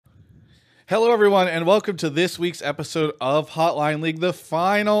Hello, everyone, and welcome to this week's episode of Hotline League, the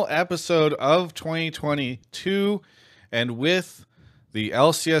final episode of 2022. And with the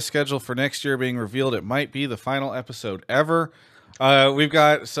LCS schedule for next year being revealed, it might be the final episode ever. We've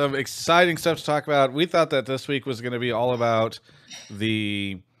got some exciting stuff to talk about. We thought that this week was going to be all about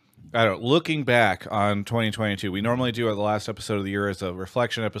looking back on 2022. We normally do the last episode of the year as a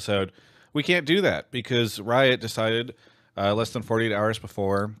reflection episode. We can't do that because Riot decided less than 48 hours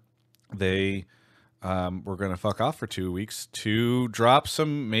before they were going to fuck off for 2 weeks to drop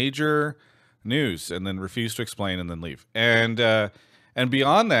some major news and then refuse to explain and then leave. And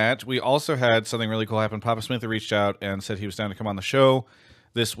beyond that, we also had something really cool happen. Papa Smith reached out and said he was down to come on the show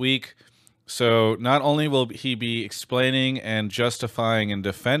this week. So not only will he be explaining and justifying and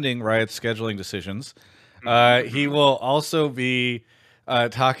defending Riot's scheduling decisions, he will also be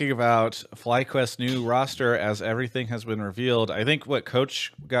talking about FlyQuest's new roster as everything has been revealed. I think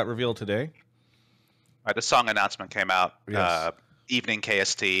Coach got revealed today. The song announcement came out Yes. evening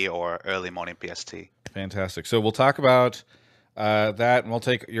KST or early morning PST. Fantastic. So we'll talk about that, and we'll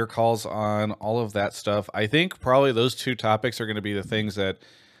take your calls on all of that stuff. I think probably those two topics are going to be the things that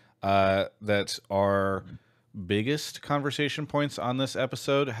are biggest conversation points on this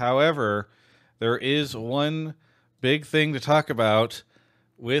episode. However, there is one big thing to talk about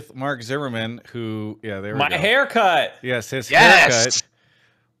with Mark Zimmerman, who, My haircut. Yes, his Yes! haircut.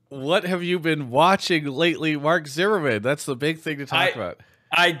 What have you been watching lately, Mark Zimmerman? That's the big thing to talk about.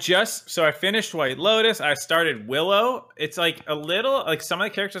 I finished White Lotus. I started Willow. It's like a little, like some of the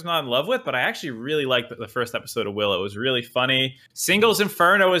characters I'm not in love with, but I actually really liked the first episode of Willow. It was really funny. Singles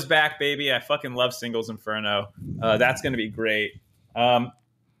Inferno is back, baby. I fucking love Singles Inferno. That's going to be great.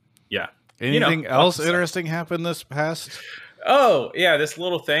 Yeah. Anything else interesting happened this past? Oh, yeah, this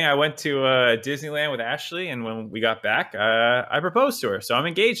little thing. I went to Disneyland with Ashley, and when we got back, I proposed to her. So I'm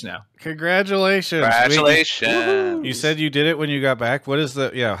engaged now. Congratulations. Congratulations. You said you did it when you got back. What is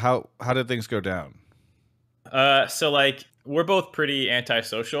how did things go down? So like we're both pretty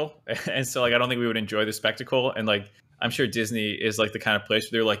antisocial, and so like I don't think we would enjoy the spectacle. And like I'm sure Disney is like the kind of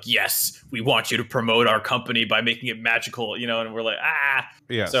place where they're like, yes, we want you to promote our company by making it magical, and we're like,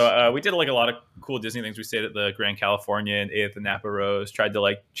 Yes. So we did like a lot of cool Disney things. We stayed at the Grand California and ate at the Napa Rose, tried to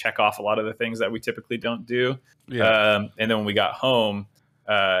like check off a lot of the things that we typically don't do. Yeah. And then when we got home,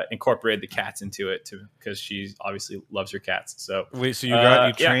 incorporated the cats into it too, because she obviously loves her cats. So Wait, so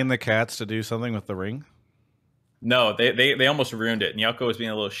you trained the cats to do something with the ring? No, they almost ruined it. Nyako was being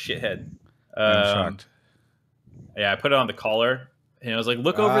a little shithead. I'm shocked. Yeah, I put it on the collar, and I was like,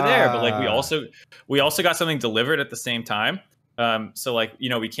 "Look over there." But like, we also got something delivered at the same time. So like,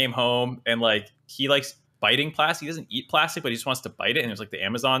 we came home, and like he likes biting plastic. He doesn't eat plastic, but he just wants to bite it. And it was like the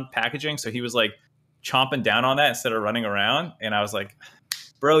Amazon packaging, so he was like chomping down on that instead of running around. And I was like,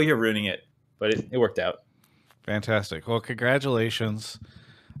 "Bro, you're ruining it." But it worked out. Fantastic. Well, congratulations.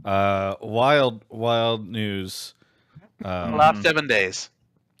 Wild news. Last 7 days.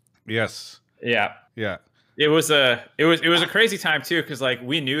 Yes. Yeah. Yeah. It was a crazy time too, because like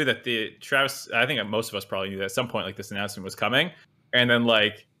we knew that the Travis, I think most of us probably knew that at some point like this announcement was coming, and then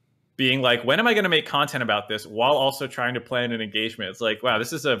like being like, when am I going to make content about this while also trying to plan an engagement? It's like, wow,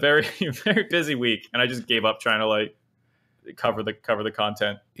 this is a very very busy week, and I just gave up trying to like cover the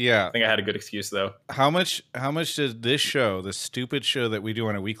content. Yeah. I think I had a good excuse though. How much did this show, the stupid show that we do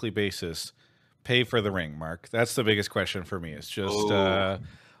on a weekly basis, pay for the ring, Mark? That's the biggest question for me. It's just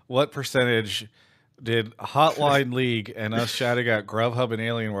what percentage did Hotline League and us shouting out Grubhub and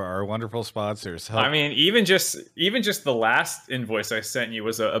Alienware, our wonderful sponsors, help? I mean, even just the last invoice I sent you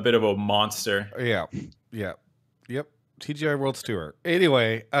was a bit of a monster. Yeah. Yep. TGI Worlds Tour.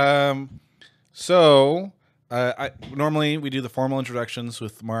 Anyway, so normally we do the formal introductions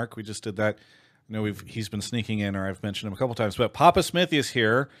with Mark. We just did that. I know he's been sneaking in, or I've mentioned him a couple times, but Papa Smith is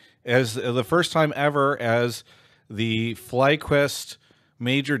here as the first time ever as the FlyQuest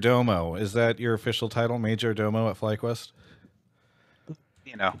Major Domo. Is that your official title, Major Domo at FlyQuest?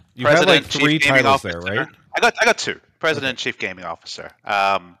 You know, you had like Chief 3 Gaming titles Officer. there, right? I got 2. President, Chief Gaming Officer.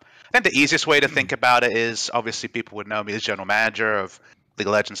 I think the easiest way to think about it is obviously people would know me as General Manager of League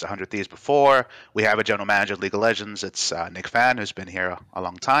of Legends 100 Thieves before. We have a General Manager of League of Legends. It's Nick Fan, who's been here a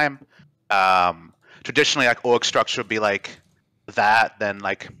long time. Traditionally, like org structure would be like that, then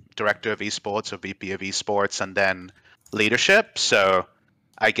like Director of Esports or VP of Esports, and then leadership. So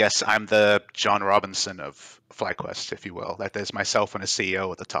I guess I'm the John Robinson of FlyQuest, if you will. Like there's myself and a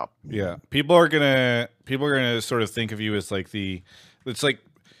CEO at the top. Yeah, people are gonna sort of think of you as like it's like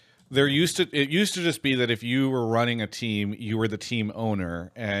it used to just be that if you were running a team, you were the team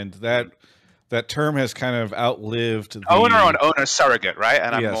owner, and that that term has kind of outlived the Owner and owner surrogate, right?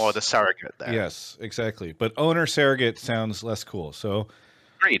 And I'm Yes. more the surrogate there. Yes, exactly. But owner surrogate sounds less cool. So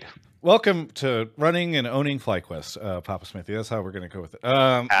Agreed. welcome to running and owning FlyQuest, Papa Smithy. That's how we're going to go with it.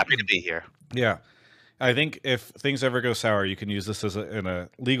 Happy to be here. Yeah. I think if things ever go sour, you can use this as in a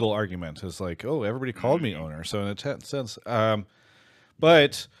legal argument as like, oh, everybody called me owner. So in a sense,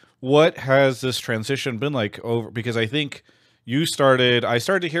 but what has this transition been like over? Because I think I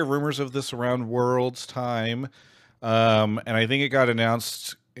started to hear rumors of this around World's time. And I think it got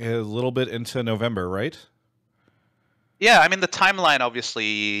announced a little bit into November, right? Yeah, I mean, the timeline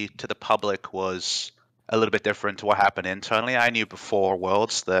obviously to the public was a little bit different to what happened internally. I knew before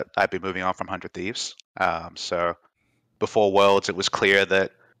Worlds that I'd be moving on from 100 Thieves. So before Worlds, it was clear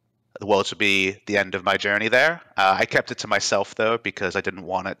that the Worlds would be the end of my journey there. I kept it to myself, though, because I didn't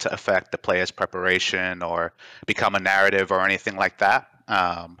want it to affect the player's preparation or become a narrative or anything like that.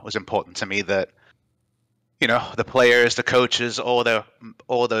 It was important to me that, you know, the players, the coaches,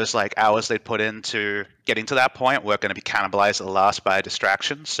 all those like hours they put into getting to that point were going to be cannibalized at the last by a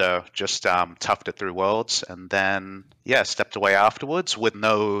distraction. So just toughed it through Worlds, and then stepped away afterwards with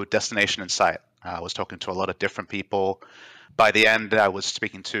no destination in sight. I was talking to a lot of different people. By the end, I was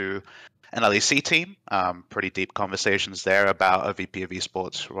speaking to an LEC team, pretty deep conversations there about a VP of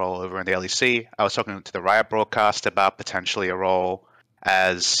esports role over in the LEC. I was talking to the Riot broadcast about potentially a role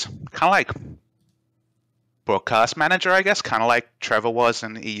as kind of like broadcast manager, I guess, kind of like Trevor was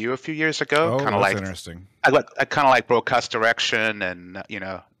in EU a few years ago. Oh, kind that's of like interesting. I kind of like broadcast direction and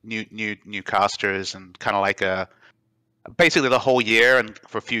new casters and kind of like basically the whole year. And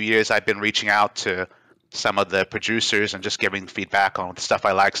for a few years, I've been reaching out to some of the producers and just giving feedback on stuff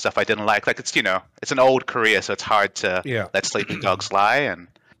I like, stuff I didn't like. Like it's an old career, so it's hard to let sleeping dogs lie. And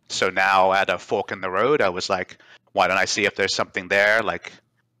so now at a fork in the road, I was like, why don't I see if there's something there? Like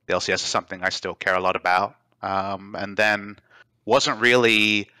the LCS is something I still care a lot about. And then wasn't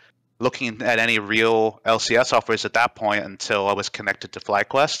really looking at any real LCS offers at that point until I was connected to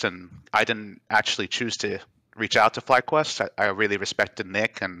FlyQuest, and I didn't actually choose to reach out to FlyQuest. I really respected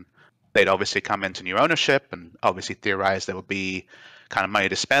Nick, and they'd obviously come into new ownership and obviously theorized there would be kind of money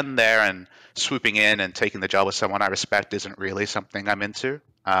to spend there, and swooping in and taking the job of someone I respect isn't really something I'm into.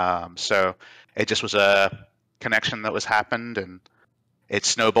 So it just was a connection that was happened, and it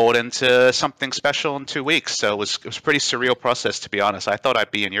snowballed into something special in 2 weeks. So it was a pretty surreal process, to be honest. I thought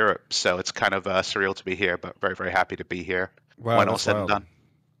I'd be in Europe, so it's kind of surreal to be here, but very, very happy to be here when all said and done.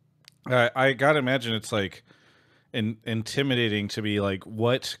 I gotta imagine it's like intimidating to be like,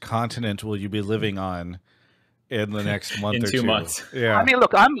 what continent will you be living on in the next month in or 2 two? months? Yeah. I mean,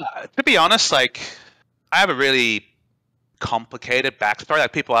 look, I'm to be honest, like I have a really complicated backstory.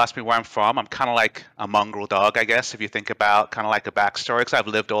 Like people ask me where I'm from. I'm kind of like a mongrel dog, I guess, if you think about kind of like a backstory, because I've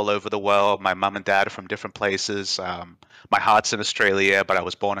lived all over the world. My mum and dad are from different places. My heart's in Australia, but I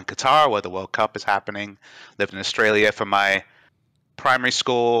was born in Qatar, where the World Cup is happening. Lived in Australia for my primary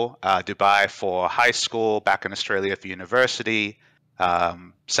school, Dubai for high school, back in Australia for university,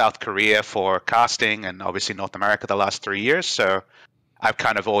 South Korea for casting, and obviously North America the last 3 years. So I've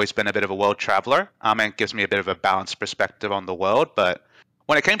kind of always been a bit of a world traveler, and it gives me a bit of a balanced perspective on the world. But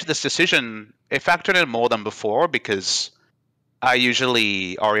when it came to this decision, it factored in more than before, because I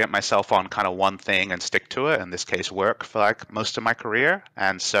usually orient myself on kind of one thing and stick to it, in this case work, for like most of my career.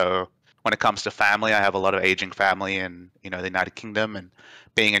 And so when it comes to family, I have a lot of aging family in the United Kingdom, and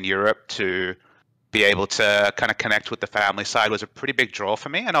being in Europe to be able to kind of connect with the family side was a pretty big draw for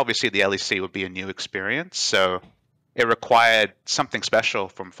me. And obviously the LEC would be a new experience. So it required something special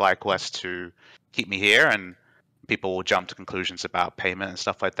from FlyQuest to keep me here, and people will jump to conclusions about payment and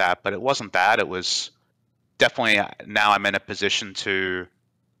stuff like that. But it wasn't that. It was definitely, now I'm in a position to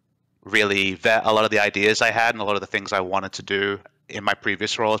really vet a lot of the ideas I had and a lot of the things I wanted to do in my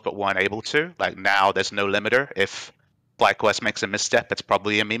previous roles but weren't able to. Like now there's no limiter. If FlyQuest makes a misstep, it's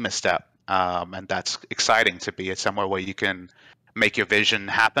probably a me misstep. And that's exciting, to be somewhere where you can make your vision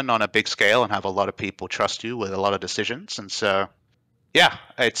happen on a big scale and have a lot of people trust you with a lot of decisions. And so, yeah,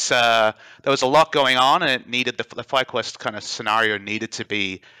 it's there was a lot going on, and it needed the FlyQuest kind of scenario needed to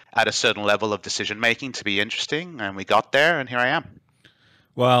be at a certain level of decision making to be interesting, and we got there, and here I am.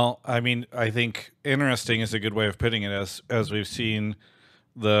 Well, I mean, I think interesting is a good way of putting it, as we've seen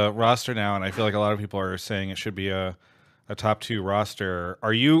the roster now, and I feel like a lot of people are saying it should be a top 2 roster.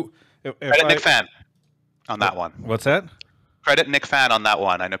 Are you? Credit Nick Fan on that one. What's that? Credit Nick Fan on that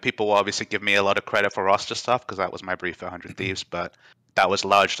one. I know people will obviously give me a lot of credit for roster stuff, because that was my brief for 100 Thieves, but that was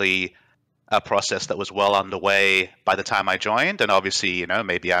largely a process that was well underway by the time I joined. And obviously,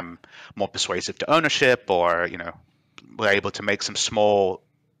 maybe I'm more persuasive to ownership, or, we're able to make some small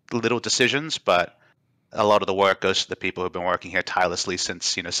little decisions, but a lot of the work goes to the people who've been working here tirelessly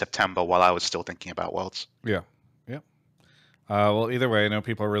since September, while I was still thinking about Worlds. Yeah. Well, either way, I know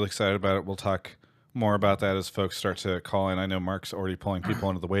people are really excited about it. We'll talk more about that as folks start to call in. I know Mark's already pulling people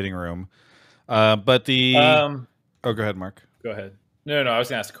into the waiting room. But the oh, go ahead, Mark. Go ahead. No, I was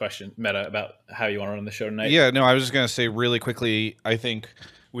gonna ask a question, Meta, about how you want to run the show tonight. Yeah, no, I was just gonna say really quickly. I think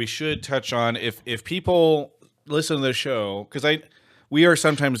we should touch on if people listen to the show, because we are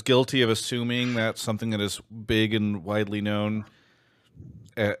sometimes guilty of assuming that something that is big and widely known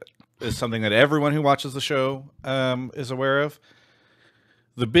is something that everyone who watches the show is aware of.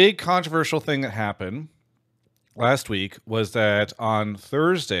 The big controversial thing that happened last week was that on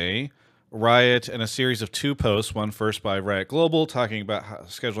Thursday, Riot, in a series of 2 posts, one first by Riot Global talking about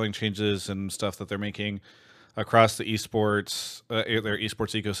scheduling changes and stuff that they're making across the esports, their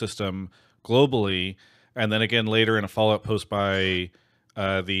esports ecosystem globally, and then again later in a follow-up post by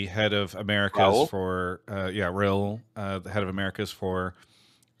the head of Americas Raul? for Raul, the head of Americas for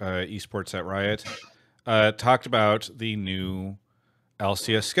esports at Riot, talked about the new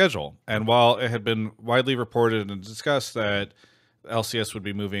LCS schedule. And while it had been widely reported and discussed that LCS would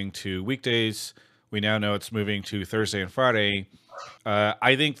be moving to weekdays, we now know it's moving to Thursday and Friday.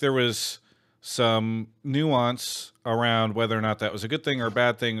 I think there was some nuance around whether or not that was a good thing or a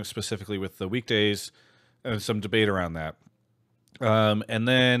bad thing, specifically with the weekdays, and some debate around that. And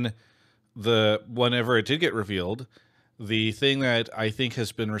then whenever it did get revealed, the thing that I think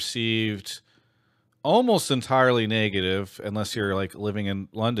has been received almost entirely negative, unless you're like living in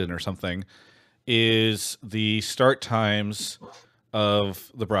London or something, is the start times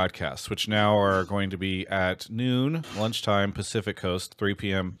of the broadcasts, which now are going to be at noon, lunchtime, Pacific Coast, 3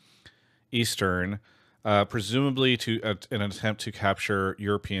 p.m. Eastern, presumably in an attempt to capture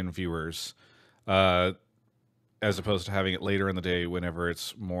European viewers, as opposed to having it later in the day whenever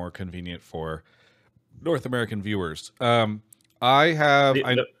it's more convenient for North American viewers. Oh, go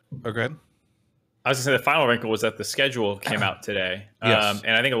ahead. I was gonna say the final wrinkle was that the schedule came out today, Yes.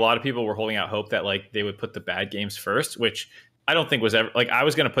 and I think a lot of people were holding out hope that like they would put the bad games first, which I don't think was ever like I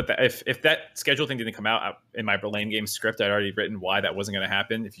was gonna put that if that schedule thing didn't come out in my lane game script, I'd already written why that wasn't gonna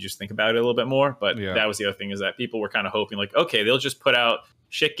happen. If you just think about it a little bit more, but that was the other thing, is that people were kind of hoping like, okay, they'll just put out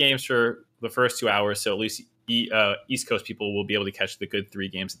shit games for the first 2 hours, so at least East Coast people will be able to catch the good 3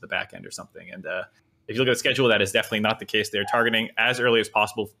 games at the back end or something. And if you look at the schedule, that is definitely not the case. They're targeting as early as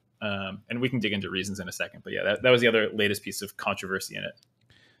possible. And we can dig into reasons in a second. But yeah, that was the other latest piece of controversy in it.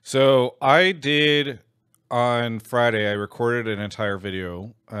 So I did on Friday, I recorded an entire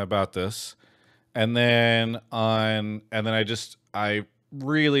video about this. And then I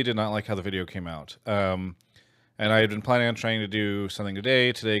really did not like how the video came out. And I had been planning on trying to do something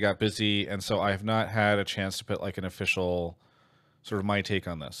today. Today got busy. And so I have not had a chance to put like an official sort of my take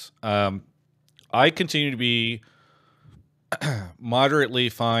on this. I continue to be moderately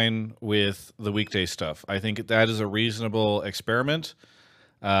fine with the weekday stuff. I think that is a reasonable experiment,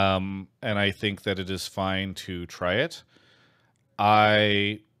 and I think that it is fine to try it.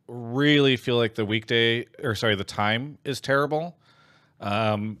 I really feel like the time is terrible,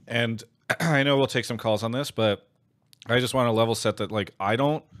 and I know we'll take some calls on this, but I just want to level set that like I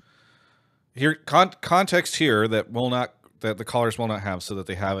don't hear context here that the callers will not have, so that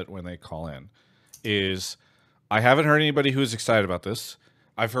they have it when they call in. Is I haven't heard anybody who's excited about this.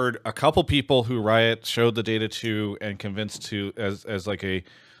 I've heard a couple people who Riot showed the data to and convinced to as like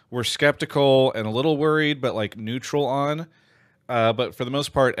we're skeptical and a little worried, but like neutral on. But for the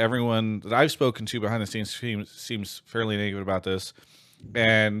most part, everyone that I've spoken to behind the scenes seems fairly negative about this.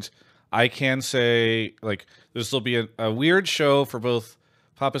 And I can say like this will be a weird show for both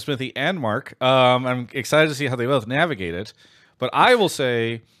Papa Smithy and Mark. I'm excited to see how they both navigate it. But I will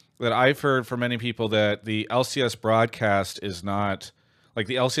say that I've heard from many people that the LCS broadcast is not, like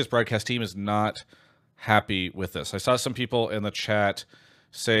the LCS broadcast team is not happy with this. I saw some people in the chat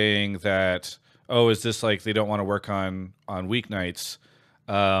saying that, oh, is this like they don't want to work on weeknights?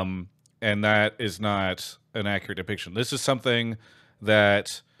 And that is not an accurate depiction. This is something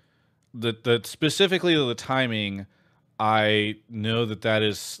that specifically the timing, I know that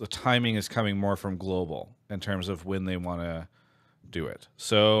is the timing is coming more from global in terms of when they want to do it.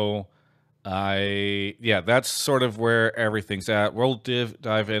 So that's sort of where everything's at. We'll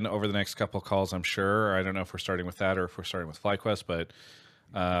dive in over the next couple of calls, I'm sure. I don't know if we're starting with that or if we're starting with FlyQuest, but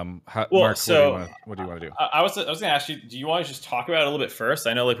Mark, what do you want to do? I was going to ask you, do you want to just talk about it a little bit first?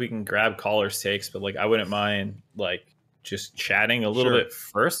 I know like we can grab callers' takes, but like I wouldn't mind like just chatting a little bit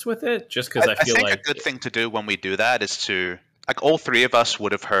first with it, just because I feel like a good thing to do when we do that is to, like, all three of us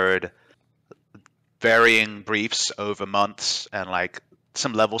would have heard varying briefs over months and like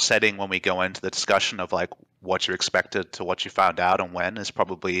some level setting when we go into the discussion of like what you expected to what you found out and when is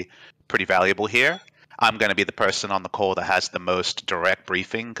probably pretty valuable here. I'm going to be the person on the call that has the most direct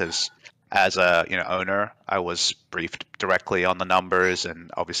briefing because as a owner, I was briefed directly on the numbers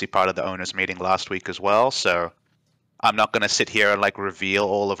and obviously part of the owners meeting last week as well. So I'm not going to sit here and like reveal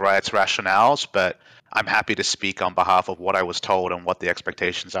all of Riot's rationales, but I'm happy to speak on behalf of what I was told and what the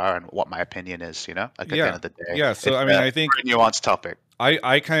expectations are and what my opinion is. Like at the end of the day, yeah. So it's I mean, I think a nuanced topic.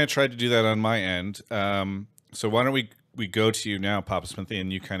 I kind of tried to do that on my end. So why don't we go to you now, Papa Smithy,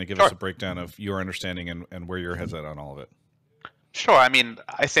 and you kind of give us a breakdown of your understanding and where your head's at on all of it. Sure. I mean,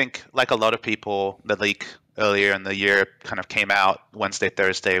 I think like a lot of people, the leak earlier in the year kind of came out Wednesday,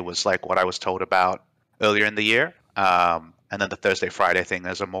 Thursday was like what I was told about earlier in the year. And then the Thursday, Friday thing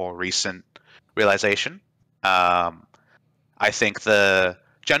is a more recent realization. I think the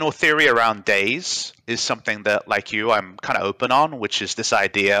general theory around days is something that, like you, I'm kind of open on, which is this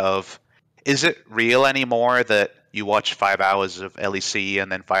idea of, is it real anymore that you watch 5 hours of LEC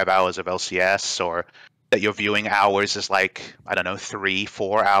and then 5 hours of LCS, or that your viewing hours is like, I don't know,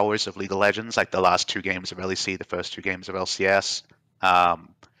 3-4 hours of League of Legends, like the last 2 games of LEC, the first 2 games of LCS. I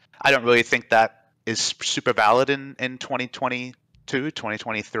don't really think that is super valid in 2022,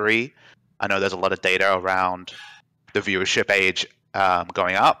 2023. I know there's a lot of data around the viewership age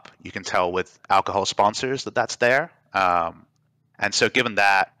going up. You can tell with alcohol sponsors that that's there. And so given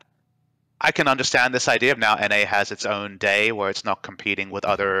that, I can understand this idea of now NA has its own day where it's not competing with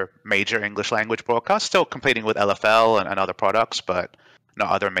other major English language broadcasts, still competing with LFL and other products, but not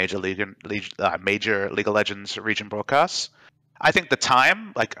other major League of Legends region broadcasts. I think the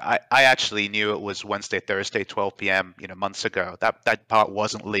time, like I actually knew it was Wednesday, Thursday, 12 p.m. Months ago. That part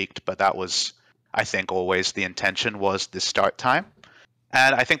wasn't leaked, but that was, I think, always the intention was the start time.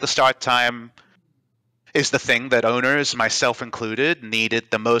 And I think the start time is the thing that owners, myself included, needed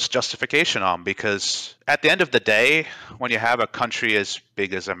the most justification on, because at the end of the day, when you have a country as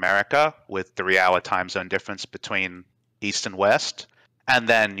big as America with 3-hour time zone difference between East and West, and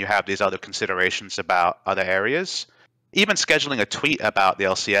then you have these other considerations about other areas, even scheduling a tweet about the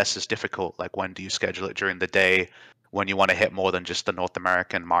LCS is difficult. Like, when do you schedule it during the day when you want to hit more than just the North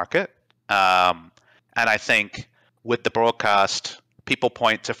American market? And I think with the broadcast, people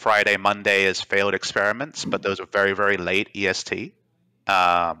point to Friday, Monday as failed experiments, but those are very, very late EST.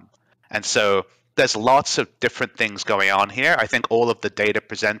 And so there's lots of different things going on here. I think all of the data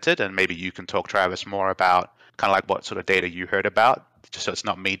presented, and maybe you can talk, Travis, more about kind of like what sort of data you heard about, just so it's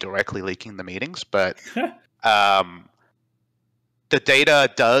not me directly leaking the meetings. But the data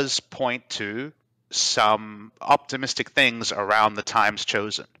does point to some optimistic things around the times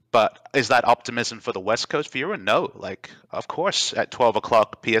chosen. But is that optimism for the West Coast viewer? No. Like, of course, at 12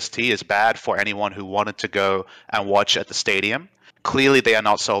 o'clock PST is bad for anyone who wanted to go and watch at the stadium. Clearly, they are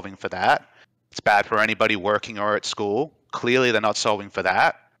not solving for that. It's bad for anybody working or at school. Clearly, they're not solving for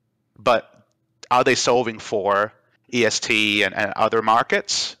that. But are they solving for EST and other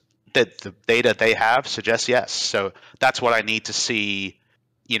markets? That the data they have suggests yes. So that's what I need to see,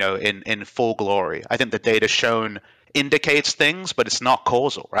 in full glory. I think the data shown indicates things, but it's not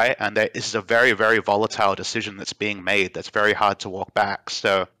causal, right? And this is a very, very volatile decision that's being made that's very hard to walk back.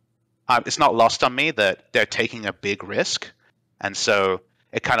 So it's not lost on me that they're taking a big risk. And so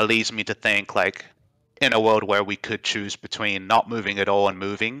it kind of leads me to think, like, in a world where we could choose between not moving at all and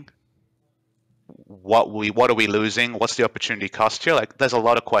moving, what are we losing? What's the opportunity cost here? Like, there's a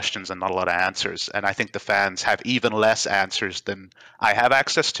lot of questions and not a lot of answers. And I think the fans have even less answers than I have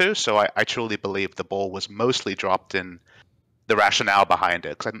access to. So I truly believe the ball was mostly dropped in the rationale behind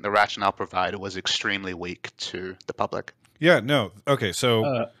it, because I think the rationale provided was extremely weak to the public. Yeah, no. Okay,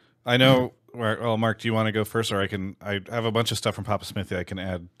 so I know. Well, Mark, do you want to go first, or I have a bunch of stuff from Papa Smithy I can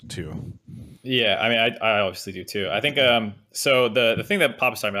add to. Yeah, I mean, I obviously do too. I think so the thing that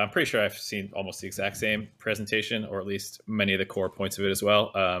Papa's talking about, I'm pretty sure I've seen almost the exact same presentation, or at least many of the core points of it as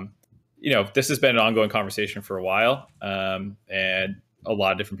well. This has been an ongoing conversation for a while, and a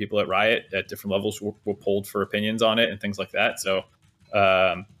lot of different people at Riot at different levels were polled for opinions on it and things like that. So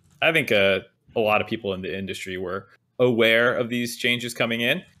I think a lot of people in the industry were aware of these changes coming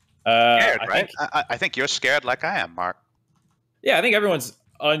in. Scared, right? I think you're scared like I am, Mark. Yeah, I think everyone's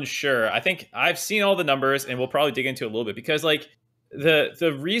unsure. I think I've seen all the numbers, and we'll probably dig into it a little bit, because like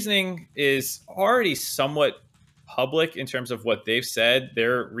the reasoning is already somewhat public in terms of what they've said,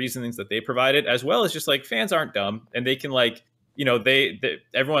 their reasonings that they provided, as well as just like fans aren't dumb, and they can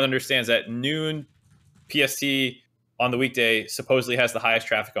everyone understands that noon PST on the weekday supposedly has the highest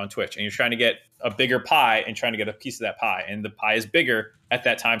traffic on Twitch, and you're trying to get a bigger pie and trying to get a piece of that pie, and the pie is bigger at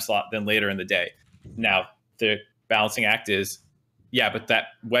that time slot than later in the day. Now, the balancing act is yeah, but that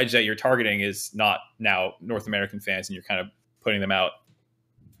wedge that you're targeting is not now North American fans, and you're kind of putting them out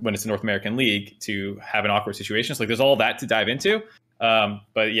when it's a North American league to have an awkward situation. So like, there's all that to dive into.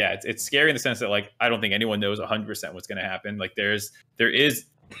 But yeah, it's scary in the sense that like, I don't think anyone knows 100% what's going to happen. Like there is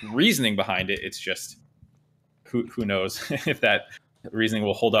reasoning behind it. It's just who knows if that reasoning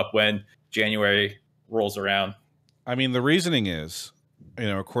will hold up when January rolls around. I mean, the reasoning is,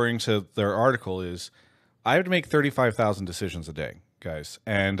 according to their article, is I have to make 35,000 decisions a day, guys,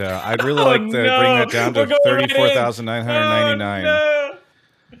 and I'd really like to bring that down to 34,999. No.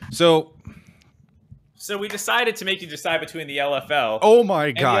 So we decided to make you decide between the LFL. Oh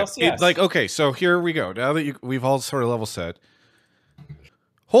my god! LCS. Okay, so here we go. Now that we've all sort of level set.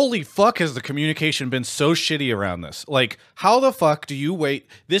 Holy fuck, has the communication been so shitty around this? Like, how the fuck do you wait?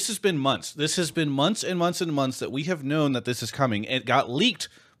 This has been months. This has been months and months and months that we have known that this is coming. It got leaked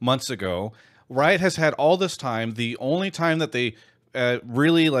months ago. Riot has had all this time. The only time that they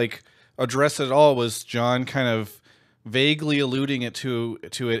really like addressed it at all was John kind of vaguely alluding to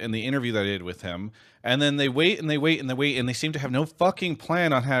it in the interview that I did with him. And then they wait and they wait and they wait, and they seem to have no fucking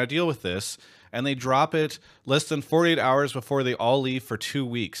plan on how to deal with this. And they drop it less than 48 hours before they all leave for 2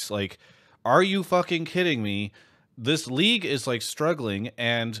 weeks. Like, are you fucking kidding me? This league is like struggling,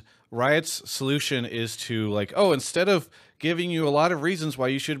 and Riot's solution is to like, oh, instead of giving you a lot of reasons why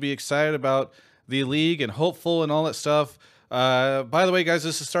you should be excited about the league and hopeful and all that stuff. By the way, guys,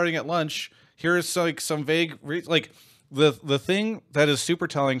 this is starting at lunch. Here's like some vague, the thing that is super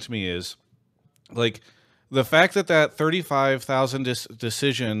telling to me is like, the fact that 35,000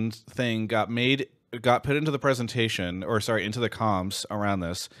 decision thing got put into the presentation, or sorry, into the comms around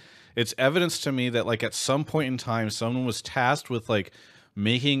this, it's evidence to me that like at some point in time, someone was tasked with like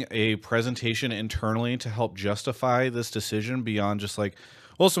making a presentation internally to help justify this decision beyond just like,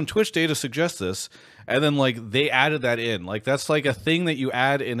 well, some Twitch data suggests this. And then like they added that in. Like that's like a thing that you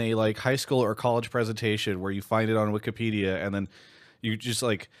add in a like high school or college presentation where you find it on Wikipedia, and then you just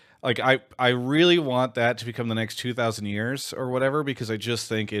like I really want that to become the next 2,000 years or whatever, because I just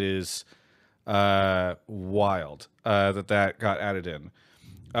think it is wild that got added in.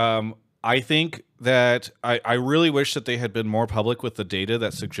 I think that I really wish that they had been more public with the data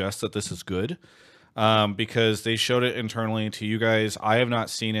that suggests that this is good, because they showed it internally to you guys. I have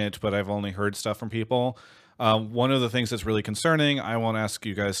not seen it, but I've only heard stuff from people. One of the things that's really concerning, I won't ask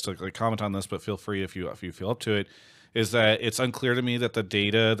you guys to like comment on this, but feel free if you feel up to it, is that it's unclear to me that the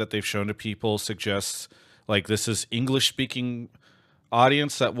data that they've shown to people suggests like this is English speaking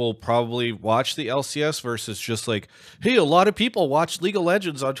audience that will probably watch the LCS versus just like, hey, a lot of people watch League of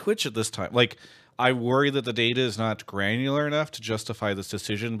Legends on Twitch at this time. Like, I worry that the data is not granular enough to justify this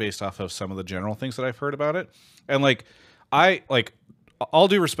decision based off of some of the general things that I've heard about it. And like, all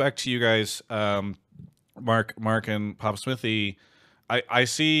due respect to you guys, Mark and Pop Smithy, I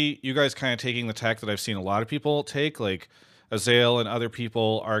see you guys kind of taking the tack that I've seen a lot of people take, like Azael and other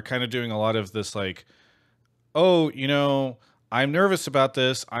people are kind of doing a lot of this like, oh, I'm nervous about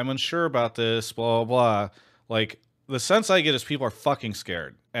this, I'm unsure about this, blah, blah, blah. Like, the sense I get is people are fucking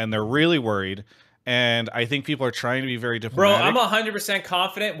scared, and they're really worried, and I think people are trying to be very diplomatic. Bro, I'm 100%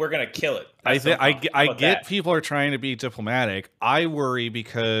 confident we're going to kill it. I get people are trying to be diplomatic. I worry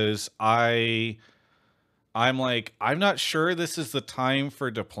because I'm like, I'm not sure this is the time for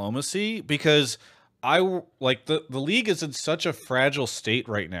diplomacy, because the league is in such a fragile state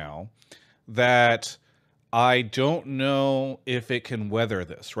right now that I don't know if it can weather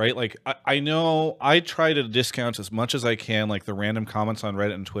this, right? Like, I know I try to discount as much as I can, like the random comments on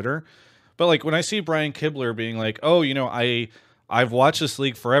Reddit and Twitter. But like when I see Brian Kibler being like, oh, I've watched this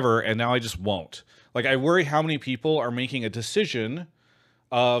league forever and now I just won't. Like, I worry how many people are making a decision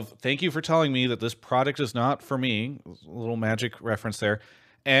of, thank you for telling me that this product is not for me, a little magic reference there,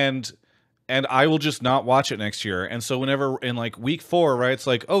 and I will just not watch it next year. And so whenever in like week 4, right, it's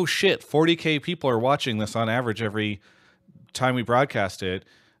like, oh shit, 40K people are watching this on average every time we broadcast it,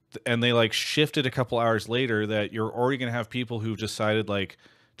 and they like shifted a couple hours later, that you're already going to have people who've decided like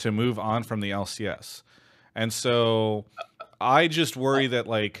to move on from the LCS. And so I just worry that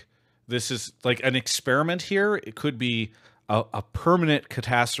like this is like an experiment here. It could be a permanent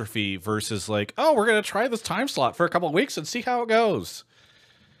catastrophe versus like, oh, we're going to try this time slot for a couple of weeks and see how it goes.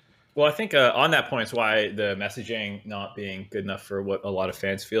 Well, I think on that point is why the messaging not being good enough for what a lot of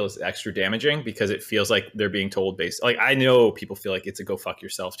fans feel is extra damaging, because it feels like they're being told based. Like, I know people feel like it's a go fuck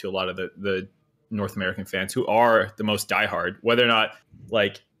yourself to a lot of the North American fans who are the most diehard, whether or not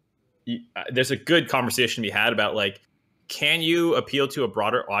like there's a good conversation to be had about like, can you appeal to a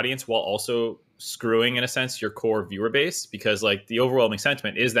broader audience while also screwing in a sense your core viewer base, because like the overwhelming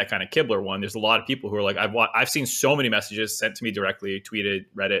sentiment is that kind of Kibler one. There's a lot of people who are like, I've seen so many messages sent to me directly, tweeted,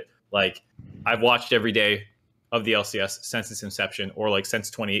 Reddit, like I've watched every day of the LCS since its inception, or like since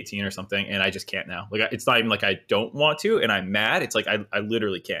 2018 or something, and I just can't now. Like it's not even like I don't want to and I'm mad. It's like I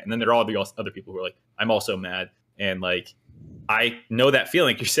literally can't. And then there are all the other people who are like, I'm also mad. And like I know that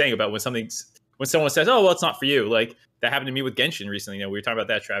feeling you're saying about when someone says, oh well, it's not for you. Like that happened to me with Genshin recently. You know, we were talking about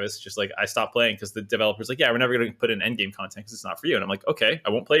that, Travis. Just like I stopped playing because the developer's like, yeah, we're never going to put in end game content because it's not for you. And I'm like, okay,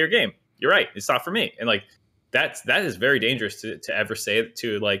 I won't play your game. You're right, it's not for me. And like that is very dangerous to ever say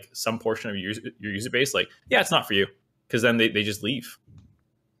to like some portion of your user base, like, yeah, it's not for you, because then they just leave.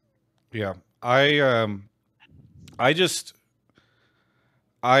 Yeah, I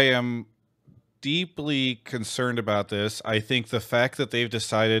am deeply concerned about this. I think the fact that they've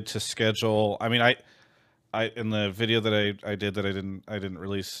decided to schedule, I mean, I in the video that I did that I didn't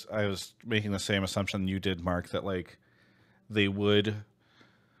release, I was making the same assumption you did, Mark, that like they would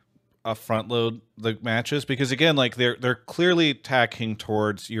front load the matches, because again, like they're clearly tacking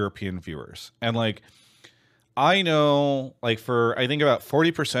towards European viewers. And like I know, like I think about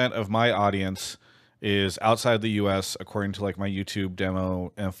 40% of my audience is outside the US, according to like my YouTube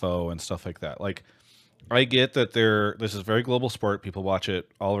demo info and stuff like that. Like I get that this is a very global sport. People watch it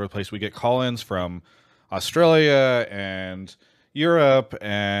all over the place. We get call-ins from Australia and Europe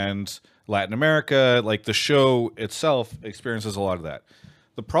and Latin America. Like the show itself experiences a lot of that.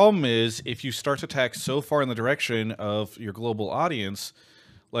 The problem is if you start to tack so far in the direction of your global audience,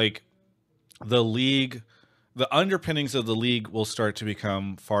 like the underpinnings of the league will start to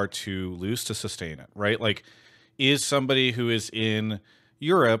become far too loose to sustain it, right? Like, is somebody who is in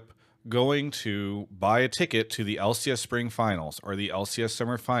Europe going to buy a ticket to the LCS Spring Finals or the LCS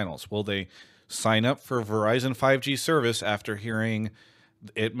Summer Finals? Will they sign up for Verizon 5G service after hearing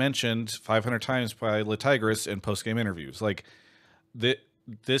it mentioned 500 times by Latigris in post-game interviews? Like,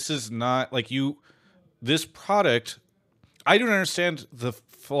 this is not like this product. I don't understand the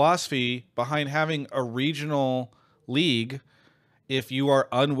philosophy behind having a regional league if you are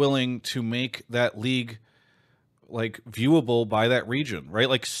unwilling to make that league like viewable by that region, right?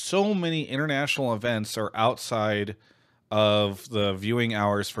 Like so many international events are outside of the viewing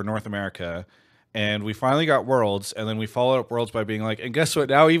hours for North America, and we finally got Worlds, and then we followed up Worlds by being like, and guess what?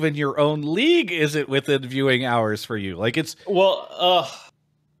 Now even your own league isn't within viewing hours for you. Like it's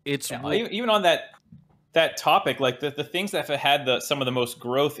even on that topic, like the things that have had some of the most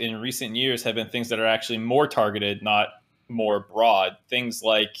growth in recent years have been things that are actually more targeted, not more broad. Things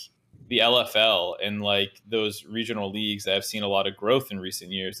like the LFL and like those regional leagues that have seen a lot of growth in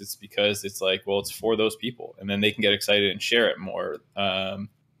recent years. It's because it's like, well, it's for those people, and then they can get excited and share it more. And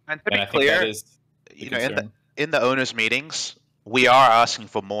to be clear, you know, in the owners' meetings, we are asking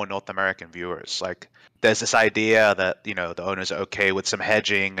for more North American viewers. Like, there's this idea that, you know, the owners are okay with some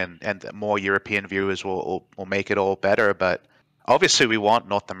hedging and more European viewers will make it all better. But obviously we want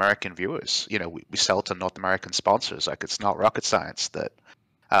North American viewers. You know, we sell to North American sponsors. Like, it's not rocket science that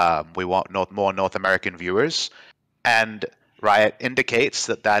we want more North American viewers. And Riot indicates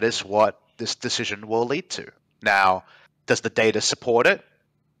that is what this decision will lead to. Now, does the data support it?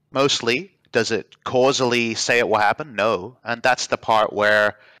 Mostly. Does it causally say it will happen? No. And that's the part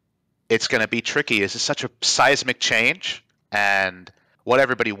where it's going to be tricky. It's such a seismic change, and what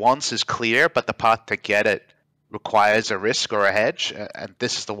everybody wants is clear, but the path to get it requires a risk or a hedge, and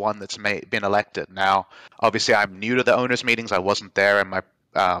this is the one that's been elected. Now, obviously, I'm new to the owners' meetings. I wasn't there in my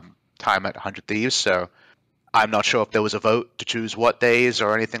time at 100 Thieves, so I'm not sure if there was a vote to choose what days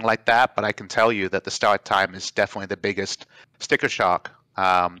or anything like that, but I can tell you that the start time is definitely the biggest sticker shock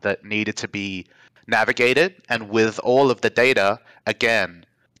that needed to be navigated. And with all of the data, again,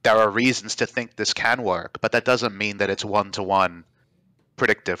 there are reasons to think this can work, but that doesn't mean that it's one-to-one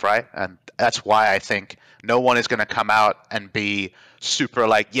predictive, right? And that's why I think no one is going to come out and be super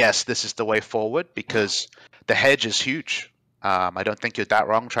like, yes, this is the way forward, because the hedge is huge. I don't think you're that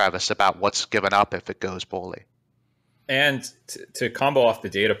wrong, Travis, about what's given up if it goes poorly. And to combo off the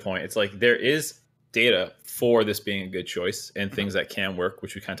data point, it's like there is data for this being a good choice and things that can work,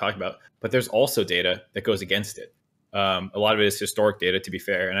 which we kind of talked about, but there's also data that goes against it. A lot of it is historic data, to be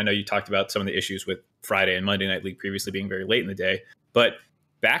fair. And I know you talked about some of the issues with Friday and Monday Night League previously being very late in the day. But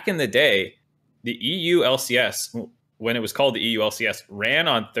back in the day, the EU LCS, when it was called the EU LCS, ran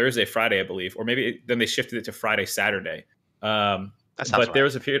on Thursday, Friday, I believe, or maybe then they shifted it to Friday, Saturday. But right. There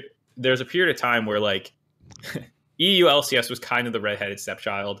was a period of time where like EU LCS was kind of the redheaded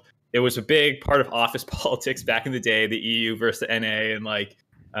stepchild. It was a big part of office politics back in the day, the EU versus the NA, and like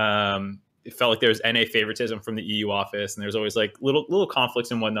it felt like there was NA favoritism from the EU office, and there's always like little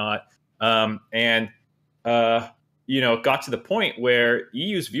conflicts and whatnot. And it got to the point where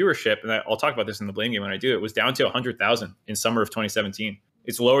EU's viewership, and I'll talk about this in the blame game when I do it, was down to 100,000 in summer of 2017.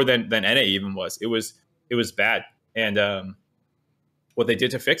 It's lower than NA even was. It was bad. And what they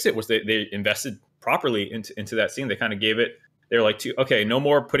did to fix it was they invested properly into that scene. They kind of gave it. They're like, okay, no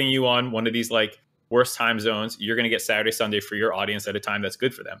more putting you on one of these like worst time zones. You're going to get Saturday, Sunday for your audience at a time that's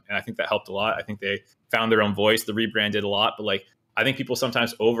good for them. And I think that helped a lot. I think they found their own voice. The rebrand did a lot, but like, I think people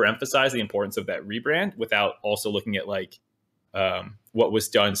sometimes overemphasize the importance of that rebrand without also looking at like what was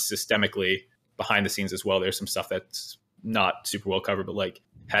done systemically behind the scenes as well. There's some stuff that's not super well covered, but like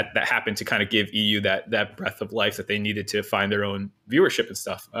that happened to kind of give EU that breath of life that they needed to find their own viewership and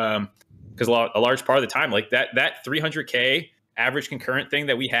stuff. Because a large part of the time, like that 300K average concurrent thing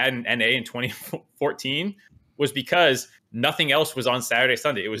that we had in NA in 2014 was because nothing else was on Saturday,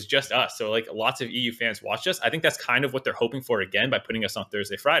 Sunday. It was just us. So like lots of EU fans watched us. I think that's kind of what they're hoping for again by putting us on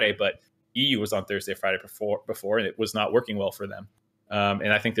Thursday, Friday, but EU was on Thursday, Friday before, and it was not working well for them.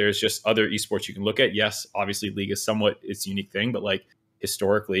 And I think there's just other esports you can look at. Yes, obviously League is somewhat its unique thing, but like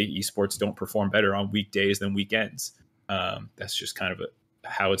historically esports don't perform better on weekdays than weekends. That's just kind of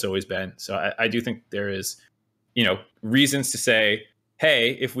how it's always been. So I do think there is, reasons to say,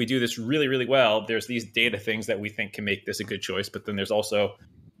 hey, if we do this really, really well, there's these data things that we think can make this a good choice. But then there's also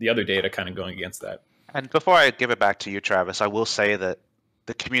the other data kind of going against that. And before I give it back to you, Travis, I will say that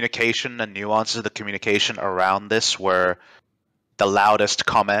the communication and nuances of the communication around this were the loudest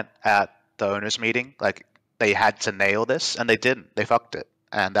comment at the owners meeting. Like they had to nail this and they didn't. They fucked it.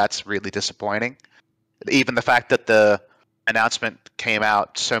 And that's really disappointing. Even the fact that the announcement came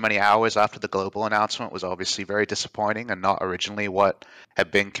out so many hours after the global announcement was obviously very disappointing and not originally what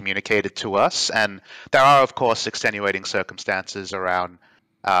had been communicated to us. And there are, of course, extenuating circumstances around,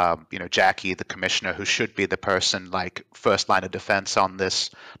 Jackie, the commissioner, who should be the person like first line of defense on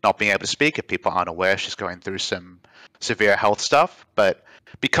this, not being able to speak. If people aren't aware, she's going through some severe health stuff. But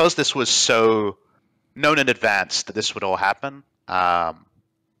because this was so known in advance that this would all happen,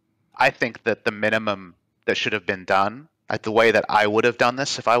 I think that the minimum that should have been done, the way that I would have done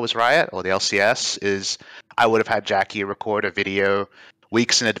this if I was Riot or the LCS, is I would have had Jackie record a video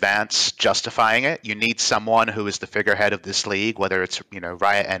weeks in advance justifying it. You need someone who is the figurehead of this league, whether it's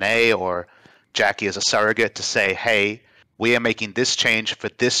Riot NA or Jackie as a surrogate, to say, hey, we are making this change for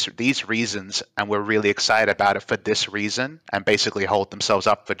these reasons, and we're really excited about it for this reason, and basically hold themselves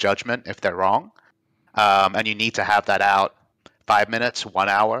up for judgment if they're wrong. And you need to have that out 5 minutes, 1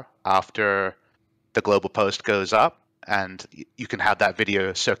 hour after the global post goes up. And you can have that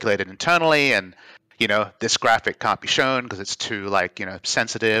video circulated internally, and this graphic can't be shown because it's too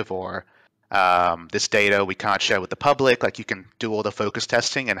sensitive, or this data we can't share with the public. Like you can do all the focus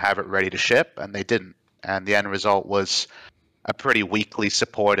testing and have it ready to ship, and they didn't. And the end result was a pretty weakly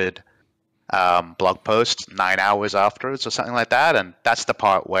supported blog post 9 hours afterwards or something like that. And that's the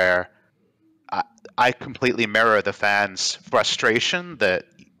part where I completely mirror the fans' frustration that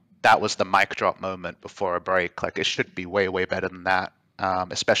was the mic drop moment before a break. Like it should be way, way better than that,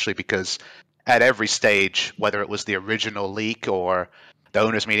 especially because at every stage, whether it was the original leak or the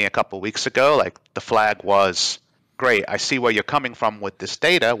owners meeting a couple of weeks ago, like the flag was, great, I see where you're coming from with this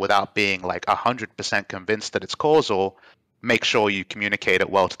data without being like 100% convinced that it's causal. Make sure you communicate it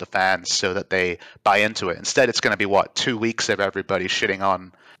well to the fans so that they buy into it. Instead, it's going to be 2 weeks of everybody shitting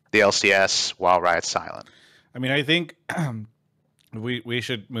on the LCS while Riot's silent. I mean, I think we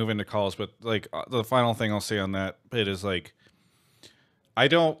should move into calls, but like the final thing I'll say on that bit is like, I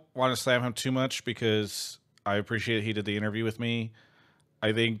don't want to slam him too much because I appreciate he did the interview with me.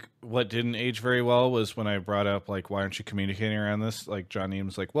 I think what didn't age very well was when I brought up like, why aren't you communicating around this? Like John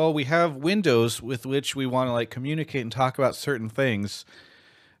Neum's like, well, we have windows with which we want to like communicate and talk about certain things.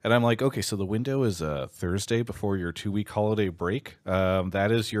 And I'm like, okay, so the window is Thursday before your 2-week holiday break.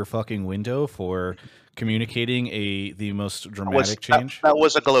 That is your fucking window for communicating the most dramatic change. That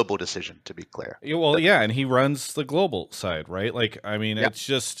was a global decision, to be clear. Yeah, well, yeah, and he runs the global side, right? Like, I mean, It's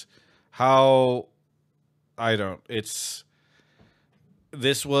just how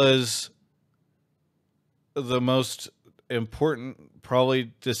this was the most important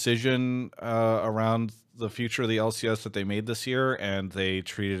probably decision around the future of the LCS that they made this year, and they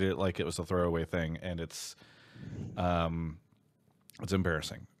treated it like it was a throwaway thing, and it's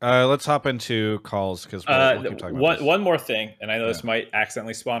embarrassing. Let's hop into calls because we'll keep talking about this. One more thing, and I know this might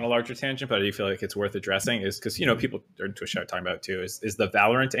accidentally spawn a larger tangent, but I do feel like it's worth addressing, is because people during Twitch are talking about it too, is the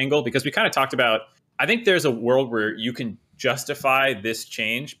Valorant angle, because we kind of talked about, I think there's a world where you can justify this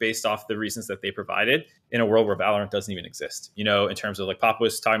change based off the reasons that they provided in a world where Valorant doesn't even exist. In terms of like Pop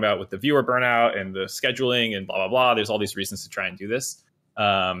was talking about with the viewer burnout and the scheduling and blah, blah, blah, there's all these reasons to try and do this.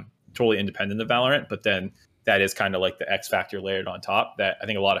 totally independent of Valorant, but then that is kind of like the X factor layered on top that I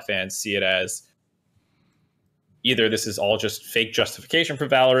think a lot of fans see it as either this is all just fake justification for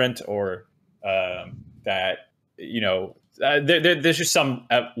Valorant, or that, there's just some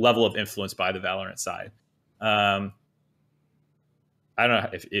level of influence by the Valorant side. I don't know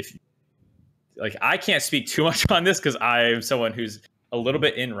if like, I can't speak too much on this because I'm someone who's a little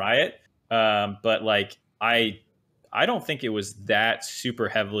bit in Riot, but like I don't think it was that super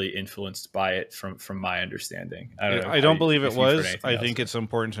heavily influenced by it from my understanding. I don't believe it was. I think it's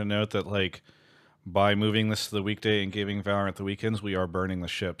important to note that, like, by moving this to the weekday and giving Valorant the weekends, we are burning the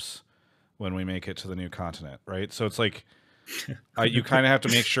ships when we make it to the new continent, right? So it's like you kind of have to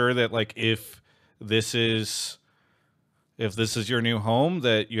make sure that, like, if this is your new home,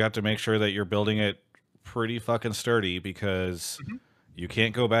 that you have to make sure that you're building it pretty fucking sturdy, because you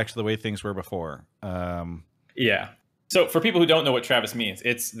can't go back to the way things were before. Yeah. So for people who don't know what Travis means,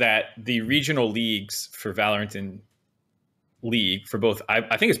 it's that the regional leagues for Valorant and League, for both,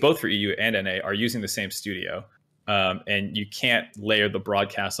 I think it's both for EU and NA, are using the same studio. And you can't layer the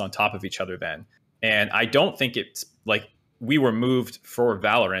broadcasts on top of each other then. And I don't think it's like we were moved for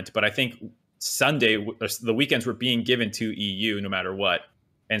Valorant, but I think Sunday, the weekends were being given to EU no matter what.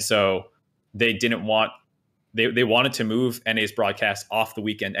 And so they didn't want, they wanted to move NA's broadcast off the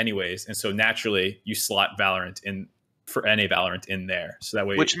weekend anyways. And so naturally you slot Valorant in for NA Valorant in there. So that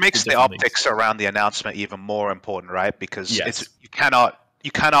way, which makes the optics around the announcement even more important, right? Because Yes. you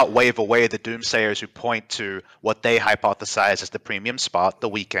cannot wave away the doomsayers who point to what they hypothesize as the premium spot, the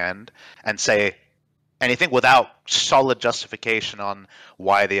weekend, and say anything without solid justification on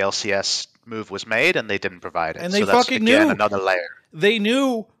why the LCS move was made, and they didn't provide it. And they so that's, fucking again, knew. another layer. They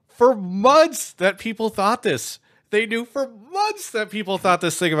knew for months that people thought this. They knew for months that people thought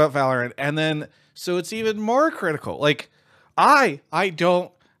this thing about Valorant. And then, so it's even more critical. Like, I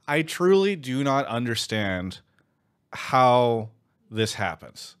truly do not understand how this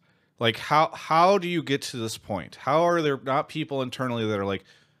happens. Like, how do you get to this point? How are there not people internally that are like,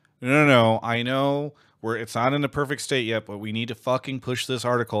 no, I know it's not in a perfect state yet, but we need to fucking push this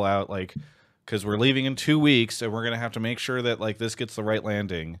article out, like, because we're leaving in 2 weeks and we're gonna have to make sure that, like, this gets the right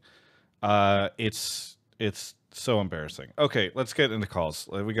landing. It's so embarrassing. Okay, let's get into calls.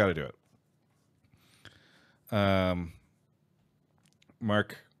 We got to do it.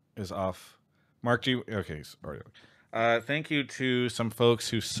 Mark is off. Mark, do you? Okay, sorry. Thank you to some folks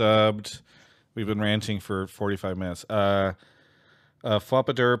who subbed. We've been ranting for 45 minutes.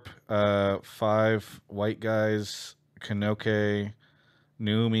 Flopaderp, 5 white guys, Kanoke,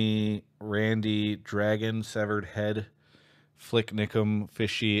 Numi, Randy, Dragon, Severed Head, Flick Nickum,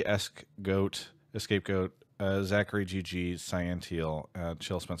 Fishy, Escape Goat, Zachary GG, Cyan Teal,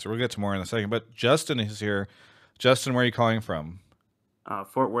 Chill Spencer. We'll get to more in a second, but Justin is here. Justin, where are you calling from?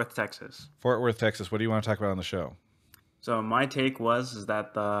 Fort Worth, Texas. Fort Worth, Texas. What do you want to talk about on the show? So my take is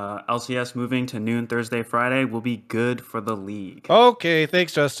that the LCS moving to noon Thursday, Friday will be good for the league. Okay,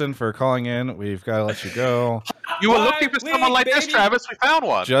 thanks, Justin, for calling in. We've got to let you go. You were looking for someone like this, Travis. We found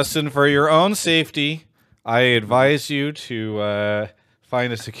one. Justin, for your own safety, I advise you to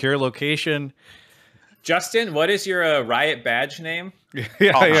find a secure location. Justin, what is your Riot badge name?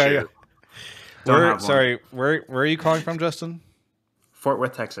 Yeah. Shoot. Where are you calling from, Justin? Fort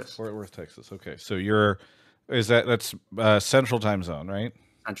Worth, Texas. Fort Worth, Texas. Okay, so that's Central Time Zone, right?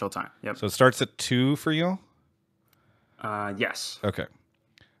 Central Time. Yep. So it starts at 2 for you? Yes. Okay.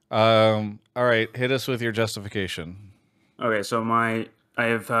 All right, hit us with your justification. Okay, so I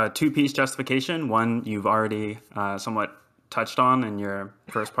have 2-piece justification. One you've already somewhat touched on in your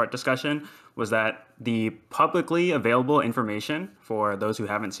first part discussion, was that the publicly available information for those who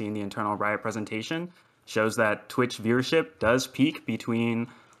haven't seen the internal Riot presentation shows that Twitch viewership does peak between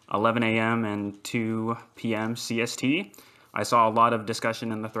 11 a.m. and 2 p.m. CST. I saw a lot of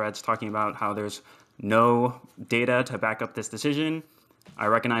discussion in the threads talking about how there's no data to back up this decision. I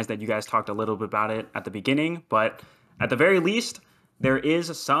recognize that you guys talked a little bit about it at the beginning, but at the very least, there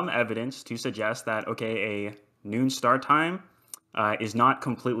is some evidence to suggest that, okay, a noon start time is not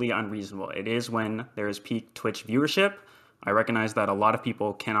completely unreasonable. It is when there is peak Twitch viewership. I recognize that a lot of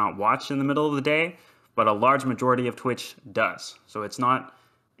people cannot watch in the middle of the day, but a large majority of Twitch does. So it's not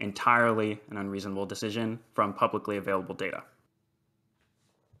entirely an unreasonable decision from publicly available data.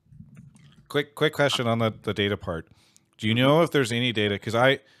 Quick question on the data part. Do you know if there's any data? Because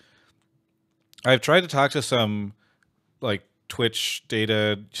I've tried to talk to some like Twitch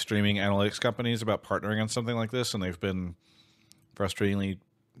data streaming analytics companies about partnering on something like this, and they've been frustratingly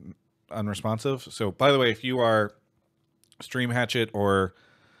unresponsive. So, by the way, if you are Stream Hatchet or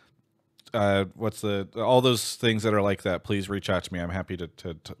all those things that are like that, please reach out to me. I'm happy to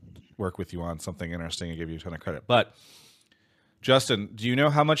work with you on something interesting and give you a ton of credit. But Justin, do you know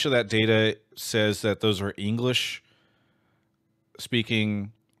how much of that data says that those are English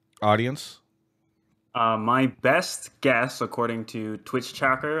speaking audience? My best guess, according to Twitch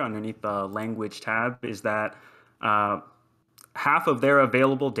Tracker underneath the language tab, is that half of their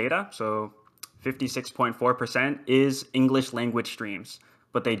available data, so 56.4%, is English language streams,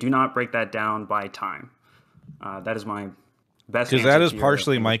 but they do not break that down by time. That is my best. Because that is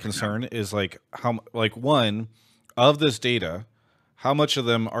partially my concern. Is like one of this data, how much of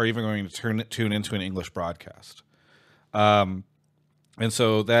them are even going to tune into an English broadcast? And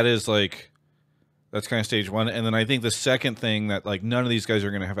so that is that's kind of stage one. And then I think the second thing that none of these guys are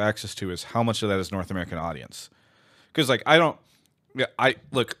going to have access to is how much of that is North American audience. Because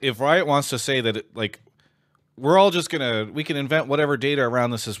look, if Riot wants to say that we're all just we can invent whatever data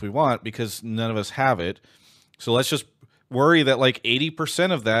around this as we want because none of us have it. So let's just worry that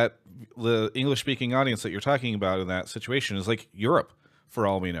 80% of that, the English speaking audience that you're talking about in that situation is Europe for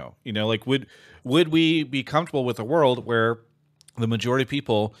all we know. Would we be comfortable with a world where the majority of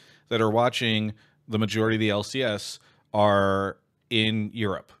people that are watching the majority of the LCS are in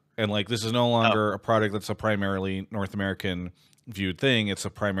Europe? And this is no longer a product that's a primarily North American viewed thing. It's a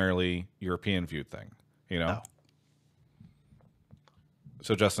primarily European viewed thing, No.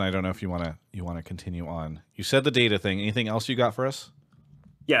 So Justin, I don't know if you want to continue on. You said the data thing. Anything else you got for us?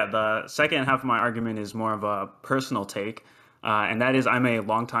 Yeah, the second half of my argument is more of a personal take, and that is I'm a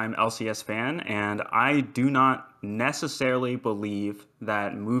longtime LCS fan, and I do not necessarily believe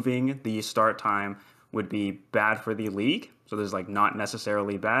that moving the start time would be bad for the league. So there's not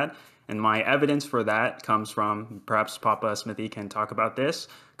necessarily bad. And my evidence for that comes from, perhaps Papa Smithy can talk about this,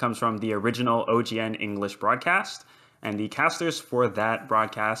 comes from the original OGN English broadcast. And the casters for that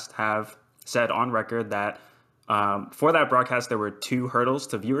broadcast have said on record that for that broadcast, there were two hurdles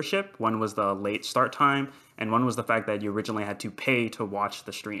to viewership. One was the late start time, and one was the fact that you originally had to pay to watch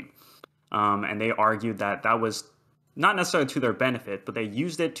the stream. And they argued that that was not necessarily to their benefit, but they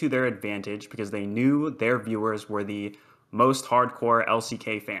used it to their advantage because they knew their viewers were the most hardcore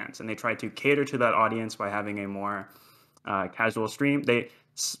LCK fans, and they tried to cater to that audience by having a more casual stream. They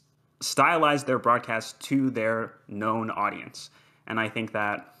stylized their broadcast to their known audience. And I think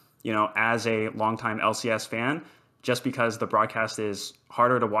that, as a longtime LCS fan, just because the broadcast is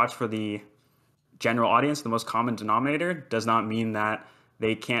harder to watch for the general audience, the most common denominator, does not mean that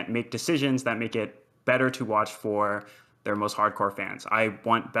they can't make decisions that make it better to watch for their most hardcore fans. I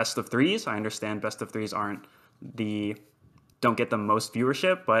want best of threes. I understand best of threes don't get the most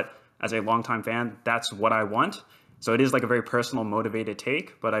viewership, but as a longtime fan, that's what I want. So it is a very personal, motivated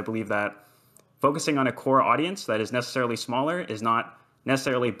take, but I believe that focusing on a core audience that is necessarily smaller is not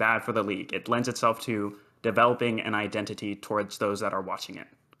necessarily bad for the league. It lends itself to developing an identity towards those that are watching it.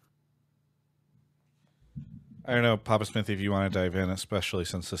 I don't know, Papa Smithy, if you want to dive in, especially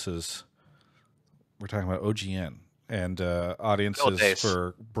since we're talking about OGN and audiences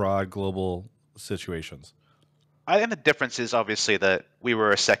for broad global situations. I think the difference is obviously that we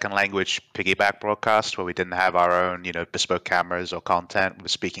were a second language piggyback broadcast where we didn't have our own, bespoke cameras or content. We were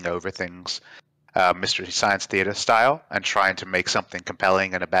speaking over things, Mystery Science Theater style, and trying to make something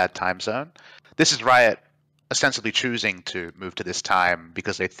compelling in a bad time zone. This is Riot ostensibly choosing to move to this time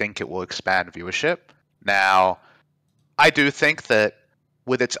because they think it will expand viewership. Now, I do think that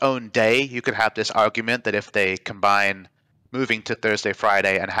with its own day, you could have this argument that if they combine moving to Thursday,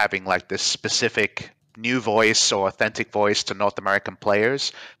 Friday, and having this specific new voice or authentic voice to North American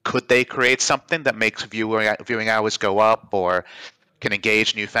players, could they create something that makes viewing hours go up or can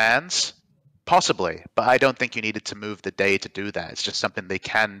engage new fans? Possibly, but I don't think you needed to move the day to do that. It's just something they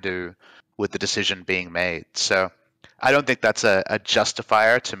can do with the decision being made. So I don't think that's a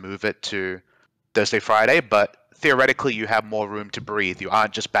justifier to move it to Thursday, Friday, but theoretically you have more room to breathe. You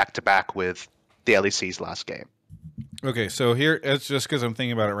aren't just back-to-back with the LEC's last game. Okay, so here, it's just because I'm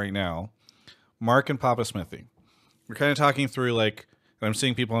thinking about it right now. Mark and Papa Smithy, we're kind of talking through and I'm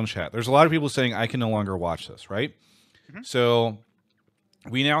seeing people in chat. There's a lot of people saying I can no longer watch this, right? Mm-hmm. So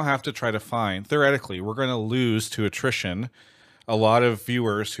we now have to try to find, theoretically, we're going to lose to attrition a lot of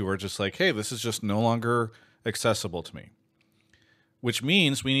viewers who are just hey, this is just no longer accessible to me. Which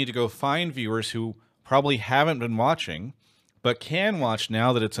means we need to go find viewers who probably haven't been watching, but can watch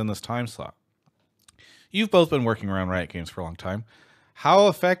now that it's in this time slot. You've both been working around Riot Games for a long time. How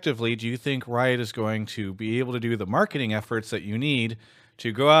effectively do you think Riot is going to be able to do the marketing efforts that you need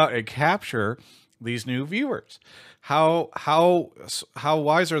to go out and capture these new viewers? How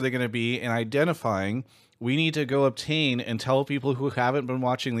wise are they going to be in identifying we need to go obtain and tell people who haven't been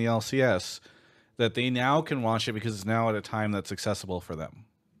watching the LCS that they now can watch it because it's now at a time that's accessible for them?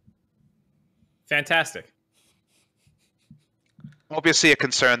 fantastic. Obviously, a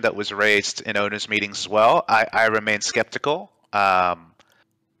concern that was raised in owners' meetings as well. I remain skeptical.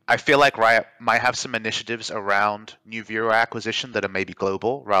 I feel like Riot might have some initiatives around new viewer acquisition that are maybe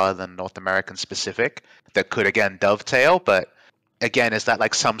global rather than North American specific that could, again, dovetail. But again, is that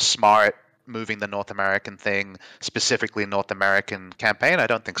like some smart moving the North American thing, specifically North American campaign? I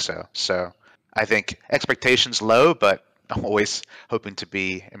don't think so. So I think expectations low, but I'm always hoping to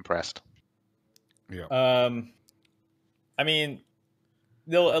be impressed. Yeah. I mean,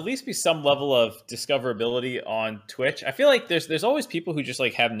 there'll at least be some level of discoverability on Twitch. I feel like there's always people who just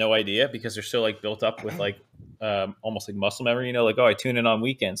like have no idea because they're so like built up with like almost like muscle memory, you know, like, oh, I tune in on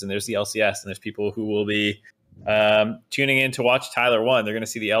weekends and there's the LCS, and there's people who will be tuning in to watch Tyler 1. They're going to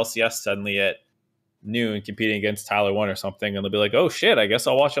see the LCS suddenly at noon competing against Tyler 1 or something, and they'll be like, oh shit, I guess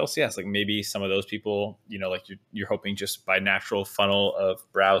I'll watch LCS. Like maybe some of those people, you know, like you're hoping just by natural funnel of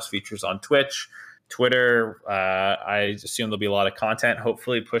browse features on Twitch, Twitter, I assume there'll be a lot of content,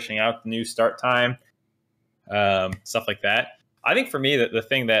 hopefully pushing out the new start time, stuff like that. I think for me, the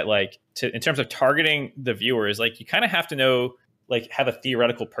thing that like in terms of targeting the viewer is like you kind of have to know, like have a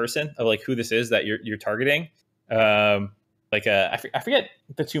theoretical person of like who this is that you're targeting. I forget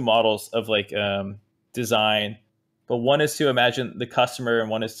the two models of like design, but one is to imagine the customer and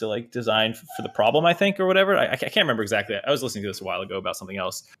one is to like design for the problem, I think, or whatever. I can't remember exactly. I was listening to this a while ago about something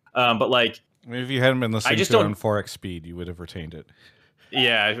else, but like. Maybe if you hadn't been listening to it on 4x speed, you would have retained it.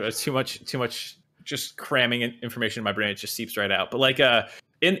 Yeah, it's too much just cramming information in my brain. It just seeps right out. But like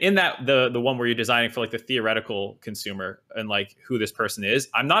in that the one where you're designing for like the theoretical consumer and like who this person is,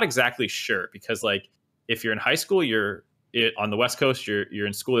 I'm not exactly sure, because like if you're in high school, on the West Coast, you're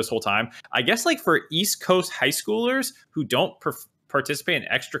in school this whole time. I guess like for East Coast high schoolers who don't participate in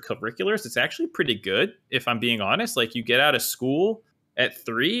extracurriculars, it's actually pretty good, if I'm being honest. Like you get out of school at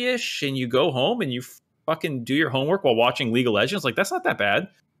 3-ish and you go home and you fucking do your homework while watching League of Legends. Like that's not that bad,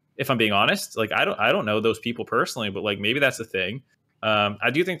 if I'm being honest. Like I don't know those people personally, but like maybe that's the thing.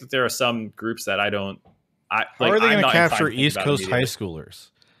 I do think that there are some groups that How are they going to capture East Coast high schoolers?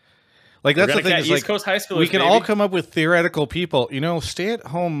 Like that's the thing. Is East Coast high schoolers, we can all come up with theoretical people. You know,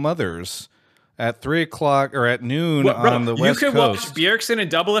 stay-at-home mothers at 3 o'clock or at noon on the West Coast. You could watch Bjergsen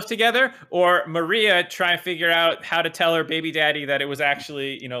and Doublelift together, or Maria try and figure out how to tell her baby daddy that it was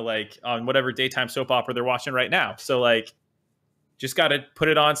actually, you know, like on whatever daytime soap opera they're watching right now. So like, just got to put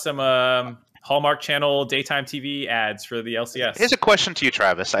it on some Hallmark Channel daytime TV ads for the LCS. Here's a question to you,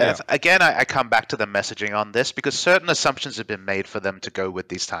 Travis. Yeah. I come back to the messaging on this because certain assumptions have been made for them to go with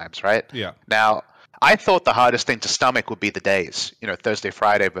these times, right? Yeah. Now, I thought the hardest thing to stomach would be the days, you know, Thursday,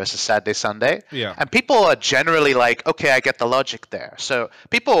 Friday versus Saturday, Sunday. Yeah. And people are generally like, okay, I get the logic there. So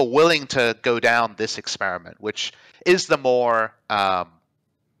people are willing to go down this experiment, which is the more,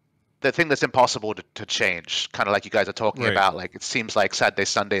 the thing that's impossible to change, kind of like you guys are talking about. Like it seems like Saturday,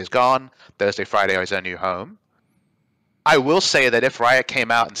 Sunday is gone, Thursday, Friday is our new home. I will say that if Riot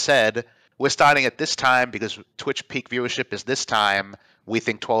came out and said, we're starting at this time because Twitch peak viewership is this time, we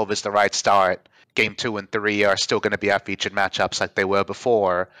think 12 is the right start. Game 2 and 3 are still going to be our featured matchups like they were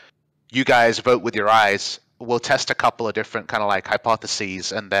before. You guys vote with your eyes. We'll test a couple of different kind of like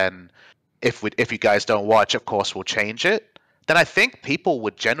hypotheses, and then if you guys don't watch, of course, we'll change it. Then I think people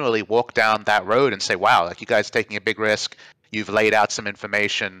would generally walk down that road and say, wow, like you guys are taking a big risk. You've laid out some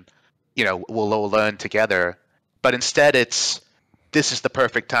information. You know, we'll all learn together. But instead, this is the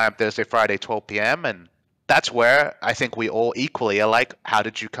perfect time, Thursday, Friday, 12 p.m., and that's where I think we all equally are like, how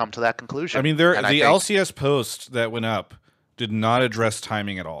did you come to that conclusion? I mean, LCS post that went up did not address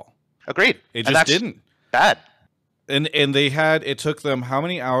timing at all. Agreed. It just didn't. Bad. And it took them how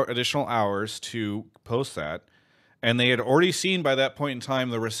many additional hours to post that? And they had already seen by that point in time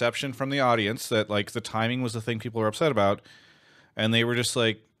the reception from the audience that like the timing was the thing people were upset about. And they were just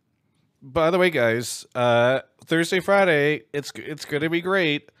like, by the way, guys, Thursday, Friday, it's going to be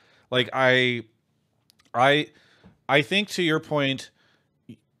great. Like I think to your point,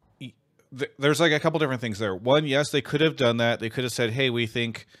 there's like a couple different things there. One, yes, they could have done that. They could have said, hey, we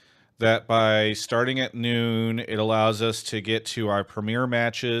think that by starting at noon, it allows us to get to our premier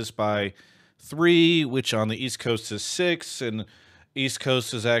matches by 3, which on the East Coast is 6, and East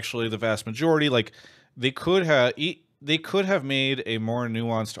Coast is actually the vast majority. Like they could have made a more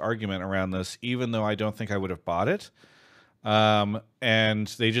nuanced argument around this, even though I don't think I would have bought it. And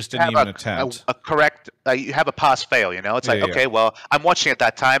they just didn't even attempt. A correct, you have a pass fail, you know? It's like, okay, well, I'm watching at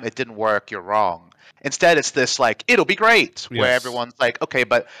that time. It didn't work. You're wrong. Instead, it's this like, it'll be great, where everyone's like, okay,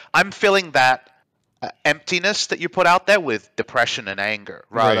 but I'm feeling that emptiness that you put out there with depression and anger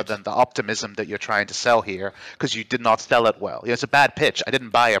rather Right. than the optimism that you're trying to sell here because you did not sell it well. It's a bad pitch. I didn't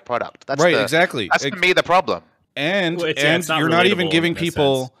buy your product. That's Right, exactly. That's to me the problem. And Well, it's not you're not even relatable giving in a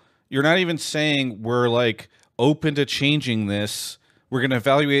people, sense. you're not even saying we're like open to changing this. We're going to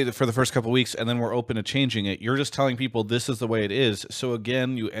evaluate it for the first couple of weeks and then we're open to changing it. You're just telling people this is the way it is. So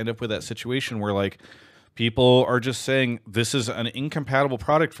again, you end up with that situation where like people are just saying this is an incompatible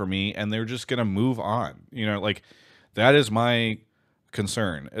product for me and they're just going to move on. Like that is my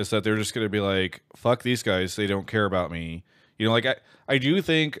concern, is that they're just going to be like, fuck these guys. They don't care about me. Like I do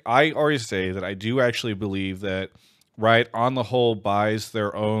think, I always say that I do actually believe that Riot on the whole buys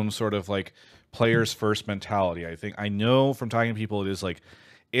their own sort of like players first mentality. I know from talking to people, it is like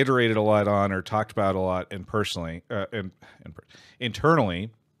iterated a lot on or talked about a lot and personally and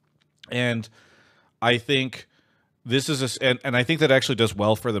internally. And I think this is and I think that actually does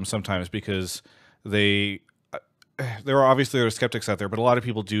well for them sometimes, because there are obviously skeptics out there, but a lot of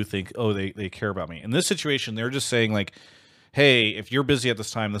people do think, oh, they care about me. In this situation, they're just saying like, hey, if you're busy at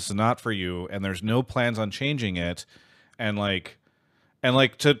this time, this is not for you, and there's no plans on changing it. And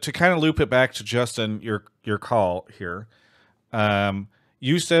to kind of loop it back to Justin, your call here,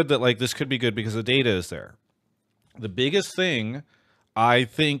 you said that like this could be good because the data is there. The biggest thing, I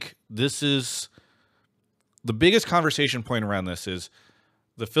think this is the biggest conversation point around this, is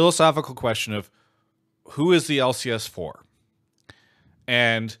the philosophical question of who is the LCS for?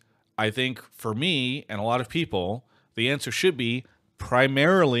 And I think for me and a lot of people, the answer should be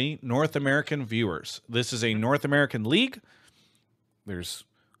primarily North American viewers. This is a North American league. There's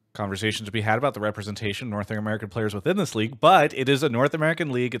conversations to be had about the representation of North American players within this league, but it is a North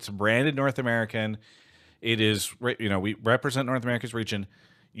American league. It's branded North American. It is, we represent North America's region.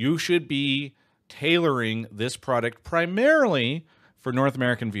 You should be tailoring this product primarily for North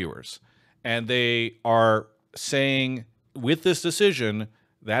American viewers. And they are saying with this decision,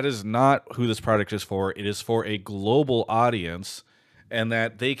 that is not who this product is for. It is for a global audience, and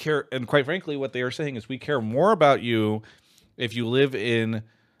that they care. And quite frankly, what they are saying is we care more about you if you live in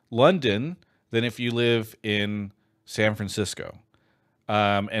London than if you live in San Francisco.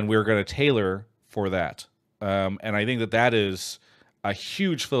 And we're going to tailor for that. And I think that is a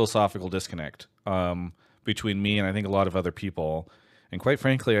huge philosophical disconnect between me and I think a lot of other people. And quite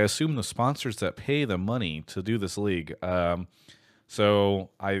frankly, I assume the sponsors that pay the money to do this league. So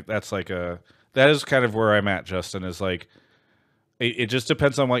that is kind of where I'm at, Justin, is like, it just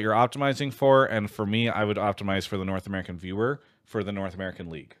depends on what you're optimizing for. And for me, I would optimize for the North American viewer for the North American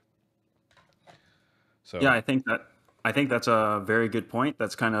league. So yeah, I think that's a very good point.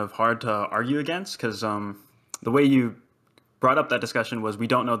 That's kind of hard to argue against, because the way you brought up that discussion was we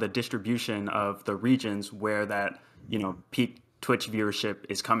don't know the distribution of the regions where that peak Twitch viewership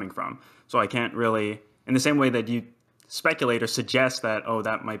is coming from. So I can't really, in the same way that you speculate or suggest that, oh,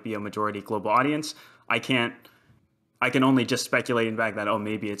 that might be a majority global audience, I can only just speculate and back that, oh,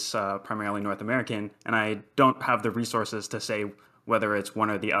 maybe it's primarily North American, and I don't have the resources to say whether it's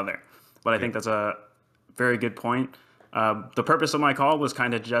one or the other. But I think that's a very good point. The purpose of my call was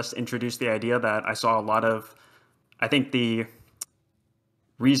kind of just introduce the idea that I saw a lot of, I think the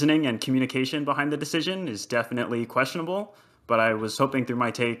reasoning and communication behind the decision is definitely questionable, but I was hoping through my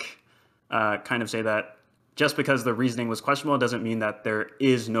take kind of say that just because the reasoning was questionable doesn't mean that there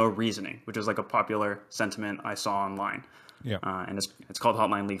is no reasoning, which is like a popular sentiment I saw online. Yeah. And it's called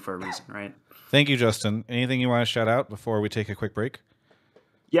Hotline League for a reason, right? Thank you, Justin. Anything you want to shout out before we take a quick break?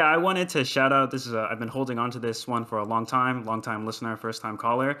 Yeah, I wanted to shout out, I've been holding on to this one for a long time listener, first time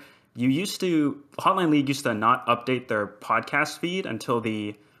caller. Hotline League used to not update their podcast feed until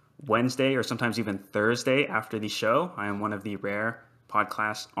the Wednesday or sometimes even Thursday after the show. I am one of the rare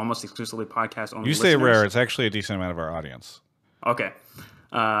podcast, almost exclusively podcast only. You say rare, it's actually a decent amount of our audience. Okay.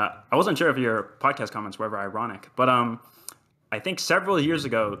 I wasn't sure if your podcast comments were ever ironic, but I think several years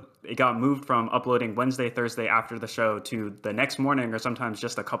ago, it got moved from uploading Wednesday, Thursday after the show to the next morning or sometimes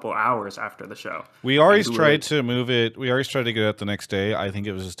just a couple hours after the show. We always tried to move it. We always tried to get it the next day. I think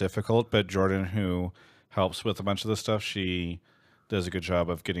it was just difficult, but Jordan, who helps with a bunch of this stuff, she does a good job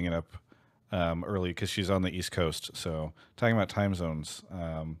of getting it up early because she's on the East Coast. So talking about time zones,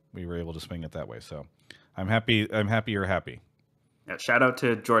 we were able to swing it that way. So I'm happy you're happy. Yeah, shout out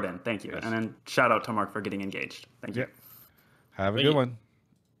to Jordan. Thank you. Yes. And then shout out to Mark for getting engaged. Thank you. Have a good one.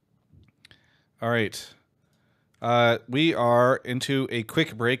 All right. We are into a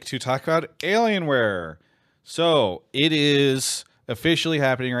quick break to talk about Alienware. So it is officially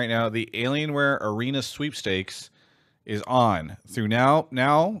happening right now. The Alienware Arena Sweepstakes is on through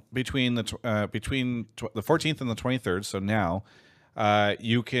now between the 14th and the 23rd. So now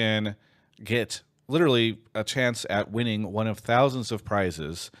you can get literally a chance at winning one of thousands of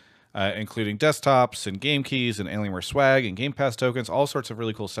prizes, including desktops and game keys and Alienware swag and Game Pass tokens, all sorts of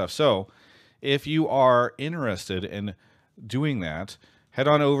really cool stuff. So if you are interested in doing that, head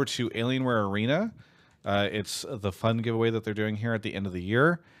on over to Alienware Arena. It's the fun giveaway that they're doing here at the end of the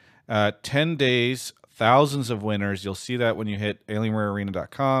year. 10 days, thousands of winners. You'll see that when you hit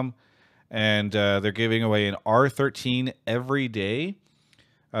alienwarearena.com. And they're giving away an R13 every day,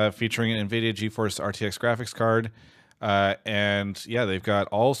 featuring an NVIDIA GeForce RTX graphics card. And yeah, they've got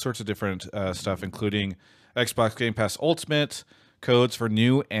all sorts of different stuff, including Xbox Game Pass Ultimate, codes for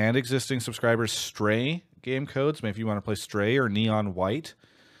new and existing subscribers, Stray game codes, maybe if you want to play Stray or Neon White,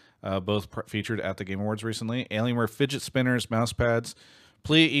 both featured at the Game Awards recently. Alienware fidget spinners, mouse pads.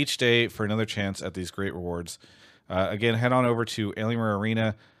 Play each day for another chance at these great rewards. Again, head on over to Alienware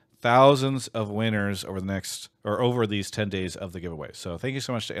Arena. Thousands of winners over these 10 days of the giveaway. So thank you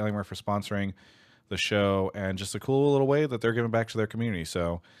so much to Alienware for sponsoring the show, and just a cool little way that they're giving back to their community.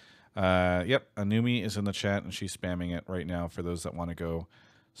 So, yep, Anumi is in the chat, and she's spamming it right now for those that want to go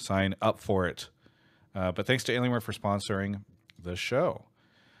sign up for it. But thanks to Alienware for sponsoring the show.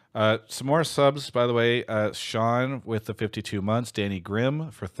 Some more subs, by the way. Sean with the 52 months, Danny Grimm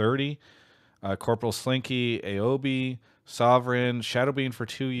for 30, Corporal Slinky, Aobi, Sovereign, Shadowbean for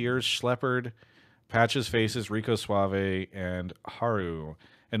 2 years, Schleppard, Patches Faces, Rico Suave, and Haru.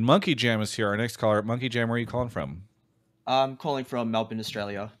 And Monkey Jam is here, our next caller. Monkey Jam, where are you calling from? I'm calling from Melbourne,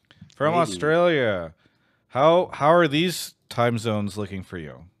 Australia. From Australia. How are these time zones looking for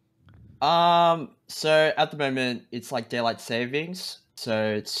you? So at the moment it's like daylight savings.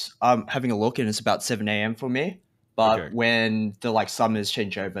 So it's having a look and it's about 7 a.m. for me. But Okay. when the summers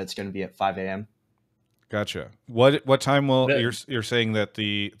change over, it's going to be at 5 a.m. Gotcha. What time will you're saying that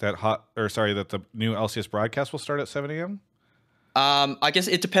the new LCS broadcast will start at 7 a.m.? I guess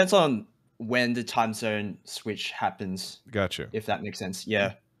it depends on when the time zone switch happens. Gotcha. If that makes sense.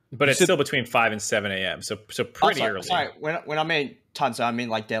 Yeah. But it's still between 5 and 7 a.m. So pretty early. Sorry, when I mean time zone, I mean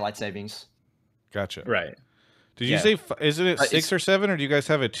like daylight savings. Gotcha. Right. Did you say, isn't it 6 or 7, or do you guys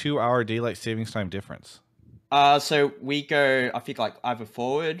have a 2-hour daylight savings time difference? So we go, I think either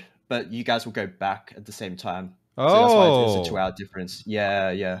forward, but you guys will go back at the same time. Oh. So that's why there's a 2-hour difference.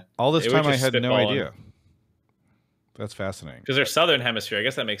 Yeah. All this time I had no spitballing. idea. That's fascinating. Because they're southern hemisphere. I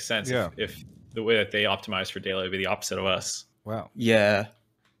guess that makes sense. Yeah. If the way that they optimize for daylight would be the opposite of us. Wow. Yeah.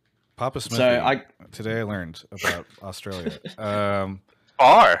 Papa Smithy. So today I learned about Australia.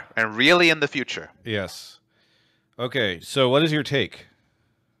 Are and really in the future. Yes. Okay, so what is your take?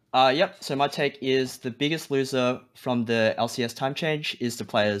 Yep. So my take is the biggest loser from the LCS time change is the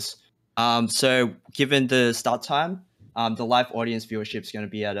players. So given the start time, the live audience viewership is going to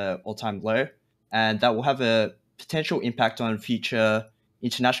be at an all-time low, and that will have a potential impact on future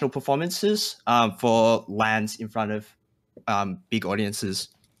international performances for LANs in front of big audiences.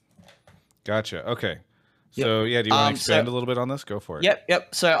 Gotcha. Okay. Yep. So yeah, do you want to expand a little bit on this? Go for it.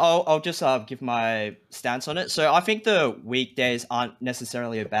 Yep. So I'll just give my stance on it. So I think the weekdays aren't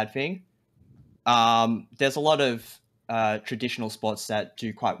necessarily a bad thing. There's a lot of traditional sports that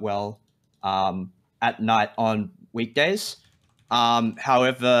do quite well at night on weekdays.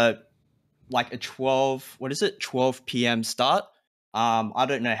 However, like a 12 p.m. start. I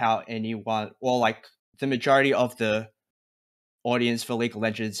don't know how anyone, or like the majority of the audience for League of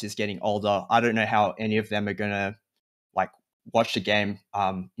Legends is getting older. I don't know how any of them are gonna watch the game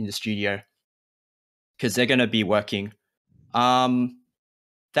in the studio because they're gonna be working.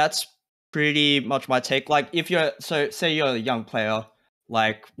 That's pretty much my take. Like if you're say you're a young player,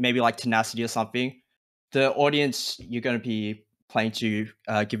 like maybe like Tenacity or something, the audience you're gonna be playing to,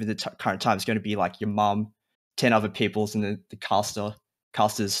 given the current time, is gonna be like your mum, 10 other peoples, and the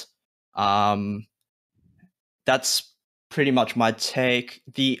casters. That's pretty much my take.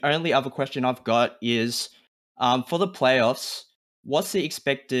 The only other question I've got is for the playoffs, what's the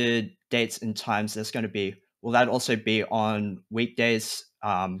expected dates and times that's going to be? Will that also be on weekdays?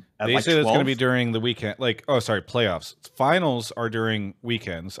 They said it's going to be during the weekend. Playoffs. Finals are during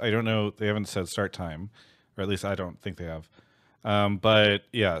weekends. I don't know. They haven't said start time, or at least I don't think they have. But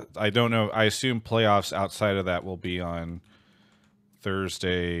yeah, I don't know. I assume playoffs outside of that will be on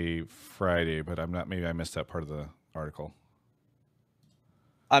Thursday, Friday, but I'm not. Maybe I missed that part of the article.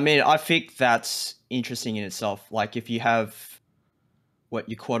 I mean, I think that's interesting in itself. Like, if you have your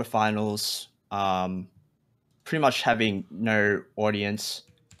quarterfinals, pretty much having no audience,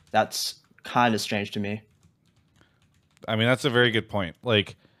 that's kind of strange to me. I mean, that's a very good point.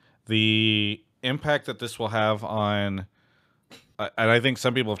 Like, the impact that this will have on and I think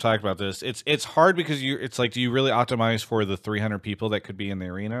some people have talked about this. It's hard because it's like, do you really optimize for the 300 people that could be in the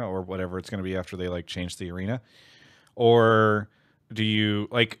arena or whatever it's going to be after they like change the arena, or do you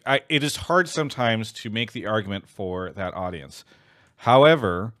like? It is hard sometimes to make the argument for that audience.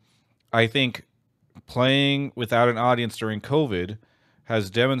 However, I think playing without an audience during COVID has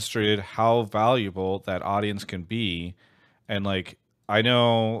demonstrated how valuable that audience can be, and like. I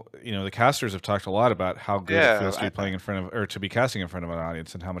know, the casters have talked a lot about how good it feels to be playing in front of, or to be casting in front of an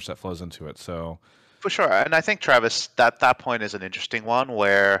audience, and how much that flows into it. So, for sure, and I think Travis, that point is an interesting one.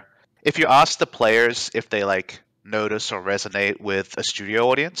 Where if you ask the players if they like notice or resonate with a studio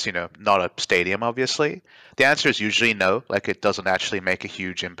audience, not a stadium, obviously, the answer is usually no. Like it doesn't actually make a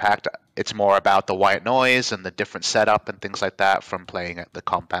huge impact. It's more about the white noise and the different setup and things like that, from playing at the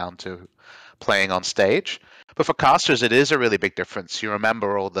compound to playing on stage. But for casters, it is a really big difference. You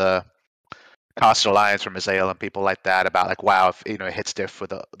remember all the caster alliance from Azael and people like that about like, wow, if, it hits diff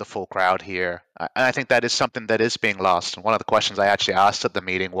with the full crowd here. And I think that is something that is being lost. And one of the questions I actually asked at the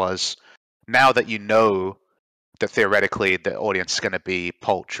meeting was, now that you know that theoretically the audience is going to be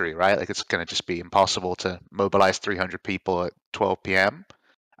paltry, right? Like it's going to just be impossible to mobilize 300 people at 12 p.m.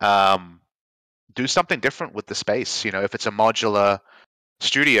 Do something different with the space. If it's a modular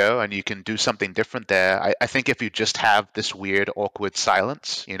studio and you can do something different there, I think if you just have this weird awkward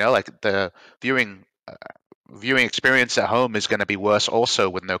silence, like the viewing experience at home is going to be worse also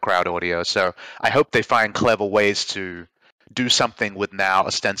with no crowd audio. So I hope they find clever ways to do something with now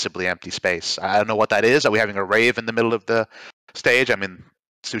ostensibly empty space. I don't know what that is. Are we having a rave in the middle of the stage? I mean,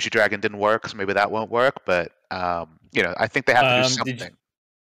 Sushi Dragon didn't work, so maybe that won't work, but I think they have to do something.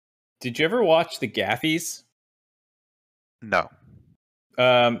 Did you ever watch the Gaffies? No.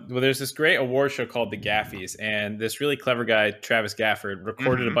 Well, there's this great award show called The Gaffies, and this really clever guy, Travis Gafford,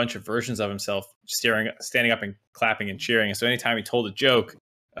 recorded a bunch of versions of himself standing up and clapping and cheering. And so anytime he told a joke,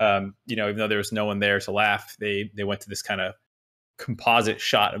 even though there was no one there to laugh, they went to this kind of composite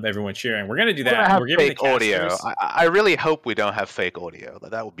shot of everyone cheering. We're going to do that. We're giving fake audio. I really hope we don't have fake audio.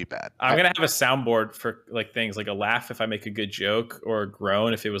 That would be bad. I'm going to have a soundboard for like things like a laugh if I make a good joke, or a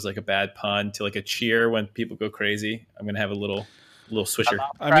groan if it was like a bad pun, to like a cheer when people go crazy. I'm going to have a little swisher.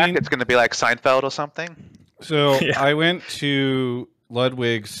 I mean, it's going to be like Seinfeld or something. So yeah. I went to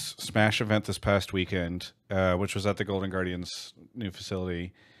Ludwig's Smash event this past weekend, which was at the Golden Guardians new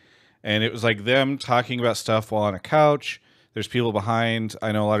facility. And it was like them talking about stuff while on a couch. There's people behind.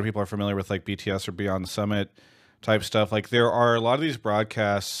 I know a lot of people are familiar with like BTS or Beyond the Summit type stuff. Like there are a lot of these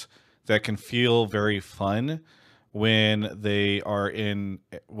broadcasts that can feel very fun when they are in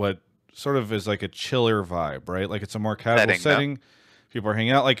what sort of is like a chiller vibe, right? Like it's a more casual setting. People are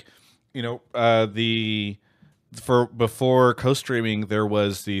hanging out. Like, before co-streaming, there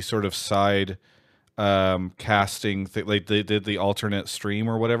was the sort of side casting thing. Like they did the alternate stream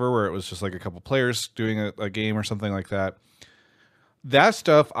or whatever, where it was just like a couple players doing a game or something like that. That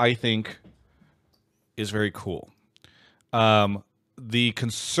stuff I think is very cool. The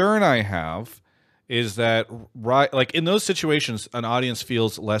concern I have is that like in those situations, an audience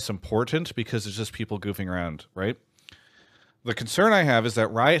feels less important because it's just people goofing around, right? The concern I have is that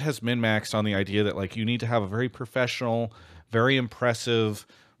Riot has min-maxed on the idea that like you need to have a very professional, very impressive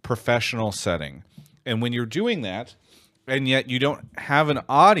professional setting. And when you're doing that, and yet you don't have an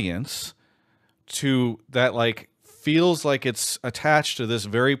audience to that like feels like it's attached to this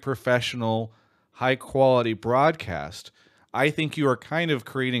very professional, high quality broadcast, I think you are kind of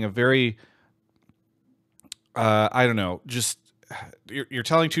creating a very, I don't know, just you're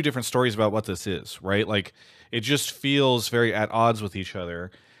telling two different stories about what this is, right? Like it just feels very at odds with each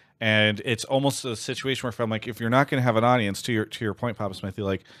other. And it's almost a situation where if you're not going to have an audience, to your point, Papa Smith, you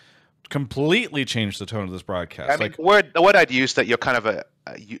like completely change the tone of this broadcast. I mean, the word I'd use that you're kind of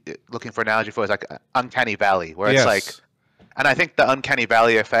looking for an analogy for is like uncanny valley, where it's like, and I think the uncanny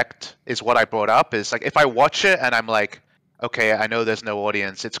valley effect is what I brought up. Is like if I watch it and I'm like, okay, I know there's no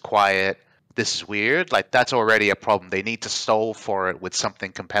audience, it's quiet, this is weird. Like that's already a problem. They need to solve for it with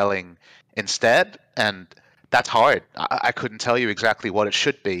something compelling instead, and that's hard. I couldn't tell you exactly what it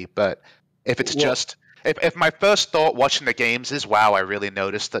should be, but if it's just if my first thought watching the games is, wow, I really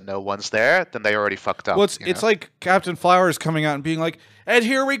noticed that no one's there, then they already fucked up. Well, it's like Captain Flowers coming out and being like, and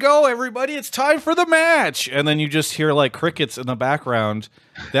here we go, everybody, it's time for the match. And then you just hear like crickets in the background.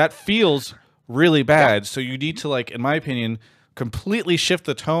 That feels really bad. Yeah. So you need to, like, in my opinion, completely shift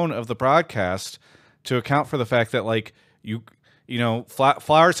the tone of the broadcast to account for the fact that like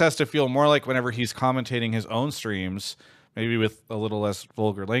Flowers has to feel more like whenever he's commentating his own streams, maybe with a little less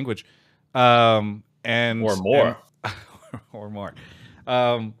vulgar language, and more,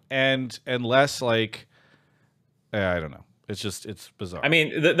 and less like, I don't know. It's bizarre. I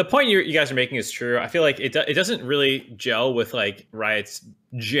mean, the point you guys are making is true. I feel like it doesn't really gel with like Riot's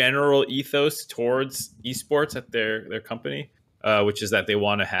general ethos towards esports at their company, which is that they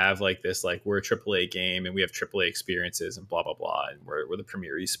want to have like this, like, we're a AAA game and we have AAA experiences and blah blah blah, and we're the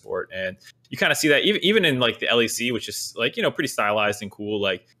premier esport. And you kind of see that even in like the LEC, which is like, you know, pretty stylized and cool.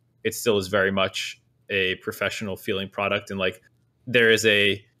 Like, it still is very much a professional feeling product, and like there is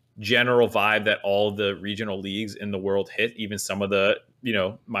a general vibe that all the regional leagues in the world hit. Even some of the, you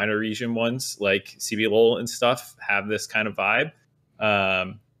know, minor region ones like CBLOL and stuff have this kind of vibe.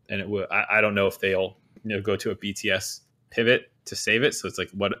 And I don't know if they'll, you know, go to a BTS pivot to save it. So it's like,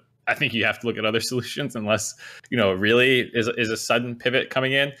 what, I think you have to look at other solutions unless, you know, really is a sudden pivot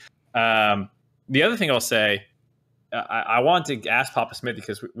coming in. The other thing I'll say, I want to ask Papa Smith,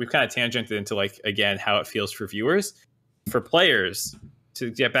 because we've kind of tangented into, like, again, how it feels for viewers, for players. To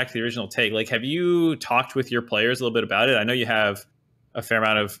get back to the original take, like, have you talked with your players a little bit about it? I know you have a fair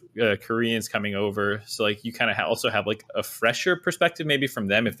amount of Koreans coming over, so like you kind of also have like a fresher perspective maybe from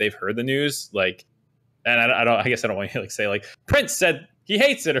them if they've heard the news. Like, and I guess I don't want to like say like Prince said he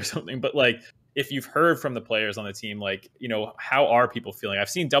hates it or something, but like if you've heard from the players on the team, like, you know, how are people feeling? I've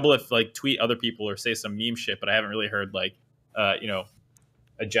seen Doublelift like tweet other people or say some meme shit, but I haven't really heard like you know,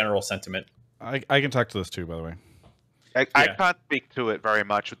 a general sentiment. I can talk to this too, by the way. I can't speak to it very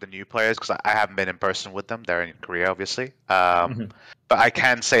much with the new players because I haven't been in person with them. They're in Korea, obviously. But I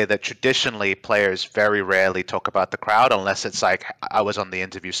can say that traditionally, players very rarely talk about the crowd unless it's like I was on the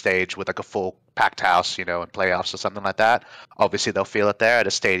interview stage with like a full packed house, you know, in playoffs or something like that. Obviously, they'll feel it there. At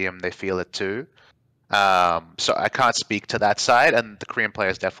a stadium, they feel it too. So I can't speak to that side. And the Korean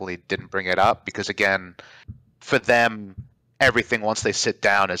players definitely didn't bring it up because, again, for them, everything once they sit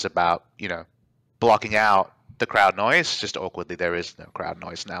down is about, you know, blocking out the crowd noise. Just awkwardly, there is no crowd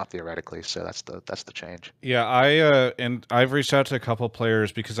noise now theoretically, so that's the change. Yeah, and I've reached out to a couple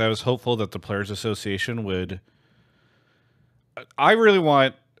players because I was hopeful that the Players Association would. I really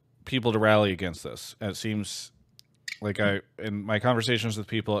want people to rally against this, and it seems like in my conversations with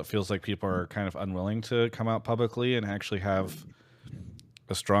people, it feels like people are kind of unwilling to come out publicly and actually have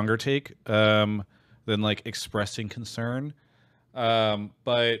a stronger take than like expressing concern.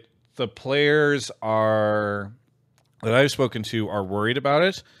 But the players that I've spoken to are worried about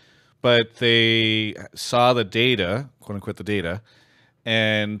it, but they saw the data, quote unquote, the data,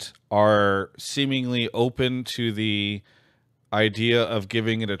 and are seemingly open to the idea of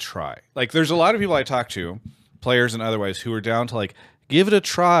giving it a try. Like, there's a lot of people I talk to, players and otherwise, who are down to like give it a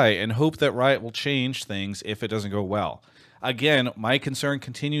try and hope that Riot will change things if it doesn't go well. Again, my concern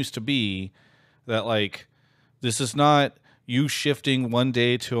continues to be that like this is not you shifting one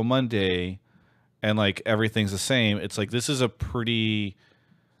day to a Monday and like everything's the same. It's like this is a pretty,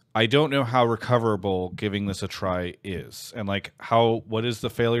 I don't know how recoverable giving this a try is. And like what is the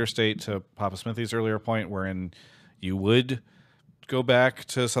failure state, to Papa Smithy's earlier point, wherein you would go back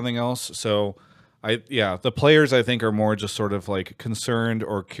to something else. So the players I think are more just sort of like concerned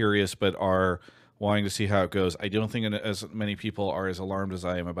or curious, but are wanting to see how it goes. I don't think as many people are as alarmed as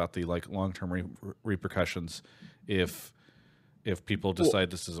I am about the like long-term repercussions if people decide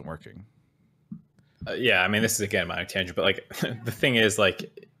this isn't working. Yeah, I mean, this is again my tangent, but like the thing is,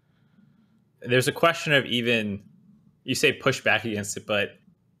 like, there's a question of, even you say push back against it, but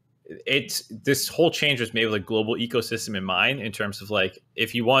this whole change was made with a global ecosystem in mind, in terms of like,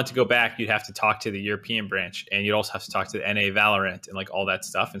 if you wanted to go back, you'd have to talk to the European branch, and you'd also have to talk to the NA Valorant and like all that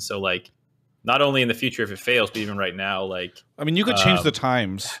stuff. And so like, not only in the future if it fails, but even right now, like, I mean, you could change the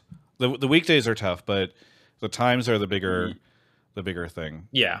times. The weekdays are tough, but the times are the bigger thing.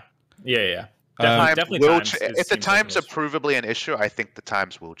 Yeah. Definitely if the times are provably an issue, I think the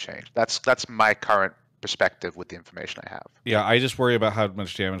times will change. That's my current perspective with the information I have. Yeah, I just worry about how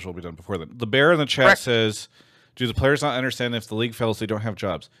much damage will be done before then. The bear in the chat says, do the players not understand if the league fails, they don't have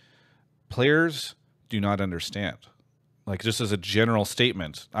jobs? Players do not understand. Like, just as a general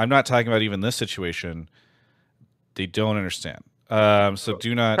statement, I'm not talking about even this situation. They don't understand. So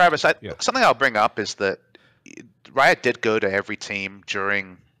do not. Travis, something I'll bring up is that Riot did go to every team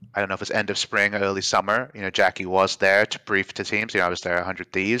during, I don't know if it's end of spring, early summer. You know, Jackie was there to brief to teams. You know, I was there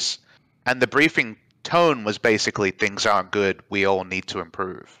 100 Thieves. And the briefing tone was basically, things aren't good, we all need to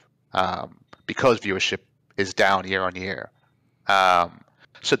improve. Because viewership is down year on year.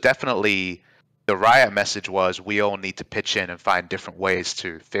 So definitely the Riot message was, we all need to pitch in and find different ways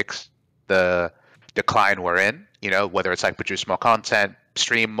to fix the decline we're in. You know, whether it's like produce more content,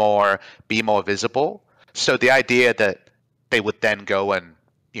 stream more, be more visible. So the idea that they would then go and,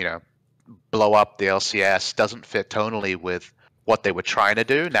 you know, blow up the LCS doesn't fit tonally with what they were trying to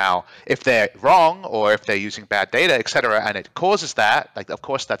do. Now, if they're wrong or if they're using bad data, etc., and it causes that, like, of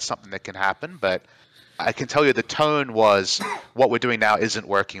course, that's something that can happen. But I can tell you the tone was, what we're doing now isn't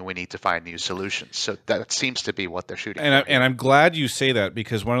working. We need to find new solutions. So that seems to be what they're shooting for. And I'm glad you say that,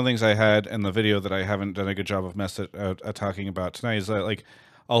 because one of the things I had in the video that I haven't done a good job of talking about tonight is that, like,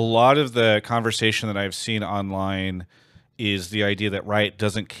 a lot of the conversation that I've seen online is the idea that Riot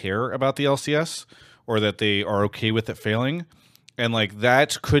doesn't care about the LCS, or that they are okay with it failing. And, like,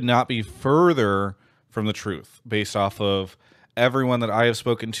 that could not be further from the truth based off of everyone that I have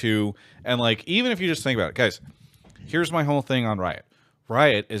spoken to. And, like, even if you just think about it, guys, here's my whole thing on Riot.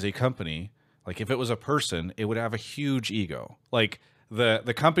 Riot is a company. Like, if it was a person, it would have a huge ego. Like,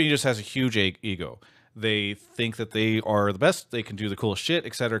 the company just has a huge ego. They think that they are the best, they can do the coolest shit,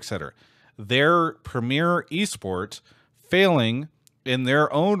 et cetera, et cetera. Their premier esport failing in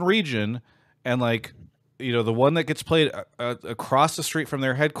their own region, and, like, you know, the one that gets played across the street from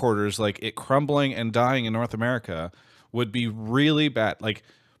their headquarters, like, it crumbling and dying in North America, would be really bad. Like,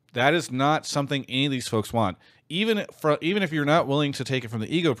 that is not something any of these folks want. Even if you're not willing to take it from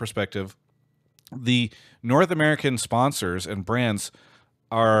the ego perspective, the North American sponsors and brands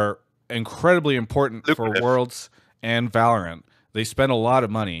are incredibly important for Worlds and Valorant. They spend a lot of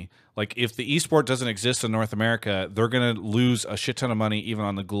money. Like, if the esport doesn't exist in North America, they're going to lose a shit ton of money, even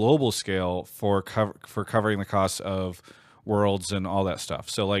on the global scale, for covering the costs of Worlds and all that stuff.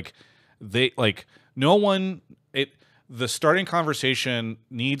 So, like, the starting conversation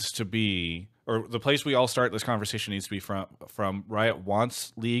needs to be, or the place we all start this conversation needs to be from Riot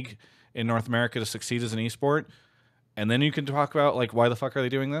wants League in North America to succeed as an esport, and then you can talk about, like, why the fuck are they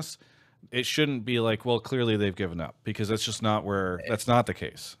doing this? It shouldn't be like, well, clearly they've given up, because that's just not that's not the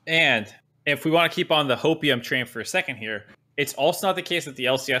case. And if we want to keep on the hopium train for a second here, it's also not the case that the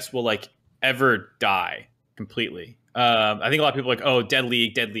LCS will, like, ever die completely. I think a lot of people are like, oh, dead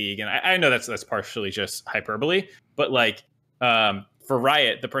league, and I know that's partially just hyperbole, but, like, for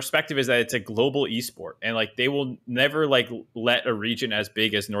Riot, the perspective is that it's a global esport, and, like, they will never, like, let a region as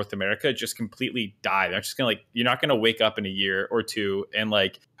big as North America just completely die. They're just gonna, like, you're not gonna wake up in a year or two and,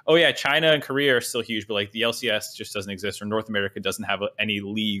 like, oh yeah, China and Korea are still huge, but, like, the LCS just doesn't exist, or North America doesn't have any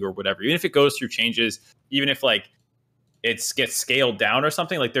league or whatever. Even if it goes through changes, even if, like, it gets scaled down or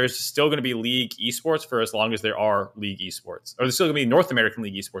something, like, there's still going to be league esports for as long as there are league esports, or there's still going to be North American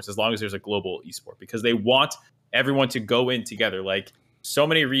league esports as long as there's a global esport, because they want everyone to go in together. Like, so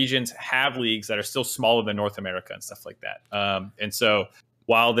many regions have leagues that are still smaller than North America and stuff like that. And so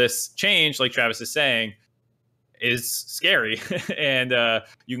while this change, like Travis is saying, is scary and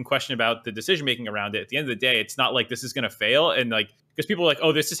you can question about the decision making around it, at the end of the day, it's not like this is going to fail. And, like, because people are like,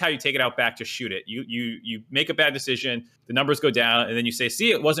 oh, this is how you take it out back, just shoot it. You make a bad decision, the numbers go down, and then you say,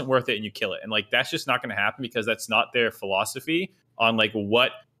 see, it wasn't worth it, and you kill it. And, like, that's just not going to happen, because that's not their philosophy on, like,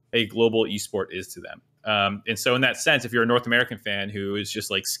 what a global esport is to them. And so in that sense, if you're a North American fan who is just,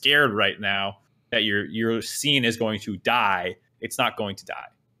 like, scared right now that your scene is going to die, it's not going to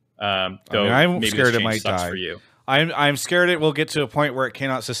die. Though I'm scared it might die for you. I'm scared it will get to a point where it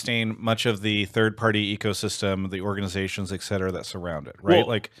cannot sustain much of the third-party ecosystem, the organizations, et cetera, that surround it. Right? Well,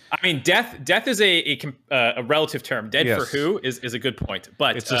 like, I mean, death is a relative term. Dead yes, for who is a good point,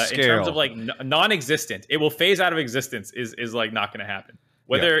 but it's a in terms of, like, non-existent, it will phase out of existence. Is like not going to happen.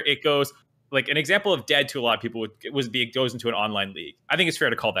 Whether it goes, like, an example of dead to a lot of people it goes into an online league. I think it's fair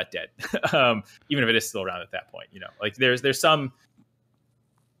to call that dead, even if it is still around at that point. You know, like, there's some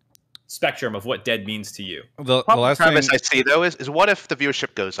spectrum of what dead means to you. The last premise I see, though, is what if the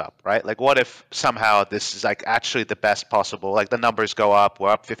viewership goes up, right? Like, what if somehow this is, like, actually the best possible, like, the numbers go up, we're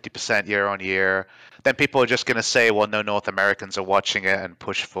up 50% year on year, then people are just going to say, well, no North Americans are watching it, and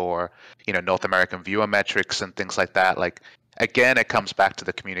push for, you know, North American viewer metrics and things like that. Like, again, it comes back to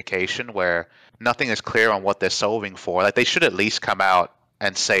the communication, where nothing is clear on what they're solving for. Like, they should at least come out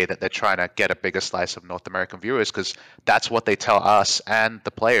and say that they're trying to get a bigger slice of North American viewers, because that's what they tell us and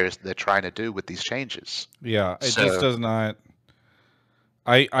the players they're trying to do with these changes. Yeah, it just does not.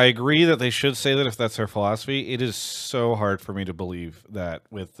 I agree that they should say that if that's their philosophy. It is so hard for me to believe that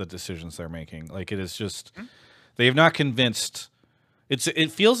with the decisions they're making. Like, it is just, they have not convinced.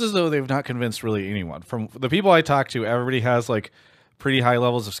 It feels as though they've not convinced really anyone. From the people I talk to, everybody has, like, pretty high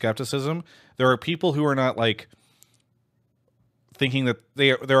levels of skepticism. There are people who are not, like, thinking that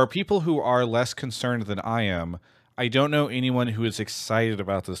there are people who are less concerned than I am. I don't know anyone who is excited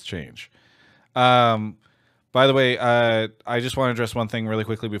about this change. By the way, I just want to address one thing really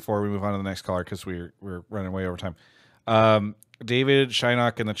quickly before we move on to the next caller, because we're running way over time. David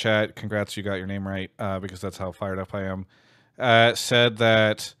Shynock in the chat, congrats, you got your name right, because that's how fired up I am, said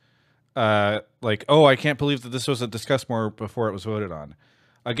that like, oh, I can't believe that this wasn't discussed more before it was voted on.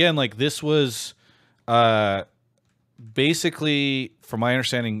 Again, like this was basically, from my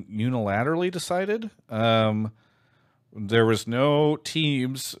understanding, unilaterally decided. There was no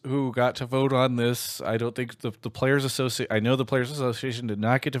teams who got to vote on this. I don't think the Players Association. I know the Players Association did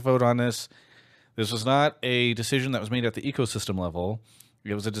not get to vote on this. This was not a decision that was made at the ecosystem level.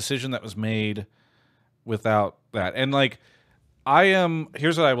 It was a decision that was made without that. And like,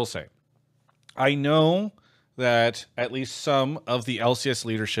 here's what I will say. I know that at least some of the LCS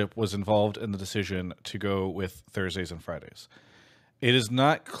leadership was involved in the decision to go with Thursdays and Fridays. It is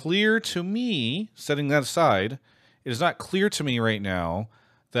not clear to me, setting that aside, it is not clear to me right now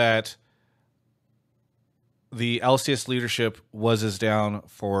that the LCS leadership was as down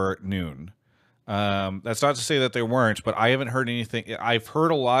for noon. That's not to say that they weren't, but I haven't heard anything. I've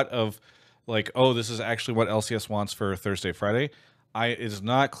heard a lot of like, oh, this is actually what LCS wants for Thursday, Friday. It is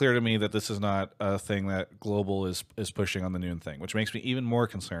not clear to me that this is not a thing that Global is pushing on the noon thing, which makes me even more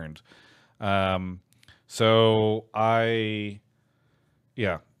concerned. So I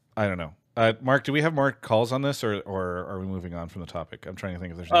don't know. Mark, do we have more calls on this, or are we moving on from the topic? I'm trying to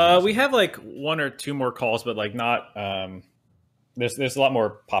think if there's. We have like one or two more calls, but like not. There's a lot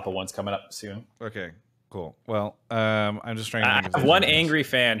more Papa ones coming up soon. Okay, cool. Well, I'm just trying to think. I have one angry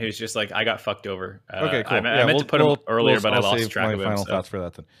fan who's just like, I got fucked over. Okay, cool. I meant to put him earlier, but I lost track of him. Final thoughts for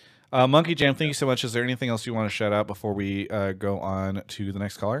that then. Monkey Jam, thank you so much. Is there anything else you want to shout out before we go on to the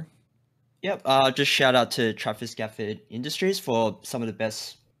next caller? Yep. Just shout out to Travis Gafford Industries for some of the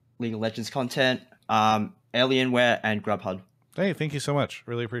best League of Legends content, Alienware, and Grubhub. Hey, thank you so much.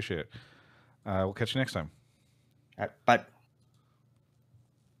 Really appreciate it. We'll catch you next time. All right, bye.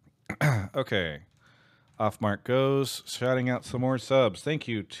 Okay. Off Mark goes, shouting out some more subs. Thank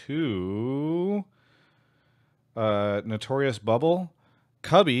you to Notorious Bubble,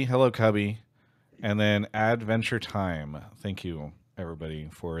 Cubby, hello Cubby, and then Adventure Time. Thank you, everybody,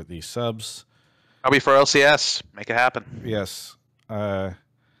 for the subs. I'll be for LCS. Make it happen. Yes.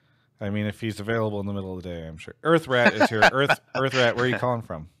 I mean, if he's available in the middle of the day, I'm sure. Earthrat is here. Earthrat, where are you calling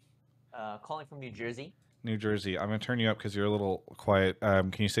from? Calling from New Jersey. New Jersey. I'm going to turn you up because you're a little quiet.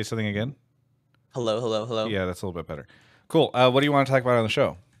 Can you say something again? Hello. Yeah, that's a little bit better. Cool. What do you want to talk about on the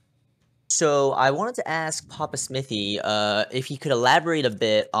show? So I wanted to ask Papa Smithy if he could elaborate a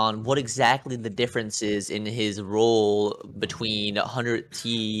bit on what exactly the difference is in his role between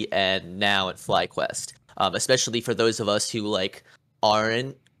 100T and now at FlyQuest, especially for those of us who like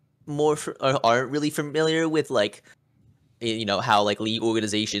aren't really familiar with like, you know, how like league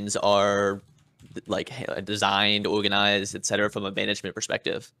organizations are like designed, organized, etc. from a management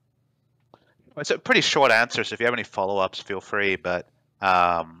perspective. It's a pretty short answer, so if you have any follow-ups, feel free. But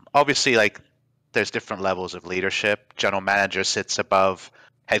obviously, like, there's different levels of leadership. General manager sits above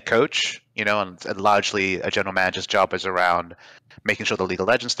head coach, you know, and largely a general manager's job is around making sure the League of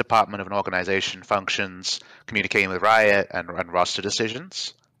Legends department of an organization functions, communicating with Riot, and roster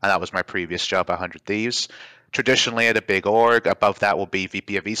decisions. And that was my previous job at 100 Thieves. Traditionally, at a big org, above that will be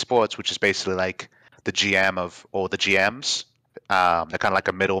VP of Esports, which is basically like the GM of all the GMs. They're kind of like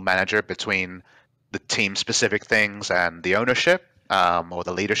a middle manager between the team-specific things and the ownership, or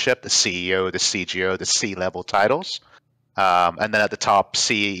the leadership, the CEO, the CGO, the C-level titles. And then at the top,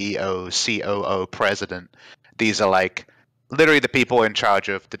 CEO, COO, president. These are like literally the people in charge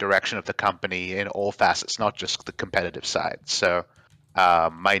of the direction of the company in all facets, not just the competitive side. So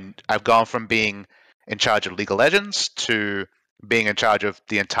I've gone from being in charge of League of Legends to being in charge of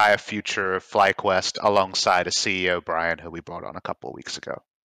the entire future of FlyQuest alongside a CEO, Brian, who we brought on a couple of weeks ago.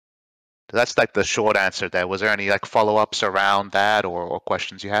 So that's like the short answer there. Was there any like follow-ups around that or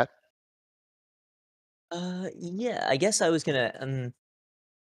questions you had? Yeah, I guess I was gonna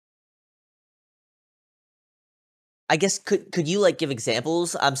I guess could you like give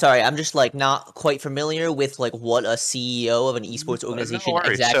examples? I'm sorry, I'm just like not quite familiar with like what a CEO of an esports organization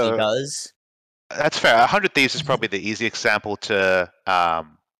exactly does. That's fair. 100 Thieves is probably the easy example to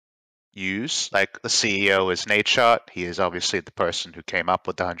use. Like the CEO is Nadeshot. He is obviously the person who came up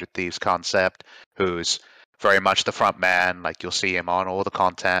with the 100 Thieves concept, who's very much the front man. Like you'll see him on all the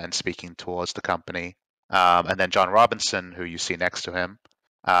content and speaking towards the company. And then John Robinson, who you see next to him,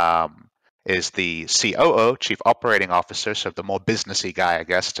 is the COO, Chief Operating Officer, so the more businessy guy, I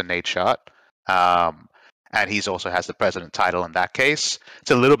guess, to Nadeshot. And he's also has the president title in that case.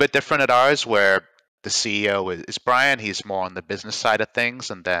 It's a little bit different at ours, where the CEO is Brian. He's more on the business side of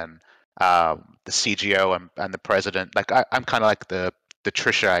things, and then the CGO and the president. Like I'm kind of like the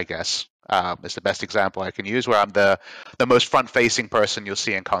Trisha, I guess, is the best example I can use, where I'm the most front-facing person you'll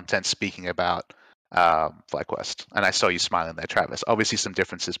see in content speaking about FlyQuest. And I saw you smiling there, Travis. Obviously, some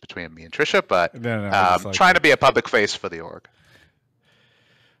differences between me and Trisha, but No, I just like trying it. to be a public face for the org.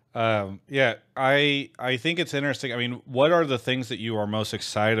 Yeah, I think it's interesting. I mean, what are the things that you are most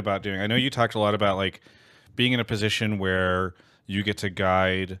excited about doing? I know you talked a lot about like being in a position where you get to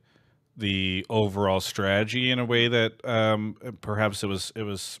guide the overall strategy in a way that perhaps it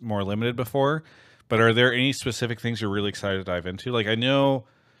was more limited before. But are there any specific things you're really excited to dive into? Like I know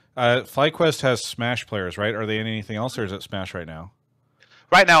FlyQuest has Smash players, right? Are they in anything else, or is it Smash right now?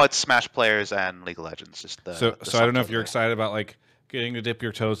 Right now, it's Smash players and League of Legends. Just So I don't know if you're excited about like getting to dip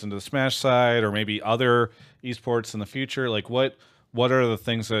your toes into the Smash side, or maybe other esports in the future. Like what are the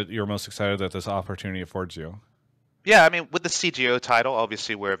things that you're most excited that this opportunity affords you? Yeah, I mean, with the CGO title,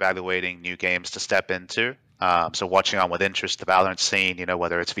 obviously we're evaluating new games to step into. So watching on with interest the Valorant scene,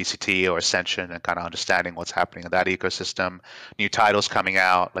 whether it's VCT or Ascension, and kind of understanding what's happening in that ecosystem. New titles coming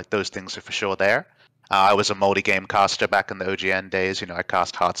out, like those things are for sure there. I was a multi-game caster back in the OGN days. I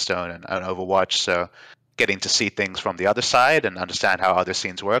cast Hearthstone and Overwatch, so getting to see things from the other side and understand how other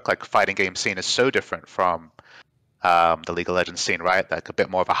scenes work. Like fighting game scene is so different from the League of Legends scene, right? Like a bit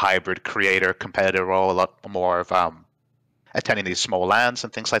more of a hybrid creator competitor role, a lot more of attending these small lands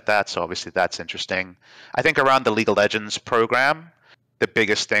and things like that. So obviously that's interesting. I think around the League of Legends program, the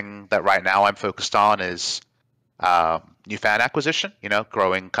biggest thing that right now I'm focused on is new fan acquisition,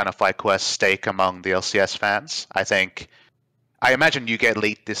 growing kind of FlyQuest stake among the LCS fans. I imagine you get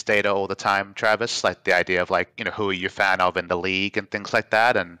leaked this data all the time, Travis, like the idea of like, who are you a fan of in the league and things like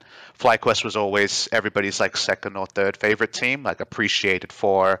that. And FlyQuest was always everybody's like second or third favorite team, like appreciated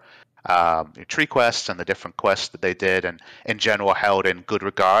for tree quests and the different quests that they did, and in general held in good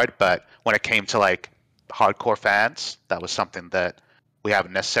regard. But when it came to like hardcore fans, that was something that we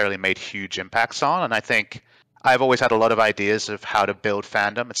haven't necessarily made huge impacts on. And I think I've always had a lot of ideas of how to build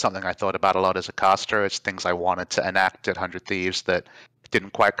fandom. It's something I thought about a lot as a caster. It's things I wanted to enact at 100 Thieves that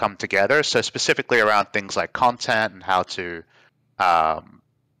didn't quite come together. So specifically around things like content and how to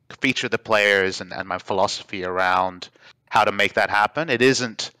feature the players, and my philosophy around how to make that happen. It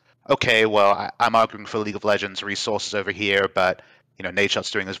isn't, okay, well, I'm arguing for League of Legends resources over here, but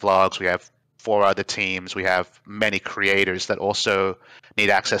Nadeshot's doing his vlogs. We have 4 other teams. We have many creators that also need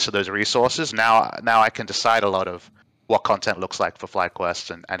access to those resources. Now I can decide a lot of what content looks like for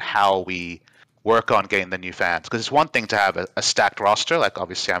FlyQuest and how we work on getting the new fans. Because it's one thing to have a stacked roster. Like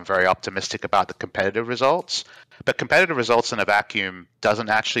obviously I'm very optimistic about the competitive results, but competitive results in a vacuum doesn't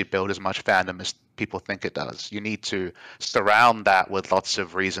actually build as much fandom as people think it does. You need to surround that with lots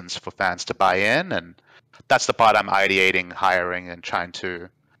of reasons for fans to buy in, and that's the part I'm ideating, hiring, and trying to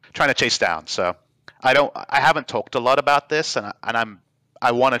chase down. So I haven't talked a lot about this, and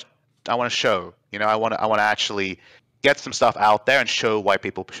I want to show, I want to actually get some stuff out there and show why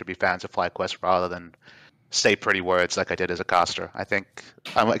people should be fans of FlyQuest rather than say pretty words like I did as a caster. I think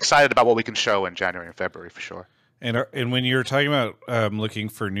I'm excited about what we can show in January and February for sure. And when you're talking about looking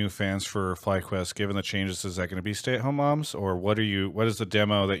for new fans for FlyQuest, given the changes, is that going to be stay-at-home moms, or what is the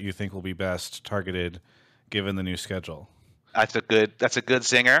demo that you think will be best targeted given the new schedule? That's a good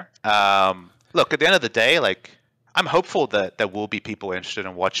zinger. Look, at the end of the day, like I'm hopeful that there will be people interested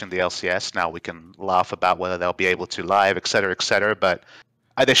in watching the LCS. Now we can laugh about whether they'll be able to live, et cetera, but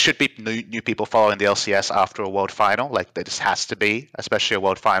there should be new people following the LCS after a World Final. Like there just has to be, especially a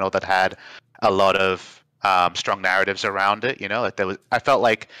World Final that had a lot of strong narratives around it. Like I felt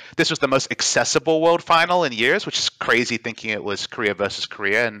like this was the most accessible World Final in years, which is crazy thinking it was Korea versus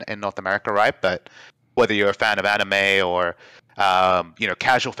Korea in North America, right? But whether you're a fan of anime or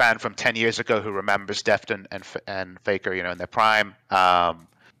casual fan from 10 years ago who remembers Deft and Faker, in their prime,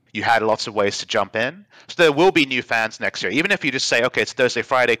 you had lots of ways to jump in. So there will be new fans next year, even if you just say, okay, it's Thursday,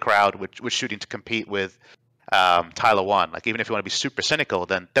 Friday crowd, which was shooting to compete with Tyler 1. Like even if you want to be super cynical,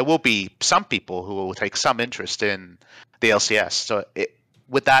 then there will be some people who will take some interest in the LCS. So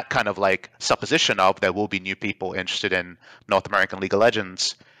with that kind of like supposition of there will be new people interested in North American League of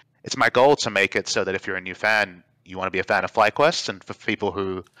Legends, it's my goal to make it so that if you're a new fan, you want to be a fan of FlyQuest, and for people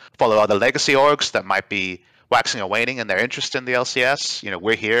who follow other legacy orgs that might be waxing or waning in their interest in the LCS,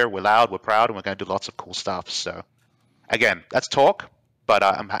 we're here, we're loud, we're proud, and we're going to do lots of cool stuff. So again, that's talk, but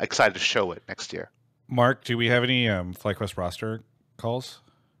I'm excited to show it next year. Mark, do we have any FlyQuest roster calls?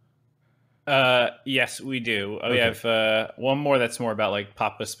 Yes, we do. We have one more that's more about like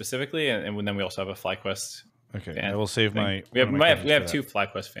Papa specifically, and then we also have a FlyQuest. Okay, fan I will save thing. my. We have 2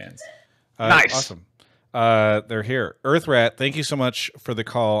 FlyQuest fans. Nice, awesome. They're here. Earthrat, thank you so much for the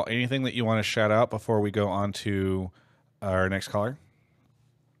call. Anything that you want to shout out before we go on to our next caller?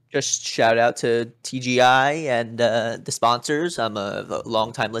 Just shout out to TGI and the sponsors. I'm a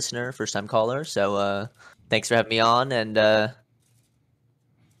long-time listener, first-time caller. So thanks for having me on, and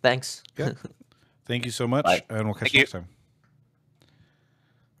thanks. Yeah. Thank you so much, Bye. and we'll catch Thank you you. next time.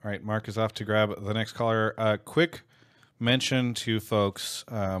 All right, Mark is off to grab the next caller. Quick mention to folks,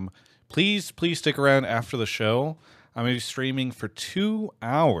 please stick around after the show. I'm going to be streaming for 2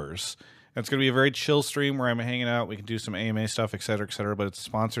 hours. It's going to be a very chill stream where I'm hanging out. We can do some AMA stuff, et cetera, but it's a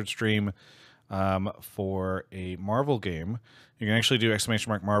sponsored stream for a Marvel game. You can actually do !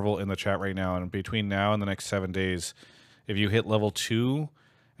 Marvel in the chat right now, and between now and the next 7 days, if you hit level 2,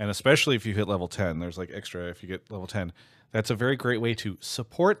 and especially if you hit level 10, there's like extra if you get level 10. That's a very great way to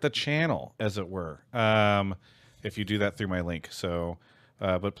support the channel, as it were, if you do that through my link. So,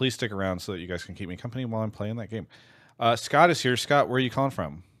 but please stick around so that you guys can keep me company while I'm playing that game. Scott is here. Scott, where are you calling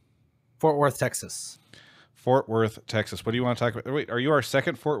from? Fort Worth, Texas. Fort Worth, Texas. What do you want to talk about? Wait, are you our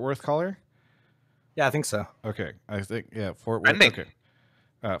second Fort Worth caller? Yeah, I think so. Okay. I think, yeah, Fort Worth. Trending.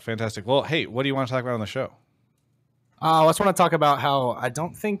 Okay. Fantastic. Well, hey, what do you want to talk about on the show? I just want to talk about how I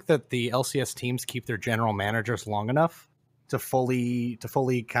don't think that the LCS teams keep their general managers long enough to fully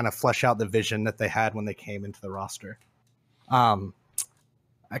kind of flesh out the vision that they had when they came into the roster. I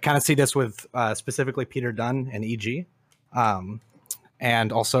kind of see this with specifically Peter Dunn and EG.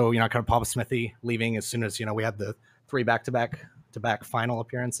 And also, kind of Papa Smithy leaving as soon as, we had the 3 back-to-back final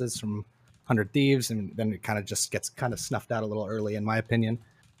appearances from 100 Thieves, and then it kind of just gets kind of snuffed out a little early, in my opinion.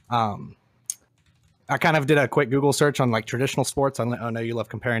 I kind of did a quick Google search on like traditional sports. I know you love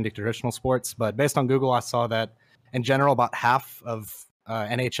comparing to traditional sports, but based on Google, I saw that in general, about half of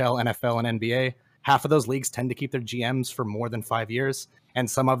NHL, NFL, and NBA, half of those leagues tend to keep their GMs for more than 5 years, and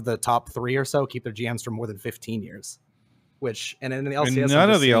some of the top 3 or so keep their GMs for more than 15 years. And in the LCS, none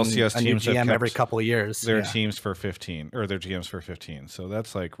of the LCS teams have GM kept every couple of years. Their teams for 15, or their GMs for 15. So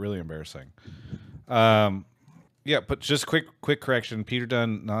that's like really embarrassing. Yeah, but just quick correction: Peter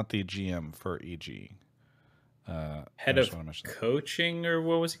Dunn, not the GM for EG. Head of coaching, or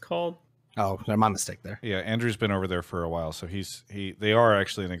what was he called? Oh, my mistake there. Yeah, Andrew's been over there for a while, so they are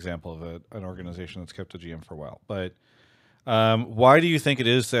actually an example of an organization that's kept a GM for a while. But why do you think it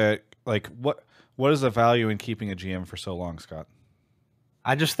is that, like, what is the value in keeping a GM for so long, Scott?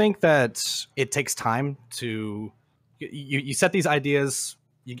 I just think that it takes time to you set these ideas.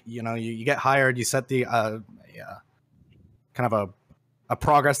 You get hired. You set the kind of a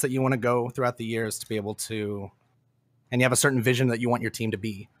progress that you want to go throughout the years to be able to, and you have a certain vision that you want your team to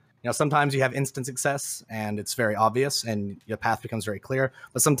be. Sometimes you have instant success and it's very obvious and your path becomes very clear.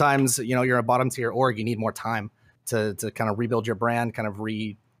 But sometimes, you're a bottom tier org. You need more time to kind of rebuild your brand, kind of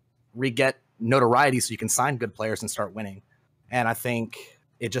re-get notoriety so you can sign good players and start winning. And I think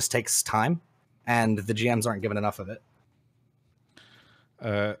it just takes time, and the GMs aren't given enough of it.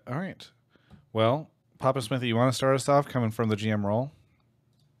 All right. Well, Papa Smithy, you want to start us off coming from the GM role?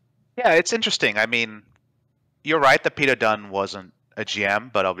 Yeah, it's interesting. I mean, you're right that Peter Dunn wasn't a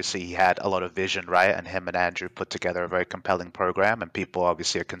GM, but obviously he had a lot of vision, right? And him and Andrew put together a very compelling program, and people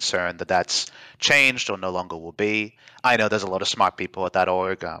obviously are concerned that that's changed or no longer will be. I know there's a lot of smart people at that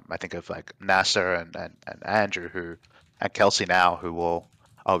org. I think of like Nasser and Andrew and Kelsey now, who will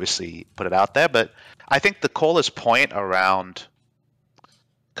obviously put it out there. But I think the caller's point around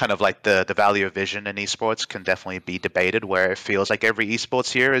kind of like the value of vision in esports can definitely be debated, where it feels like every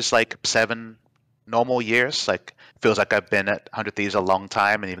esports year is like 7 normal years. Like, feels like I've been at 100 Thieves a long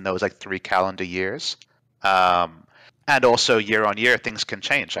time, and even though it was like 3 calendar years. And also year on year, things can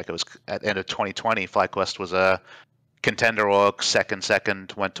change. Like, it was at the end of 2020, FlyQuest was a contender org,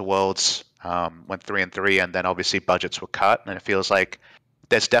 second, went to Worlds, went 3-3, and then obviously budgets were cut. And it feels like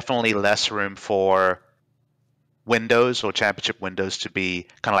there's definitely less room for windows or championship windows to be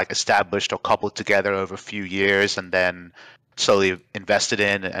kind of like established or coupled together over a few years and then slowly invested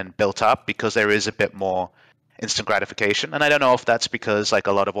in and built up, because there is a bit more instant gratification. And I don't know if that's because like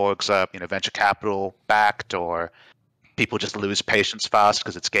a lot of orgs are venture capital backed, or people just lose patience fast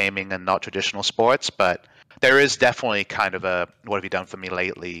because it's gaming and not traditional sports. But there is definitely kind of a what have you done for me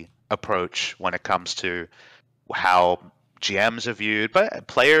lately approach when it comes to how GMs are viewed, but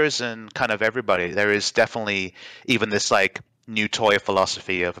players and kind of everybody. There is definitely even this like new toy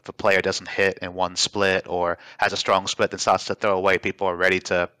philosophy of if a player doesn't hit in one split or has a strong split then starts to throw away, people are ready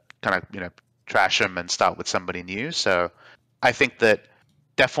to kind of trash them and start with somebody new. So I think that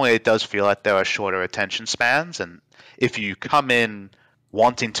definitely it does feel like there are shorter attention spans, and if you come in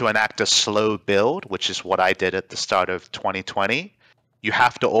wanting to enact a slow build, which is what I did at the start of 2020, you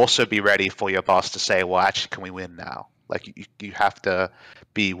have to also be ready for your boss to say, well, actually, can we win now? Like, you have to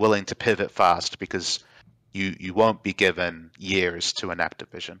be willing to pivot fast, because you won't be given years to enact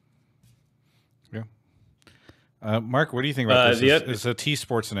Activision. Mark, what do you think about this? The It's a T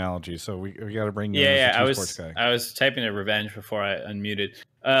Sports analogy, so we got to bring you Yeah, in as a T Sports guy. I was typing a revenge before I unmuted.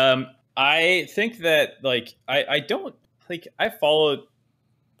 I think that I don't like I followed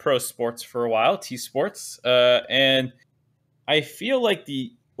pro sports for a while, T Sports, and I feel like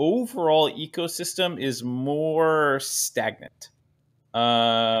the overall ecosystem is more stagnant.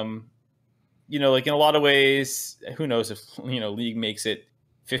 Like in a lot of ways, who knows if league makes it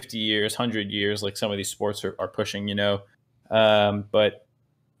 50 years, 100 years, like some of these sports are pushing, but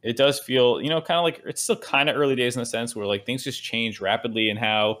it does feel, kind of like it's still kind of early days in the sense where like things just change rapidly in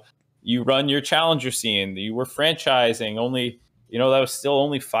how you run your challenger scene. You were franchising only, that was still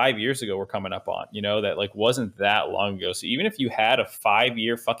only 5 years ago we're coming up on, that like wasn't that long ago. So even if you had a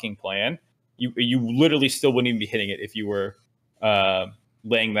 5-year fucking plan, you literally still wouldn't even be hitting it if you were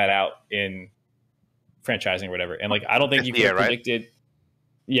laying that out in franchising or whatever. And like, I don't think you could have predicted. Right?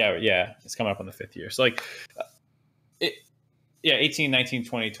 Yeah. It's coming up on the 5th year. So like, 18, 19,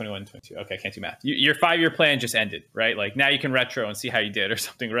 20, 21, 22. Okay, I can't do math. Your 5-year plan just ended, right? Like now you can retro and see how you did or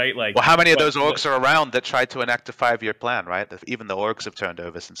something, right? Like, well, how many of those orgs are around that tried to enact a 5-year plan, right? Even the orgs have turned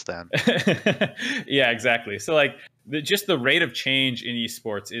over since then. Yeah, exactly. So like just the rate of change in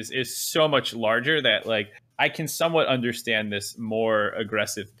esports is so much larger that like I can somewhat understand this more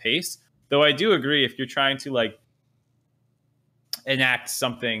aggressive pace. Though I do agree if you're trying to like enact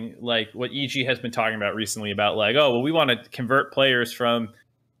something like what EG has been talking about recently about like, oh, well, we want to convert players from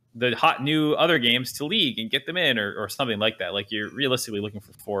the hot new other games to League and get them in or something like that. Like you're realistically looking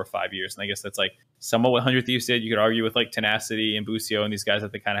for 4 or 5 years. And I guess that's like somewhat what 100 Thieves did. You could argue with like Tenacity and Busio and these guys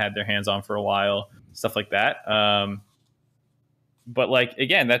that they kind of had their hands on for a while, stuff like that. But like,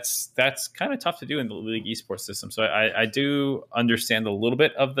 again, that's kind of tough to do in the League esports system. So I do understand a little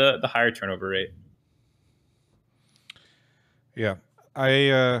bit of the higher turnover rate. Yeah,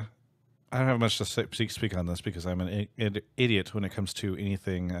 I don't have much to speak on this because I'm an idiot when it comes to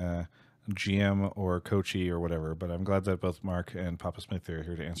anything GM or coachy or whatever. But I'm glad that both Mark and Papa Smith are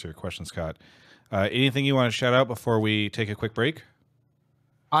here to answer your question, Scott. Anything you want to shout out before we take a quick break?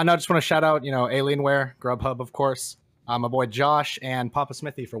 No, I just want to shout out, Alienware, Grubhub, of course, my boy Josh, and Papa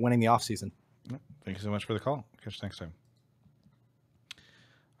Smithy for winning the offseason. Thank you so much for the call. Catch you next time.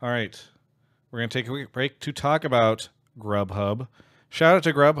 All right, we're going to take a quick break to talk about Grubhub. Shout out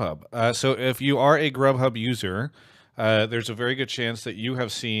to Grubhub. So if you are a Grubhub user, there's a very good chance that you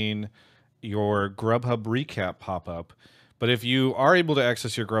have seen your Grubhub recap pop up. But if you are able to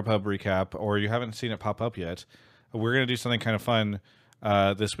access your Grubhub recap or you haven't seen it pop up yet, we're going to do something kind of fun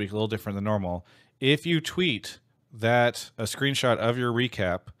this week, a little different than normal. If you tweet a screenshot of your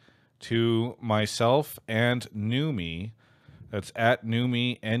recap to myself and Numi, that's at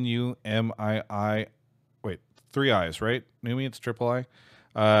Numi, Numii. 3 I's, right? Numi, it's triple I.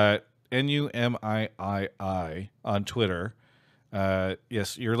 Numii on Twitter.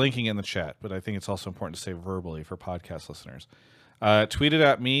 Yes, you're linking in the chat, but I think it's also important to say verbally for podcast listeners. Tweet it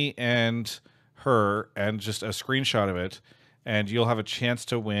at me and her and just a screenshot of it, and you'll have a chance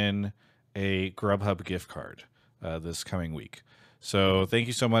to win a Grubhub gift card this coming week. So thank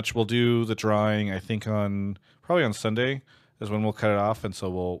you so much. We'll do the drawing, I think, probably on Sunday is when we'll cut it off, and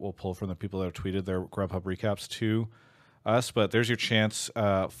so we'll pull from the people that have tweeted their Grubhub recaps to us. But there's your chance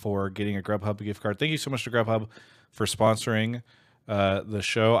for getting a Grubhub gift card. Thank you so much to Grubhub for sponsoring the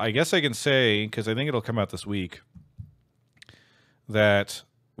show. I guess I can say, because I think it'll come out this week, that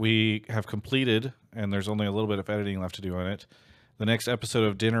we have completed, and there's only a little bit of editing left to do on it, the next episode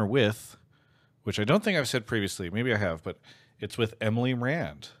of Dinner With, which I don't think I've said previously. Maybe I have, but it's with Emily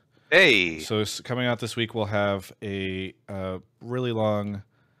Rand. Hey! So coming out this week, we'll have a really long,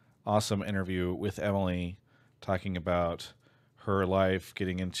 awesome interview with Emily talking about her life,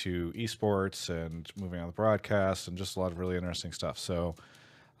 getting into esports and moving on the broadcast and just a lot of really interesting stuff. So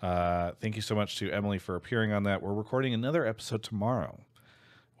thank you so much to Emily for appearing on that. We're recording another episode tomorrow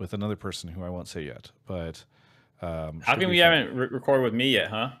with another person who I won't say yet. But how come you haven't recorded with me yet,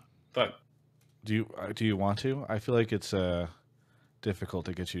 huh? Fuck. Do you want to? I feel like it's difficult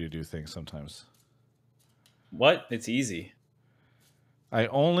to get you to do things sometimes. What? It's easy. I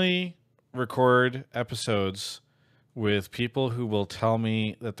only record episodes with people who will tell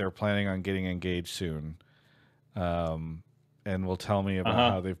me that they're planning on getting engaged soon, and will tell me about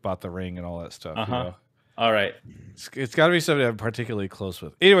how they've bought the ring and all that stuff. You know? All right. It's got to be somebody I'm particularly close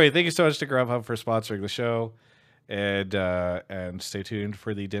with. Anyway, thank you so much to Grubhub for sponsoring the show, and stay tuned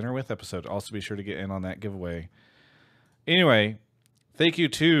for the Dinner With episode. Also, be sure to get in on that giveaway. Anyway, thank you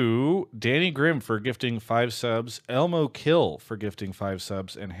to Danny Grimm for gifting 5 subs, Elmo Kill for gifting 5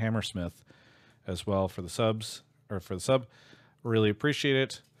 subs, and Hammersmith as well for the subs or for the sub. Really appreciate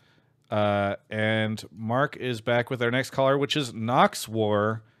it. And Mark is back with our next caller, which is Nox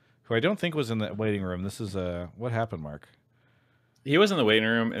War, who I don't think was in the waiting room. This is what happened, Mark? He was in the waiting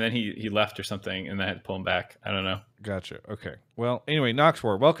room, and then he left or something, and I had to pull him back. I don't know. Gotcha. Okay. Well, anyway, Nox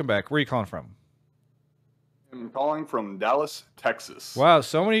War, welcome back. Where are you calling from? I'm calling from Dallas, Texas. Wow,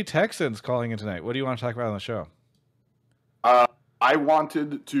 so many Texans calling in tonight. What do you want to talk about on the show? I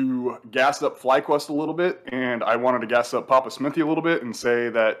wanted to gas up FlyQuest a little bit, and I wanted to gas up Papa Smithy a little bit and say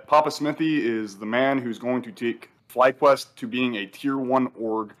that Papa Smithy is the man who's going to take FlyQuest to being a Tier 1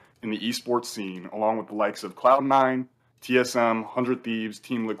 org in the esports scene, along with the likes of Cloud9, TSM, 100 Thieves,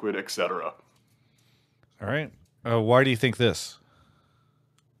 Team Liquid, etc. All right. Why do you think this?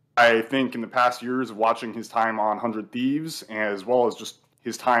 I think in the past years of watching his time on 100 Thieves, as well as just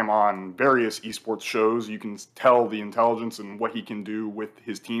his time on various esports shows, you can tell the intelligence and what he can do with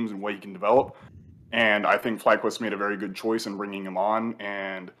his teams and what he can develop. And I think FlyQuest made a very good choice in bringing him on.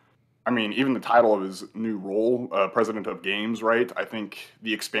 And I mean, even the title of his new role, President of Games, right? I think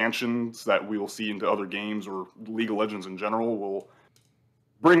the expansions that we will see into other games or League of Legends in general will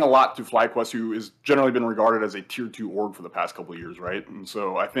bring a lot to FlyQuest, who has generally been regarded as a Tier 2 org for the past couple of years, right? And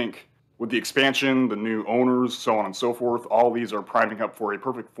so I think with the expansion, the new owners, so on and so forth, all these are priming up for a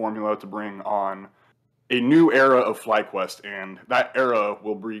perfect formula to bring on a new era of FlyQuest, and that era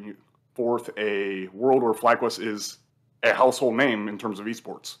will bring forth a world where FlyQuest is a household name in terms of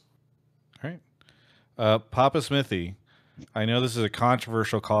esports. All right. Papa Smithy, I know this is a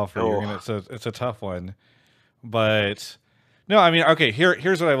controversial call for you, and it's a tough one, but no, I mean, okay,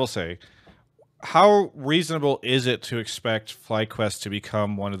 here's what I will say. How reasonable is it to expect FlyQuest to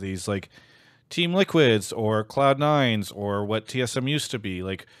become one of these like Team Liquids or Cloud9s or what TSM used to be?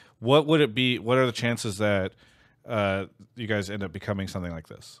 Like, what would it be? What are the chances that you guys end up becoming something like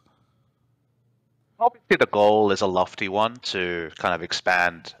this? Obviously, the goal is a lofty one to kind of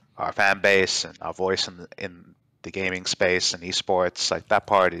expand our fan base and our voice in the gaming space and esports. Like, that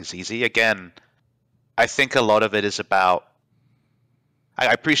part is easy. Again, I think a lot of it is about,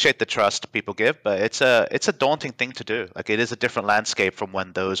 I appreciate the trust people give, but it's a daunting thing to do. Like, it is a different landscape from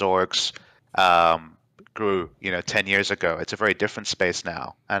when those orgs grew, 10 years ago. It's a very different space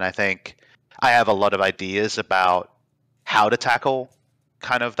now. And I think I have a lot of ideas about how to tackle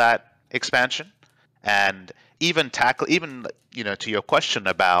kind of that expansion, and even to your question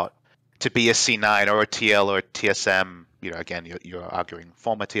about to be a C9 or a TL or a TSM, again, you're arguing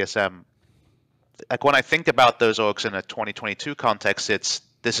former TSM. Like, when I think about those orgs in a 2022 context,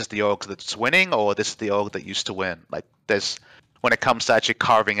 this is the org that's winning, or this is the org that used to win. Like, when it comes to actually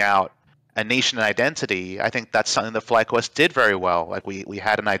carving out a niche and identity, I think that's something that FlyQuest did very well. Like, we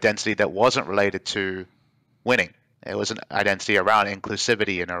had an identity that wasn't related to winning. It was an identity around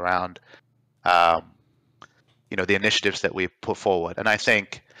inclusivity and around, the initiatives that we put forward. And I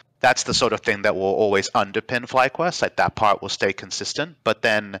think that's the sort of thing that will always underpin FlyQuest. Like, that part will stay consistent, but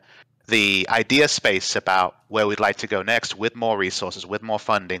then the idea space about where we'd like to go next, with more resources, with more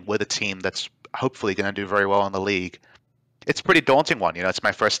funding, with a team that's hopefully going to do very well in the league, it's a pretty daunting one. It's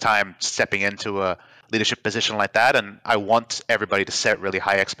my first time stepping into a leadership position like that, and I want everybody to set really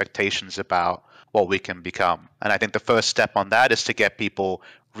high expectations about what we can become. And I think the first step on that is to get people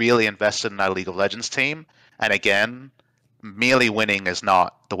really invested in our League of Legends team. And again, merely winning is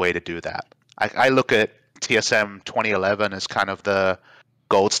not the way to do that. I look at TSM 2011 as kind of the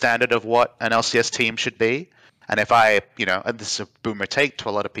gold standard of what an LCS team should be. And if and this is a boomer take to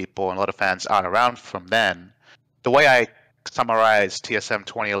a lot of people and a lot of fans aren't around from then, the way I summarize TSM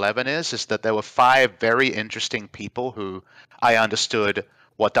 2011 is that there were 5 very interesting people who I understood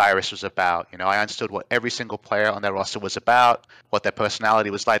what Dyrus was about. I understood what every single player on their roster was about, what their personality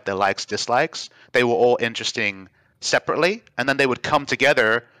was like, their likes, dislikes. They were all interesting separately, and then they would come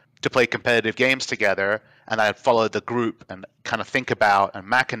together to play competitive games together, and I'd follow the group and kind of think about and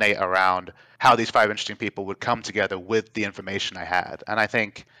machinate around how these 5 interesting people would come together with the information I had. And I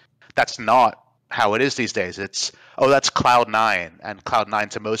think that's not how it is these days. It's, that's Cloud9, and Cloud9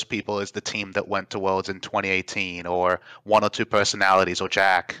 to most people is the team that went to Worlds in 2018, or 1 or 2 personalities, or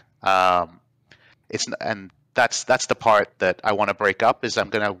Jack. That's the part that I want to break up. Is I'm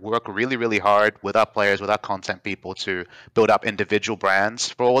going to work really, really hard with our players, with our content people, to build up individual brands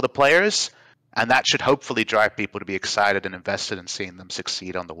for all the players, and that should hopefully drive people to be excited and invested in seeing them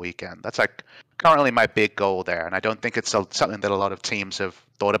succeed on the weekend. That's like currently my big goal there, and I don't think it's something that a lot of teams have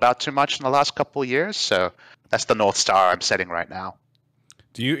thought about too much in the last couple of years. So that's the North Star I'm setting right now.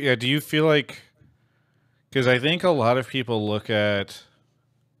 Do you feel like, because I think a lot of people look at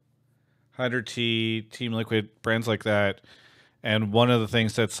 100T, Team Liquid, brands like that, and one of the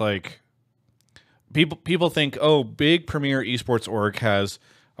things that's like people think, oh, big premier esports org has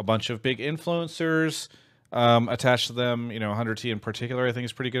a bunch of big influencers attached to them. 100T in particular, I think,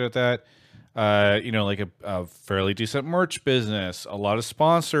 is pretty good at that. Like a fairly decent merch business, a lot of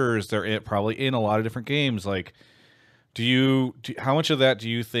sponsors. They're probably in a lot of different games. Like, how much of that do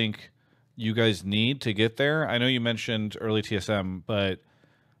you think you guys need to get there? I know you mentioned early TSM, but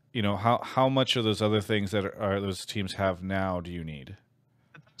how much of those other things that those teams have now do you need?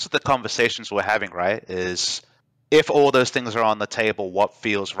 So the conversations we're having, right, is if all those things are on the table, what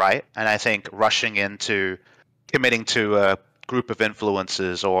feels right? And I think rushing into committing to a group of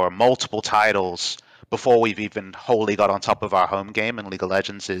influencers or multiple titles before we've even wholly got on top of our home game in League of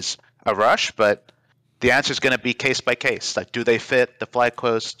Legends is a rush. But the answer is going to be case by case. Like, do they fit the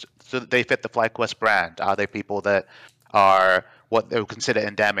FlyQuest? Do they fit the FlyQuest brand? Are they people that are what they would consider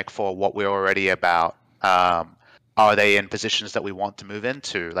endemic for what we're already about? Are they in positions that we want to move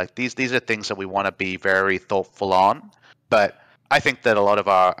into? Like, these are things that we want to be very thoughtful on. But I think that a lot of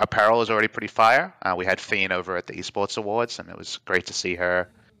our apparel is already pretty fire. We had Fiend over at the Esports Awards, and it was great to see her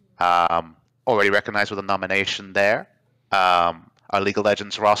already recognized with a nomination there. Our League of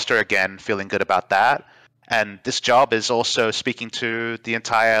Legends roster, again, feeling good about that. And this job is also speaking to the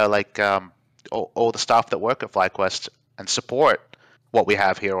entire, all the staff that work at FlyQuest and support what we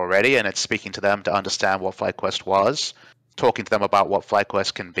have here already. And it's speaking to them to understand what FlyQuest was, talking to them about what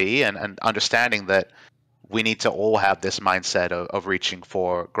FlyQuest can be, and understanding that we need to all have this mindset of reaching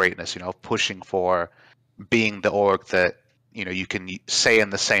for greatness, pushing for being the org that, you can say in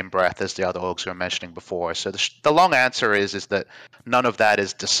the same breath as the other orgs we were mentioning before. So the long answer is that none of that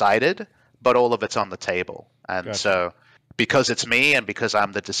is decided, but all of it's on the table. And Gotcha. So because it's me and because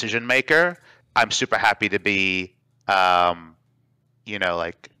I'm the decision maker, I'm super happy to be,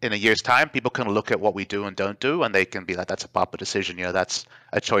 like in a year's time, people can look at what we do and don't do, and they can be like, that's a proper decision. That's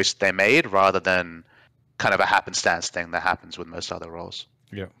a choice they made rather than kind of a happenstance thing that happens with most other roles.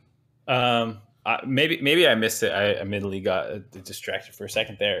 Yeah. Maybe I missed it. I admittedly got distracted for a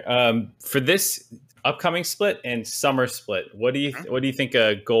second there. For this upcoming split and summer split, what do you think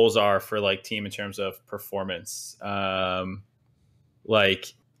goals are for like team in terms of performance?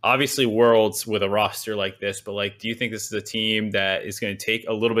 Like, obviously Worlds with a roster like this, but like, do you think this is a team that is going to take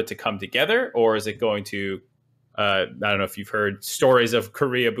a little bit to come together, or is it going to I don't know if you've heard stories of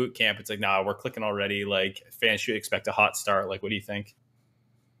Korea boot camp. It's like, nah, we're clicking already. Like, fans should expect a hot start. Like, what do you think?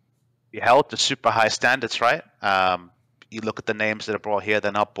 We held to super high standards, right? You look at the names that are brought here;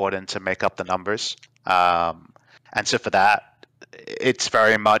 they're not brought in to make up the numbers. And so for that, it's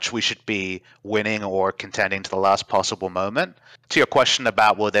very much we should be winning or contending to the last possible moment. To your question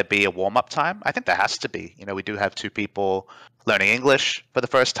about will there be a warm-up time, I think there has to be. We do have 2 people learning English for the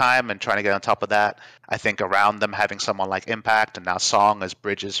first time and trying to get on top of that. I think around them having someone like Impact and now Song as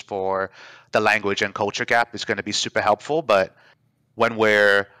bridges for the language and culture gap is going to be super helpful. But when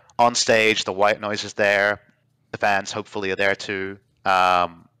we're on stage, the white noise is there, the fans hopefully are there too.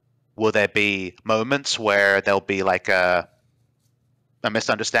 Will there be moments where there'll be like a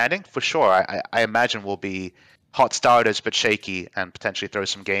misunderstanding? For sure. I imagine we'll be hot starters but shaky and potentially throw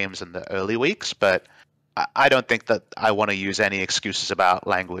some games in the early weeks, but I don't think that I want to use any excuses about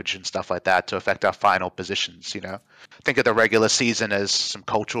language and stuff like that to affect our final positions. Think of the regular season as some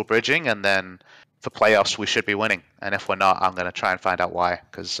cultural bridging, and then for playoffs we should be winning. And if we're not, I'm going to try and find out why,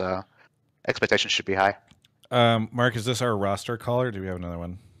 because expectations should be high. Mark, is this our roster caller? Or do we have another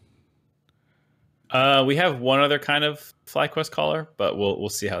one? We have one other kind of FlyQuest caller, but we'll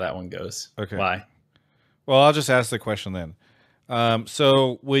see how that one goes. Okay. Why? Well, I'll just ask the question then.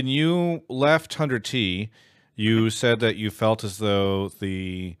 So when you left 100T, you said that you felt as though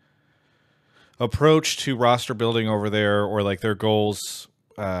the approach to roster building over there, or like their goals,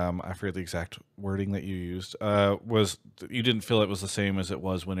 I forget the exact wording that you used, was you didn't feel it was the same as it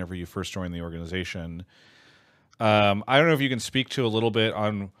was whenever you first joined the organization. I don't know if you can speak to a little bit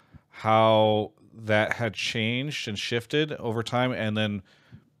on how that had changed and shifted over time, and then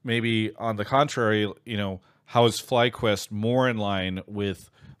maybe on the contrary, how is FlyQuest more in line with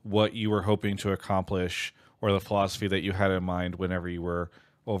what you were hoping to accomplish, or the philosophy that you had in mind whenever you were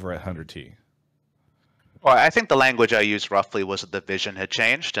over at 100T? Well, I think the language I used roughly was that the vision had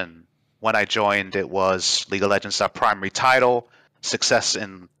changed, and when I joined, it was League of Legends our primary title. Success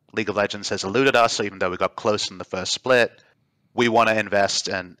in League of Legends has eluded us, so even though we got close in the first split, we want to invest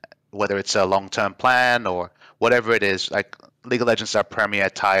in, whether it's a long-term plan or whatever it is, like League of Legends our premier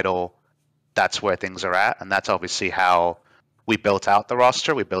title, that's where things are at, and that's obviously how we built out the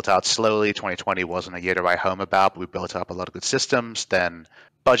roster. We built out slowly. 2020 wasn't a year to write home about, but we built up a lot of good systems, then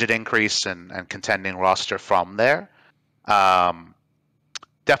budget increase and contending roster from there.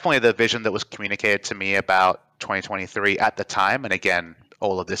 definitely the vision that was communicated to me about 2023 at the time, and again,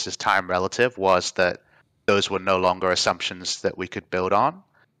 all of this is time relative, was that those were no longer assumptions that we could build on.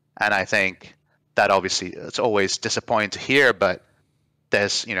 And I think that obviously it's always disappointing to hear, but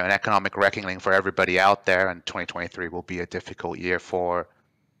there's an economic reckoning for everybody out there, and 2023 will be a difficult year for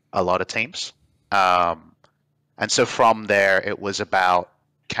a lot of teams. And so from there, it was about,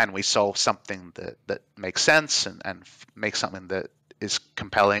 can we solve something that makes sense and make something that is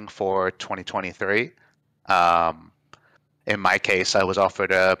compelling for 2023? In my case, I was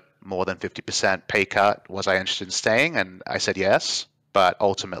offered a more than 50% pay cut. Was I interested in staying? And I said yes. But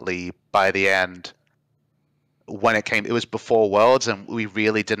ultimately, by the end, when it was before Worlds, and we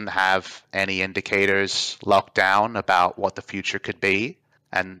really didn't have any indicators locked down about what the future could be.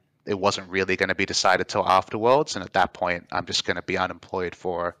 And it wasn't really going to be decided till after Worlds. And at that point, I'm just going to be unemployed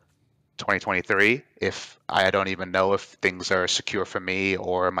for 2023 if I don't even know if things are secure for me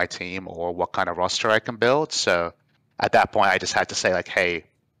or my team or what kind of roster I can build. So at that point, I just had to say, like, hey,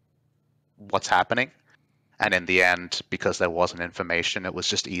 what's happening? And in the end, because there wasn't information, it was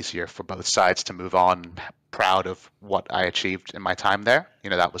just easier for both sides to move on, proud of what I achieved in my time there.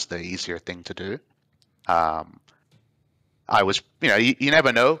 That was the easier thing to do. I was, you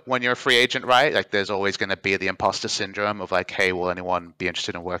never know when you're a free agent, right? Like, there's always going to be the imposter syndrome of like, hey, will anyone be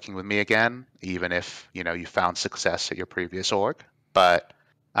interested in working with me again, even if you found success at your previous org? But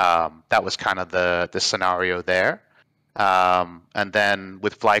that was kind of the scenario there. And then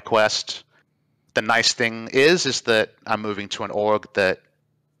with FlyQuest, the nice thing is that I'm moving to an org that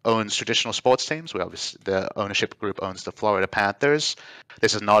owns traditional sports teams. The ownership group owns the Florida Panthers.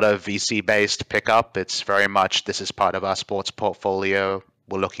 This is not a VC-based pickup. It's very much, this is part of our sports portfolio.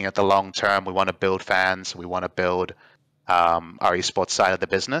 We're looking at the long term. We want to build fans. We want to build our esports side of the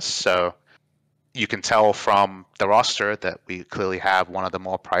business. So you can tell from the roster that we clearly have one of the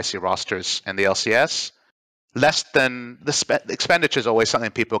more pricey rosters in the LCS. Less than the expenditure is always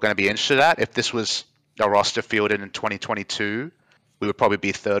something people are going to be interested at. If this was a roster fielded in 2022, we would probably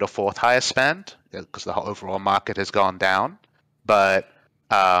be third or fourth highest spend because the whole overall market has gone down. But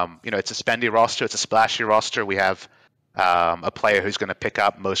it's a spendy roster. It's a splashy roster. We have a player who's going to pick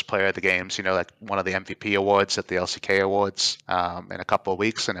up most player of the games. Like one of the MVP awards at the LCK Awards in a couple of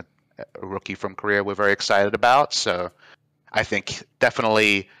weeks, and a rookie from Korea we're very excited about. So I think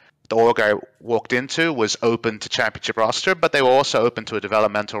definitely the org I walked into was open to championship roster, but they were also open to a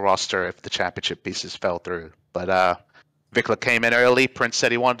developmental roster if the championship pieces fell through. But Vikla came in early. Prince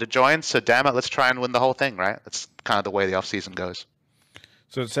said he wanted to join, so damn it, let's try and win the whole thing, right? That's kind of the way the offseason goes.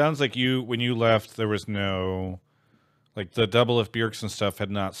 So it sounds like when you left, there was no, like, the Doublelift Bjergsen stuff had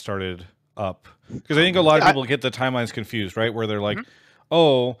not started up. Because I think a lot of people get the timelines confused, right? Where they're like,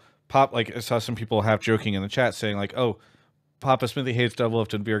 oh, like, I saw some people half joking in the chat saying, like, oh, Papa Smithy hates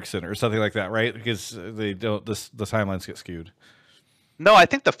Doublelift and Bjergsen or something like that, right? Because they don't, the timelines get skewed. No, I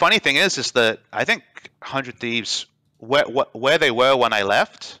think the funny thing is that I think 100 Thieves, where they were when I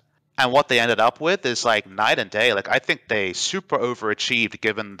left and what they ended up with is like night and day. Like, I think they super overachieved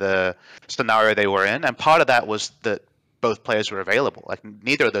given the scenario they were in. And part of that was that both players were available. Like,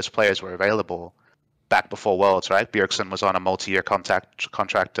 neither of those players were available back before Worlds, right? Bjergsen was on a multi-year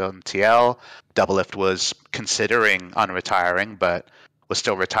contract on TL. Doublelift was considering unretiring, but was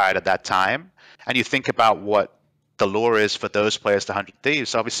still retired at that time. And you think about what the lure is for those players to 100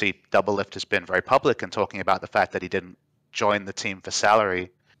 Thieves. Obviously, Doublelift has been very public in talking about the fact that he didn't join the team for salary.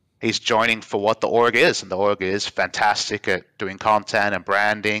 He's joining for what the org is, and the org is fantastic at doing content and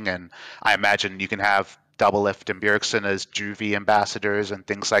branding. And I imagine you can have Doublelift and Bjergsen as Juvie ambassadors and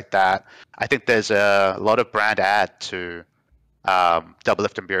things like that. I think there's a lot of brand add to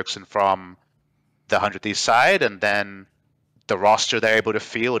Doublelift and Bjergsen from the 100 Thieves side, and then the roster they're able to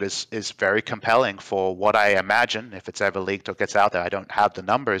field is very compelling for what I imagine, if it's ever leaked or gets out there. I don't have the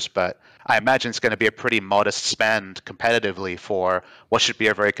numbers, but I imagine it's going to be a pretty modest spend competitively for what should be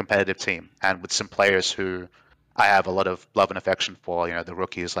a very competitive team, and with some players who I have a lot of love and affection for. The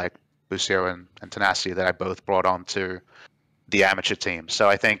rookies like Lucio and Tenacity that I both brought on to the amateur team. So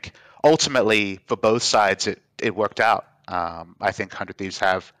I think ultimately for both sides it worked out. I think 100 Thieves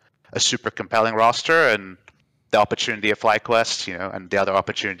have a super compelling roster, and the opportunity at FlyQuest, and the other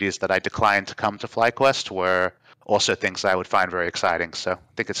opportunities that I declined to come to FlyQuest were also things I would find very exciting. So I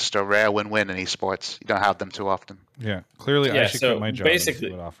think it's just a rare win-win in esports. You don't have them too often. Yeah, clearly I should quit my job and see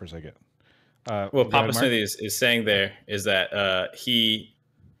what offers I get. What Papa Smithy is saying there is that he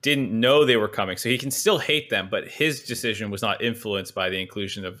didn't know they were coming, so he can still hate them, but his decision was not influenced by the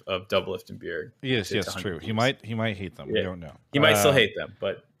inclusion of Doublelift and Bjerg. Yes, true. He might hate them. Yeah. We don't know. He might still hate them,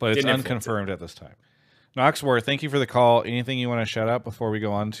 but it's unconfirmed at this time. Noxwar, thank you for the call. Anything you want to shout out before we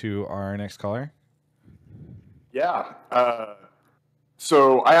go on to our next caller? Yeah.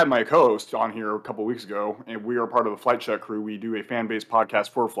 So I had my co-host on here a couple weeks ago, and we are part of the Flight Check crew. We do a fan-based podcast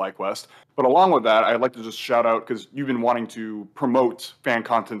for FlyQuest. But along with that, I'd like to just shout out, because you've been wanting to promote fan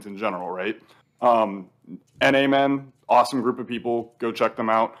content in general, right? NA Men, awesome group of people. Go check them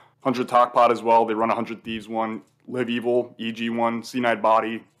out. 100 Talk Pod as well. They run 100 Thieves one, Live Evil, EG one, C9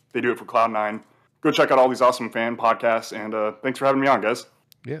 Body. They do it for Cloud9. Go check out all these awesome fan podcasts, and thanks for having me on, guys.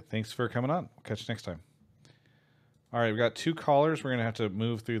 Yeah, thanks for coming on. We'll catch you next time. All right, we've got 2 callers. We're going to have to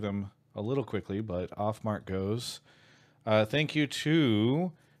move through them a little quickly, but off mark goes. Thank you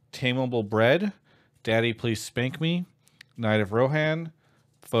to Tameable Bread, Daddy Please Spank Me, Knight of Rohan,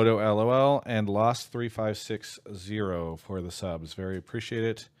 Photo LOL, and Lost3560 for the subs. Very appreciate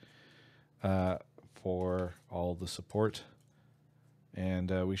it for all the support.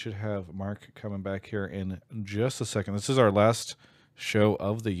 And we should have Mark coming back here in just a second. This is our last show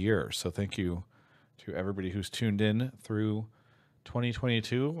of the year, so thank you to everybody who's tuned in through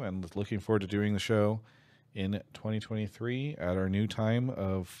 2022 and looking forward to doing the show in 2023 at our new time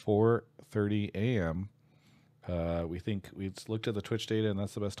of 4:30 a.m. We think we've looked at the Twitch data, and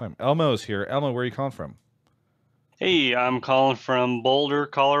that's the best time. Elmo's here. Elmo, where are you calling from? Hey, I'm calling from Boulder,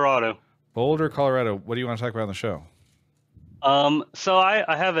 Colorado. Boulder, Colorado. What do you want to talk about on the show? So I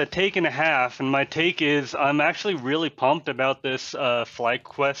have a take and a half, and my take is I'm actually really pumped about this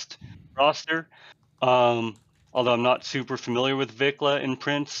FlyQuest roster. Although I'm not super familiar with Vikla and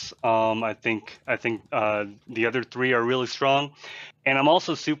Prince, I think the other 3 are really strong, and I'm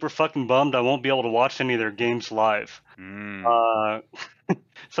also super fucking bummed I won't be able to watch any of their games live. So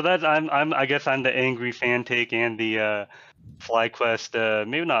that's I guess I'm the angry fan take and the FlyQuest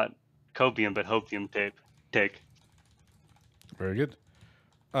maybe not copium but hopium take. Very good.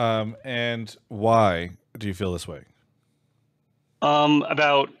 And why do you feel this way?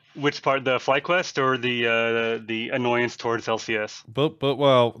 About which part, the FlyQuest or the annoyance towards LCS? But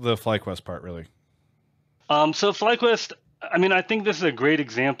well, the FlyQuest part, really. So FlyQuest, I mean, I think this is a great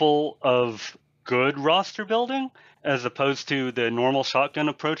example of good roster building as opposed to the normal shotgun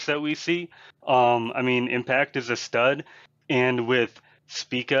approach that we see. I mean, Impact is a stud, and with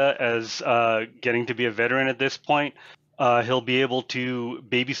Spica as getting to be a veteran at this point, he'll be able to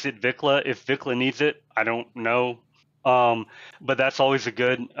babysit Vikla if Vikla needs it. I don't know. But that's always a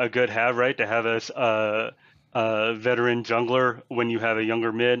good have, right? To have a veteran jungler when you have a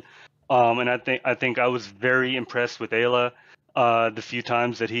younger mid. And I think I was very impressed with Ayla the few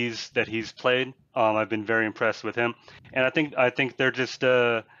times that he's played. I've been very impressed with him, and I think they're just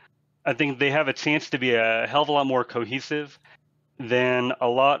I think they have a chance to be a hell of a lot more cohesive than a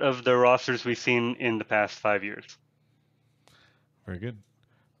lot of the rosters we've seen in the past 5 years. Very good.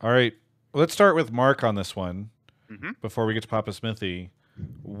 All right, let's start with Mark on this one. Before we get to Papa Smithy,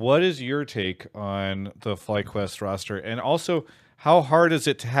 what is your take on the FlyQuest roster? And also, how hard is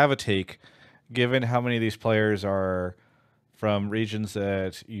it to have a take, given how many of these players are from regions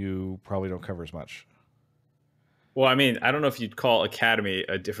that you probably don't cover as much? Well, I mean, I don't know if you'd call Academy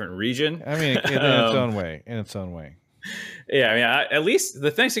a different region. I mean, in its own way. In its own way. Yeah, I mean, at least the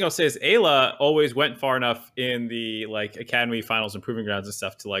next thing I'll say is Ayla always went far enough in the like Academy Finals and Proving Grounds and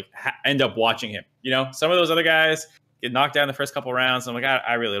stuff to like end up watching him. You know, some of those other guys get knocked down the first couple rounds. I'm like,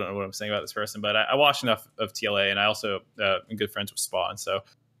 I really don't know what I'm saying about this person, but I watched enough of TLA, and I also am good friends with Spawn, so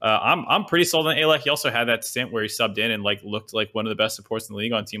I'm pretty sold on Ayla. He also had that stint where he subbed in and like looked like one of the best supports in the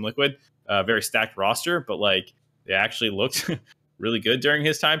league on Team Liquid. Very stacked roster, but like they actually looked really good during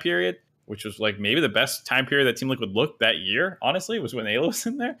his time period, which was like maybe the best time period that Team Liquid looked that year, honestly, was when Ayla was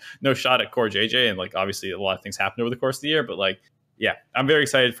in there. No shot at Core JJ, and like obviously a lot of things happened over the course of the year, but like, yeah, I'm very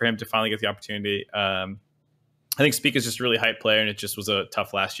excited for him to finally get the opportunity. I think Speak is just a really hype player, and it just was a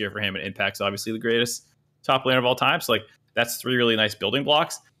tough last year for him, and Impact's obviously the greatest top laner of all time. So like that's 3 really nice building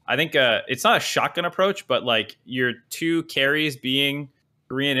blocks. I think it's not a shotgun approach, but like your 2 carries being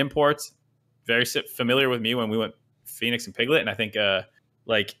Korean imports, very familiar with me when we went Phoenix and Piglet, and I think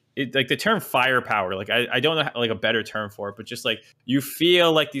like the term firepower, like I don't know like a better term for it, but just like you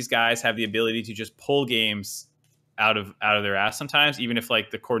feel like these guys have the ability to just pull games out of their ass sometimes, even if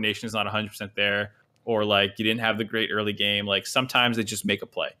like the coordination is not 100% there, or like you didn't have the great early game. Like sometimes they just make a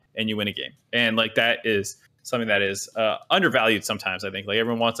play and you win a game, and like that is something that is undervalued sometimes. I think like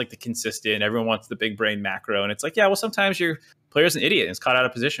everyone wants like the consistent, everyone wants the big brain macro, and it's like, yeah, well, sometimes your player's an idiot and is caught out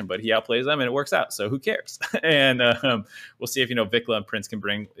of position, but he outplays them and it works out, so who cares? And we'll see if Vikla and Prince can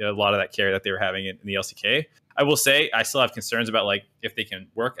bring a lot of that carry that they were having in the LCK. I will say I still have concerns about like if they can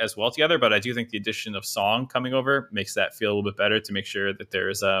work as well together, but I do think the addition of Song coming over makes that feel a little bit better, to make sure that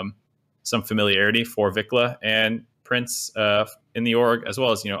there's some familiarity for Vikla and Prince in the org, as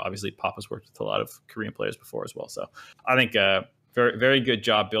well as, obviously Papa's worked with a lot of Korean players before as well. So I think very, very good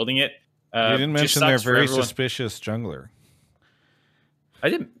job building it. You didn't mention their very suspicious jungler. I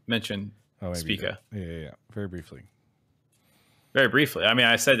didn't mention Spica. Yeah. Very briefly. Very briefly. I mean,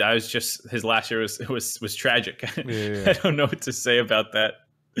 I said I was just his last year was tragic. Yeah. I don't know what to say about that.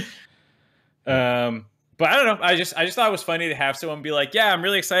 But I don't know. I just thought it was funny to have someone be like, "Yeah, I'm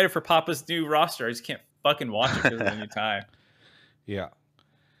really excited for Papa's new roster. I just can't fucking watch it because of any time." Yeah.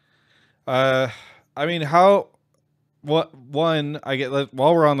 I mean, while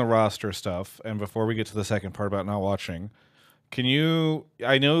we're on the roster stuff, and before we get to the second part about not watching,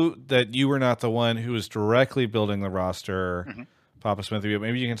 I know that you were not the one who was directly building the roster, Papa Smithy, but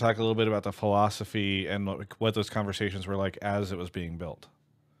maybe you can talk a little bit about the philosophy and what those conversations were like as it was being built.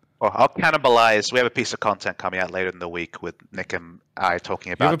 Well, I'll cannibalize. We have a piece of content coming out later in the week with Nick and I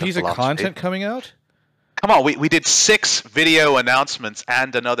talking about. You have a piece of content coming out? Come on, we did 6 video announcements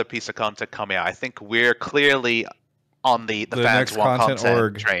and another piece of content coming out. I think we're clearly on the fans want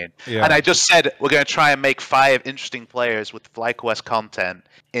content train. Yeah. And I just said we're going to try and make 5 interesting players with FlyQuest content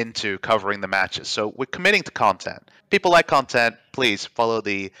into covering the matches. So we're committing to content. People like content. Please follow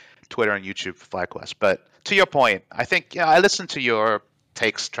the Twitter and YouTube for FlyQuest. But to your point, I think I listened to your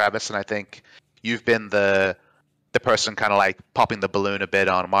takes, Travis, and I think you've been the person kind of like popping the balloon a bit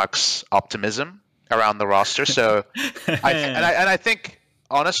on Mark's optimism around the roster. So I think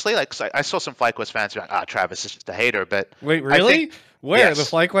honestly, like I saw some FlyQuest fans be like, Travis is just a hater. But wait, really? Where? Yes.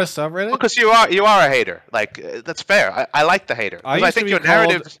 The FlyQuest subreddit? Because you are a hater. Like that's fair. I like the hater. I think your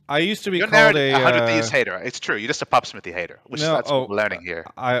narrative. I used to be called a 100 Thieves hater. It's true. You're just a Pop Smithy hater, which that's what we're learning here.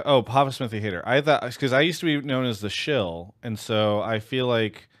 Papa Smithy hater. I thought because I used to be known as the shill, and so I feel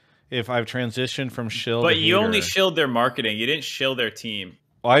like if I've transitioned from shill, but to you hater, only shilled their marketing. You didn't shill their team.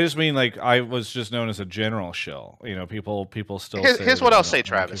 Well, I just mean like I was just known as a general shill. People still. Here's what I'll say,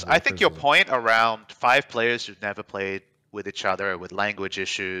 Travis. I think your point around 5 players who've never played with each other, with language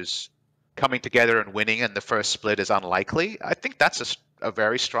issues, coming together and winning in the first split is unlikely. I think that's a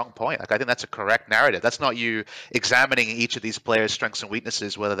very strong point. Like I think that's a correct narrative. That's not you examining each of these players' strengths and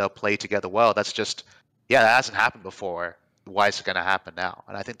weaknesses, whether they'll play together well. That's just, that hasn't happened before. Why is it going to happen now?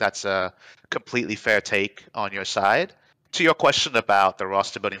 And I think that's a completely fair take on your side. To your question about the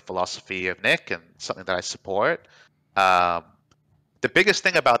roster building philosophy of Nick and something that I support, the biggest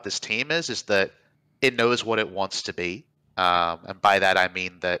thing about this team is that it knows what it wants to be. And by that, I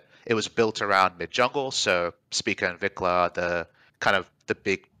mean that it was built around mid-jungle. So Spica and Vikla are the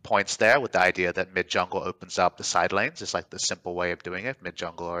big points there, with the idea that mid-jungle opens up the side lanes. It's like the simple way of doing it.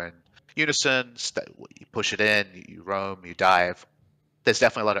 Mid-jungle are in unison. You push it in, you roam, you dive. There's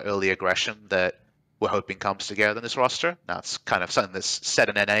definitely a lot of early aggression that we're hoping comes together in this roster. Now, it's kind of something that's set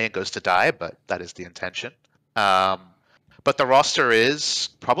in NA and goes to die, but that is the intention. But the roster is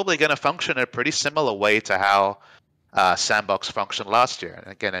probably going to function in a pretty similar way to how Sandbox functioned last year.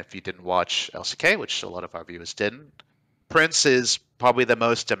 And again, if you didn't watch LCK, which a lot of our viewers didn't, Prince is probably the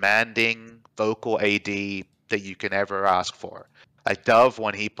most demanding vocal AD that you can ever ask for. Like Dove,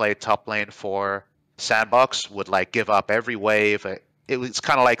 when he played top lane for Sandbox, would like give up every wave. It was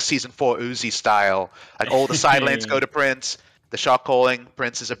kind of like season 4 Uzi style. Like all the side lanes go to Prince. The shot calling,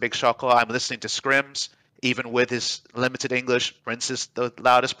 Prince is a big shot caller. I'm listening to scrims. Even with his limited English, Prince is the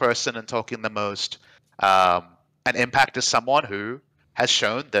loudest person and talking the most. And Impact is someone who has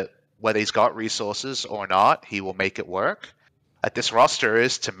shown that whether he's got resources or not, he will make it work. This roster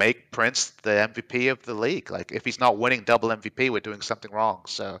is to make Prince the MVP of the league. Like if he's not winning double MVP, we're doing something wrong.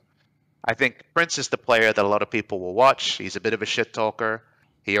 So I think Prince is the player that a lot of people will watch. He's a bit of a shit talker.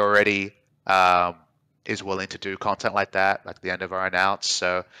 He already is willing to do content like that, like the end of our announce.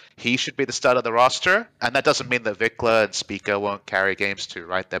 So he should be the stud of the roster. And that doesn't mean that Vikla and Spica won't carry games too,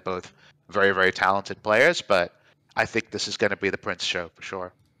 right? They're both very, very talented players, but I think this is going to be the Prince show for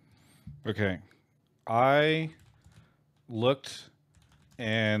sure. Okay. I looked,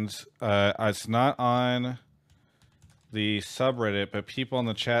 and it's not on the subreddit, but people in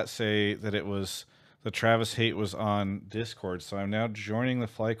the chat say that it was the Travis hate was on Discord, so I'm now joining the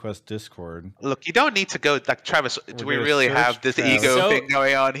FlyQuest Discord. Look, you don't need to go like Travis. Do we really have this ego thing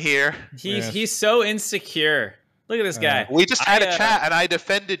going on here? He's so insecure. Look at this guy. We just had a chat, and I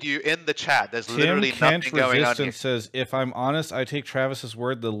defended you in the chat. There's literally nothing going on here. Says, if I'm honest, I take Travis's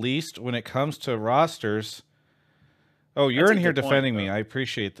word the least when it comes to rosters. Oh, you're in here defending me. I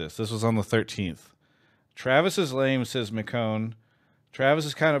appreciate this. This was on the 13th. Travis is lame, says McCone. Travis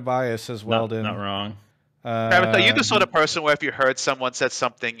is kind of biased, says Weldon. Not wrong. Travis, are you the sort of person where if you heard someone said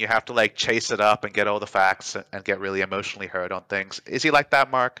something, you have to like chase it up and get all the facts and get really emotionally hurt on things? Is he like that,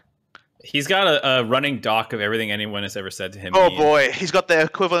 Mark? He's got a running doc of everything anyone has ever said to him. Oh Ian. boy, he's got the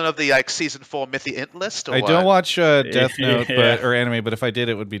equivalent of the like season 4 Mythy Int list. Or I what? don't watch Death Note, Yeah. or anime, but if I did,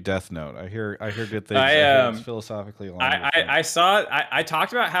 it would be Death Note. I hear good things. I, hear um, it's philosophically aligned. I saw. I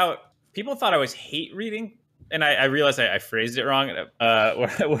talked about how people thought I was hate reading, and I realized I phrased it wrong.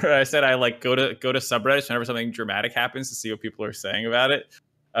 Where I said I like go to subreddits whenever something dramatic happens to see what people are saying about it.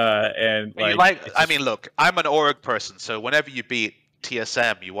 And I mean, look, I'm an org person, so whenever you beat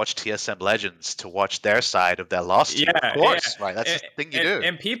TSM, you watch TSM Legends to watch their side of their loss. Yeah, of course, yeah. right? That's the thing you do.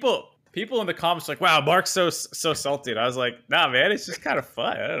 And people in the comments are like, "Wow, Mark's so salty." And I was like, "Nah, man, it's just kind of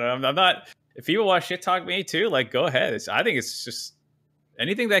fun. I don't know. I'm not. If people want shit talk me too, like, go ahead. I think it's just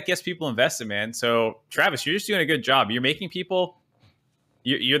anything that gets people invested, man. So, Travis, you're just doing a good job. You're making people.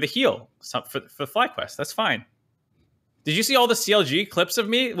 You're the heel for FlyQuest. That's fine. Did you see all the CLG clips of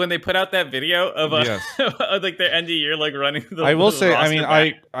me when they put out that video of Yes. of, like their end of year like running? I will say, I mean,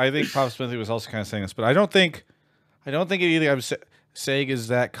 back? I think Pop Smithy was also kind of saying this, but I don't think anything I'm saying is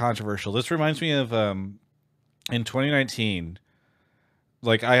that controversial. This reminds me of in 2019.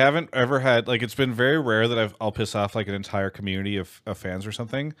 Like, I haven't ever had, like, it's been very rare that I'll piss off like an entire community of fans or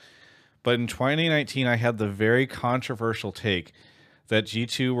something. But in 2019, I had the very controversial take that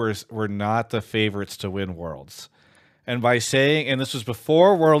G2 were not the favorites to win Worlds. And by saying, and this was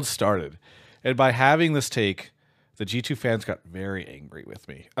before Worlds started, and by having this take, the G2 fans got very angry with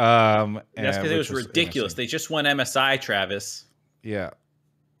me. That's because it was ridiculous. They just won MSI, Travis. Yeah.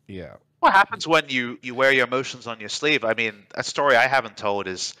 What happens when you wear your emotions on your sleeve? I mean, a story I haven't told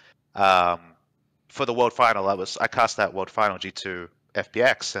is for the World Final. I cast that World Final G2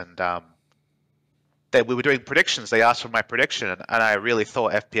 FPX, and we were doing predictions. They asked for my prediction, and I really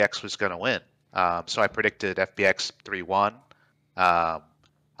thought FPX was going to win. So I predicted FPX 3-1. I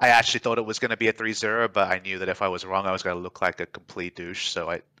actually thought it was going to be a 3-0, but I knew that if I was wrong, I was going to look like a complete douche. So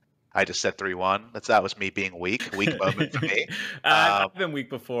I just said 3-1. That was me being weak. Weak moment for me. I've been weak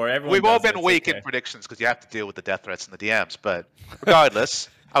before. We've all been weak in predictions because you have to deal with the death threats and the DMs. But regardless,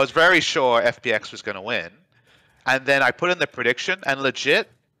 I was very sure FPX was going to win. And then I put in the prediction, and legit,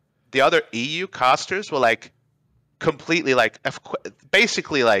 the other EU casters were like, completely like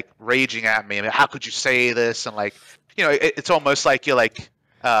basically like raging at me. I mean, how could you say this? And like, you know, it's almost like you're like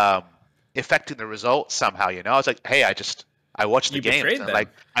affecting the result somehow, you know. I was like, hey, I watched the games, and like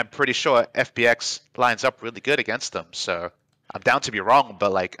I'm pretty sure FPX lines up really good against them, so I'm down to be wrong,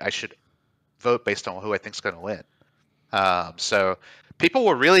 but like I should vote based on who I think's going to win. So people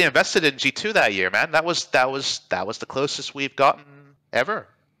were really invested in G2 that year, man. That was the closest we've gotten ever.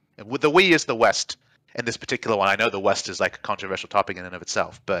 And with the Wii is the West. In this particular one, I know the West is like a controversial topic in and of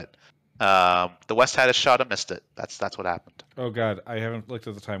itself, but the West had a shot and missed it. That's what happened. Oh God, I haven't looked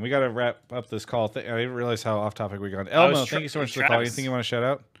at the time. We got to wrap up this call. I didn't realize how off topic we got. Elmo, thank you so much for the call. Anything you want to shout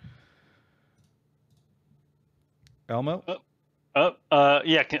out? Elmo?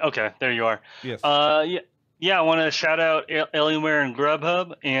 Yeah. Okay, there you are. Yes. Yeah. I want to shout out Alienware and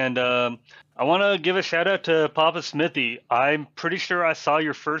Grubhub, and I want to give a shout out to Papa Smithy. I'm pretty sure I saw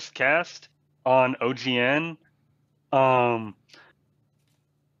your first cast on OGN,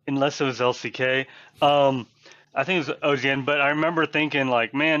 unless it was LCK. I think it was OGN, but I remember thinking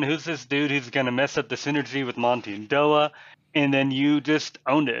like, man, who's this dude who's gonna mess up the synergy with Monty and Doa? And then you just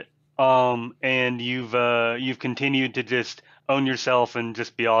owned it. And you've continued to just own yourself and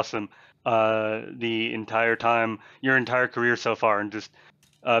just be awesome the entire time, your entire career so far, and just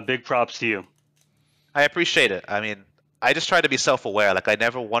big props to you. I appreciate it. I mean, I just try to be self-aware. Like, I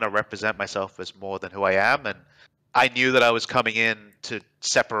never want to represent myself as more than who I am, and I knew that I was coming in to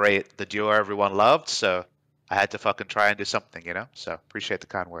separate the duo everyone loved, so I had to fucking try and do something, you know? So, appreciate the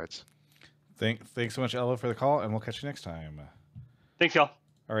kind words. Thanks so much, Ella, for the call, and we'll catch you next time. Thanks, y'all.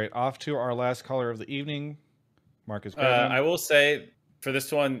 All right, off to our last caller of the evening, Marcus. I will say, for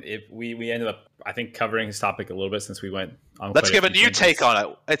this one, if we ended up, I think, covering his topic a little bit since we went on. Let's give a new take on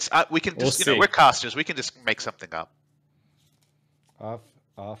it. It's we can just, we're casters. We can just make something up.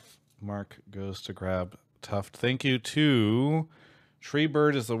 Off. Mark goes to grab Tuft. Thank you to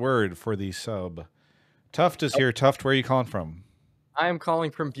Treebird is the word for the sub. Tuft is here. Tuft, where are you calling from? I am calling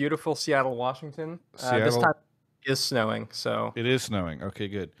from beautiful Seattle, Washington. Seattle? This time it is snowing, so it is snowing. Okay,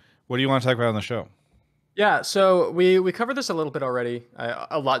 good. What do you want to talk about on the show? Yeah, so we covered this a little bit already,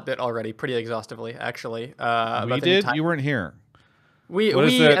 pretty exhaustively, actually. We did. You weren't here. We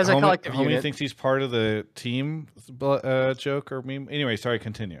as a collective unit. unit Homie thinks he's part of the team joke or meme. Anyway, sorry,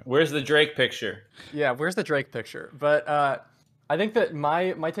 continue. Where's the Drake picture? Yeah, where's the Drake picture? But I think that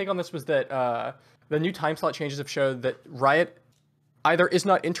my take on this was that the new time slot changes have showed that Riot either is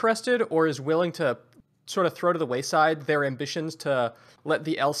not interested or is willing to sort of throw to the wayside their ambitions to let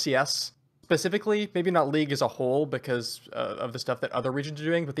the LCS specifically, maybe not league as a whole because of the stuff that other regions are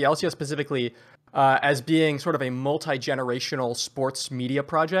doing, but the LCS specifically as being sort of a multi-generational sports media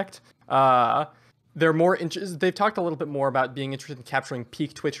project. They're more they've talked a little bit more about being interested in capturing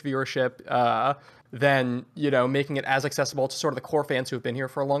peak Twitch viewership than, you know, making it as accessible to sort of the core fans who have been here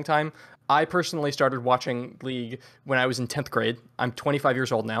for a long time. I personally started watching League when I was in 10th grade. I'm 25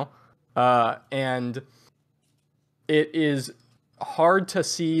 years old now. And it is hard to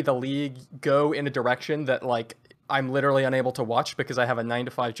see the league go in a direction that, like, I'm literally unable to watch because I have a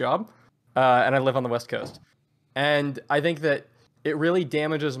 9-to-5 job and I live on the West Coast. And I think that it really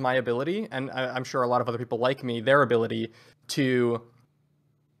damages my ability, and I'm sure a lot of other people like me, their ability to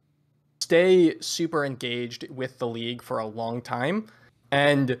stay super engaged with the league for a long time.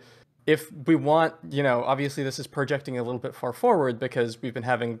 And if we want, you know, obviously this is projecting a little bit far forward because we've been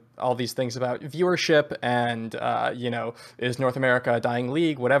having all these things about viewership and, you know, is North America a dying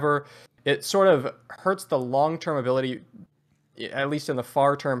league, whatever. It sort of hurts the long-term ability, at least in the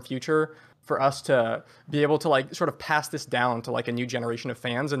far-term future, for us to be able to, like, sort of pass this down to, like, a new generation of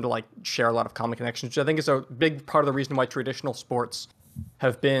fans and to, like, share a lot of common connections, which I think is a big part of the reason why traditional sports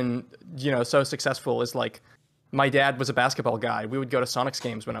have been, you know, so successful. Is like, my dad was a basketball guy. We would go to Sonics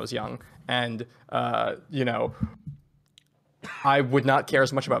games when I was young. And, you know, I would not care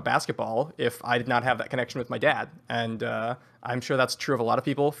as much about basketball if I did not have that connection with my dad. And I'm sure that's true of a lot of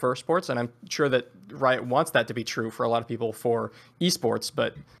people for sports. And I'm sure that Riot wants that to be true for a lot of people for esports.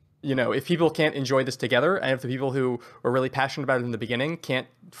 But, you know, if people can't enjoy this together, and if the people who were really passionate about it in the beginning can't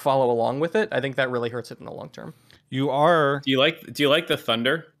follow along with it, I think that really hurts it in the long term. You are... Do you like the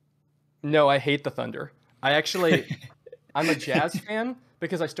Thunder? No, I hate the Thunder. I actually, I'm a Jazz fan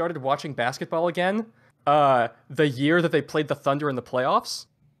because I started watching basketball again the year that they played the Thunder in the playoffs.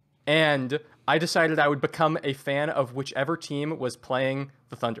 And I decided I would become a fan of whichever team was playing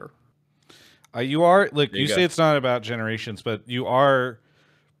the Thunder. You are, like, you say it's not about generations, but you are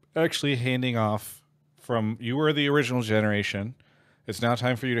actually handing off from, you were the original generation. It's now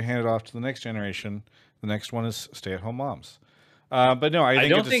time for you to hand it off to the next generation. The next one is stay-at-home moms. But no, I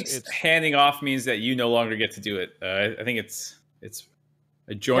don't think handing off means that you no longer get to do it. I think it's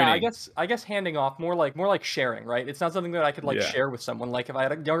a joining. Yeah, I guess handing off more like sharing, right? It's not something that I could share with someone. Like if I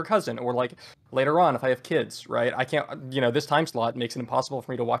had a younger cousin, or like later on if I have kids, right? I can't, you know, this time slot makes it impossible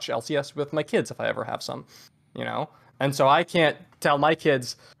for me to watch LCS with my kids if I ever have some, you know. And so I can't tell my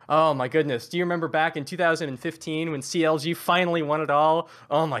kids, oh my goodness, do you remember back in 2015 when CLG finally won it all?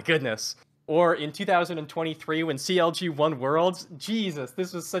 Oh my goodness. Or in 2023 when CLG won Worlds, Jesus,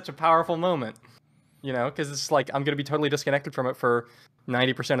 this was such a powerful moment. You know, because it's like I'm going to be totally disconnected from it for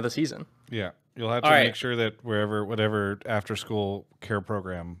 90% of the season. Yeah, you'll have to make sure that whatever after-school care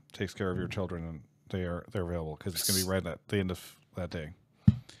program takes care of your children, and they're available, because it's going to be right at the end of that day.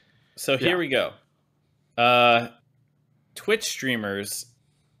 So here we go. Twitch streamers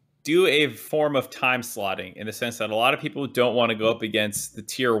do a form of time slotting in the sense that a lot of people don't want to go up against the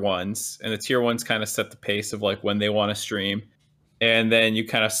tier ones, and the tier ones kind of set the pace of like when they want to stream, and then you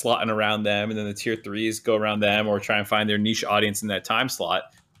kind of slot in around them, and then the tier threes go around them or try and find their niche audience in that time slot.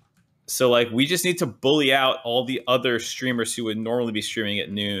 So like we just need to bully out all the other streamers who would normally be streaming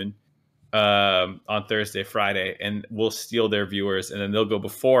at noon on Thursday, Friday, and we'll steal their viewers, and then they'll go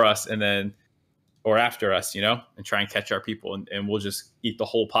before us and then or after us, you know, and try and catch our people, and we'll just eat the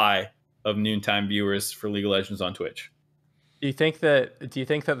whole pie of noontime viewers for League of Legends on Twitch. Do you think that the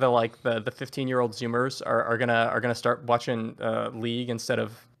 15-year-old Zoomers are gonna start watching League instead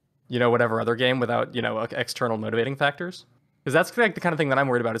of, you know, whatever other game without, you know, external motivating factors? Because that's like the kind of thing that I'm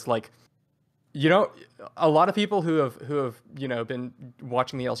worried about. It's like, you know, a lot of people who have you know been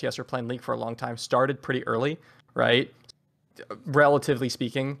watching the LCS or playing League for a long time started pretty early, right? Relatively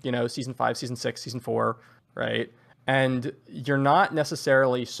speaking, you know, season 5, season 6, season 4, right? And you're not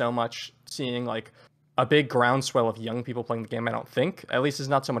necessarily so much seeing like a big groundswell of young people playing the game, I don't think. At least it's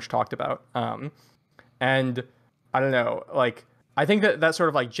not so much talked about. And I don't know, like, I think that sort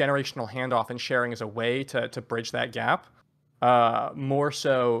of like generational handoff and sharing is a way to bridge that gap. More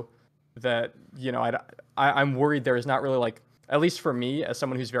so that, you know, I'm worried there is not really like, at least for me, as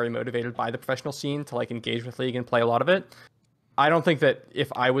someone who's very motivated by the professional scene to like engage with League and play a lot of it, I don't think that if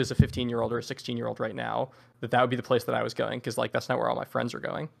I was a 15-year-old or a 16-year-old right now, that would be the place that I was going, because like that's not where all my friends are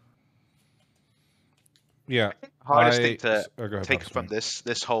going. Yeah, hardest thing to take from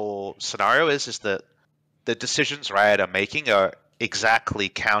this whole scenario is that the decisions Riot are making are exactly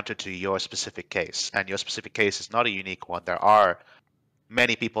counter to your specific case, and your specific case is not a unique one. There are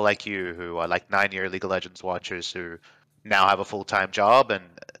many people like you who are like 9-year League of Legends watchers who now have a full-time job, and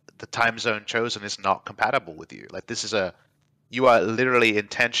the time zone chosen is not compatible with you. Like you are literally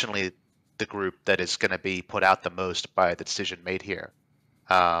intentionally the group that is going to be put out the most by the decision made here.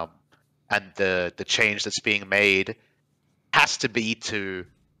 And the change that's being made has to be to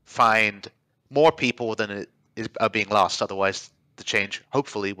find more people than are being lost. Otherwise, the change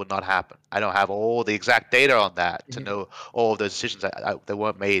hopefully would not happen. I don't have all the exact data on that to know all of those decisions that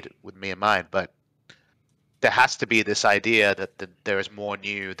weren't made with me in mind, but there has to be this idea that there is more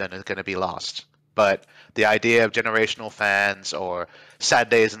new than is going to be lost. But the idea of generational fans or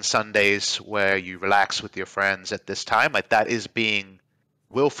Saturdays and Sundays where you relax with your friends at this time, like that is being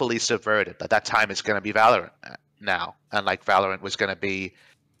willfully subverted. That time is going to be Valorant now, and like Valorant was going to be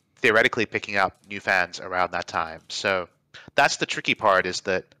theoretically picking up new fans around that time. So that's the tricky part, is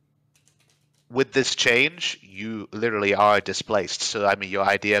that with this change, you literally are displaced. So I mean, your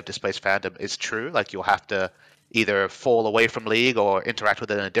idea of displaced fandom is true. Like you'll have to either fall away from League or interact with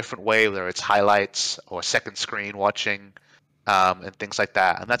it in a different way, whether it's highlights or second screen watching, and things like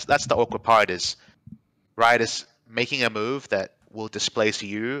that. And that's the awkward part, is Riot is making a move that will displace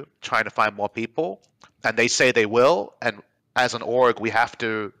you, trying to find more people, and they say they will, and as an org we have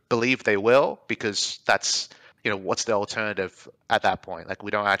to believe they will, because that's, what's the alternative at that point? Like,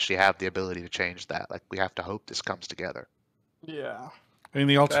 we don't actually have the ability to change that. Like, we have to hope this comes together. Yeah. I mean,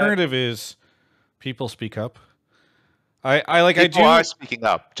 the alternative is people speak up. People are speaking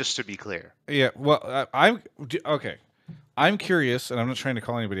up, just to be clear. Yeah, well, I'm okay. I'm curious, and I'm not trying to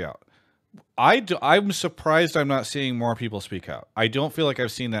call anybody out. I'm surprised I'm not seeing more people speak out. I don't feel like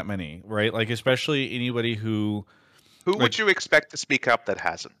I've seen that many, right? Like, especially anybody who would you expect to speak up that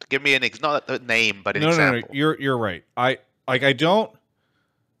hasn't? Give me not a name, but an example. No. You're right. I think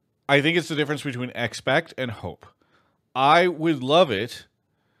it's the difference between expect and hope. I would love it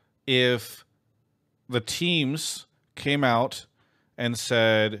if the teams came out and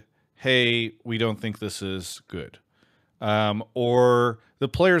said, "Hey, we don't think this is good," or the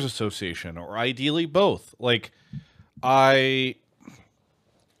Players Association, or ideally both. Like, I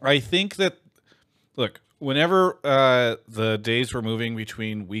think that, look, whenever the days were moving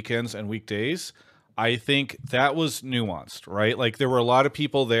between weekends and weekdays, I think that was nuanced, right? Like, there were a lot of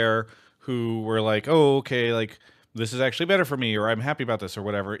people there who were like, "Oh, okay, like this is actually better for me," or "I'm happy about this," or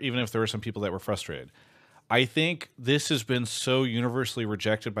whatever, even if there were some people that were frustrated. I think this has been so universally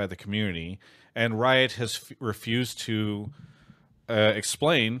rejected by the community, and Riot has refused to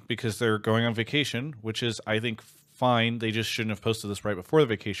explain, because they're going on vacation, which is, I think, fine. They just shouldn't have posted this right before the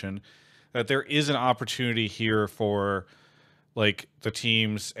vacation, that there is an opportunity here for, like, the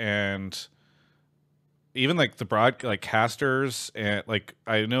teams and even, like, the casters, and, like,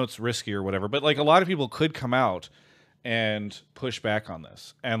 I know it's risky or whatever, but, like, a lot of people could come out and push back on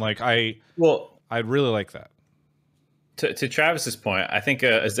this. And, like, I'd really like that. To Travis's point, I think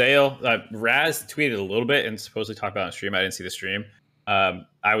Azael, Raz tweeted a little bit and supposedly talked about it on stream. I didn't see the stream.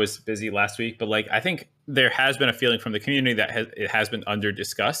 I was busy last week, but, like, I think there has been a feeling from the community that it has been under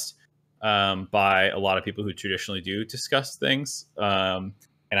discussed by a lot of people who traditionally do discuss things.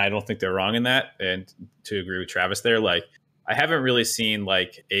 And I don't think they're wrong in that. And to agree with Travis there, like, I haven't really seen,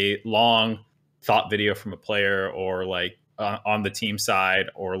 like, a long thought video from a player, or, like, on the team side,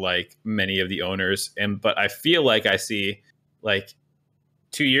 or, like, many of the owners. But I feel like I see, like,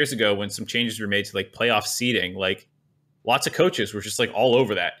 2 years ago when some changes were made to, like, playoff seeding, like, lots of coaches were just, like, all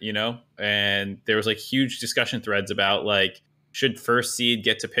over that, and there was, like, huge discussion threads about, like, should first seed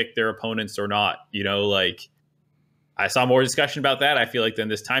get to pick their opponents or not? Like, I saw more discussion about that, I feel like, than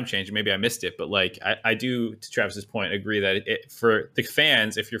this time change. Maybe I missed it, but, like, I do, to Travis's point, agree that for the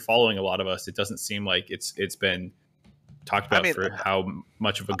fans, if you're following a lot of us, it doesn't seem like it's been talked about, for how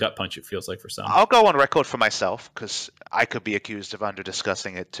much of a gut punch it feels like for some. I'll go on record for myself, because I could be accused of under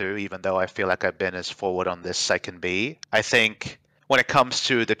discussing it too, even though I feel like I've been as forward on this as I can be. I think when it comes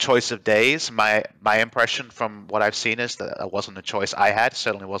to the choice of days, my impression from what I've seen is that it wasn't a choice I had.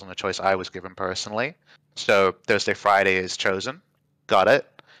 Certainly wasn't a choice I was given personally. So Thursday, Friday is chosen. Got it.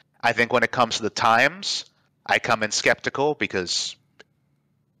 I think when it comes to the times, I come in skeptical, because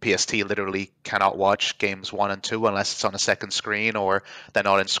PST literally cannot watch games 1 and 2 unless it's on a second screen, or they're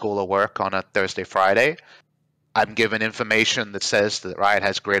not in school or work on a Thursday, Friday. I'm given information that says that Riot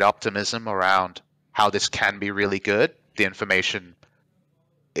has great optimism around how this can be really good. The information,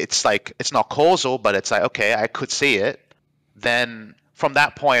 it's like, it's not causal, but it's like, okay, I could see it. Then from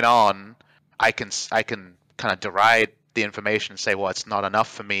that point on, I can kind of deride the information and say, well, it's not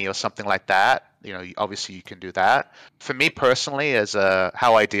enough for me, or something like that. Obviously you can do that. For me personally, as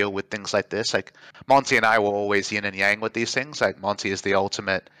how I deal with things like this, like, Monty and I were always yin and yang with these things. Like, Monty is the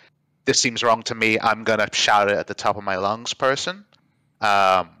ultimate, this seems wrong to me, I'm gonna shout it at the top of my lungs person.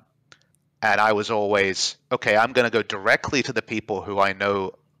 And I was always, okay, I'm going to go directly to the people who I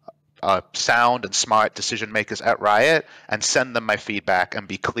know are sound and smart decision makers at Riot and send them my feedback and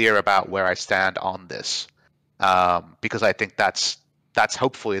be clear about where I stand on this. Because I think that's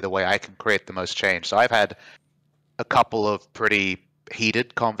hopefully the way I can create the most change. So I've had a couple of pretty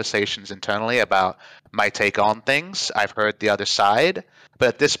heated conversations internally about my take on things. I've heard the other side, but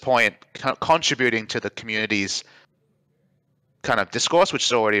at this point, contributing to the community's kind of discourse, which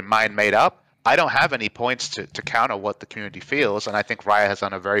is already mine made up, I don't have any points to counter what the community feels, and I think Riot has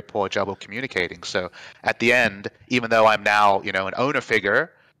done a very poor job of communicating. So at the end, even though I'm now, an owner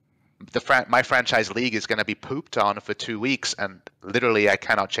figure, my franchise league is going to be pooped on for 2 weeks, and literally I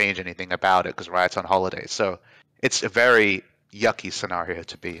cannot change anything about it because Riot's on holiday. So it's a very yucky scenario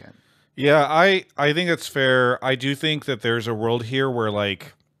to be in. Yeah, I think that's fair. I do think that there's a world here where,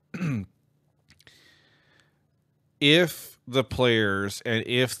 like, if the players and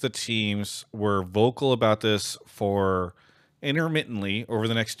if the teams were vocal about this for intermittently over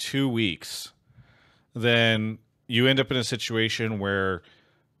the next 2 weeks, then you end up in a situation where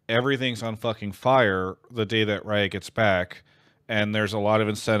everything's on fucking fire the day that Riot gets back, and there's a lot of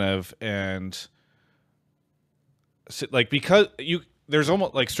incentive, and like, because there's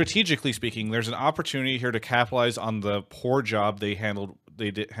almost, like, strategically speaking, there's an opportunity here to capitalize on the poor job they handled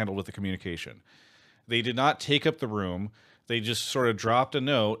with the communication. They did not take up the room. They just sort of dropped a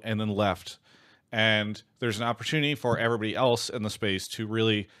note and then left. And there's an opportunity for everybody else in the space to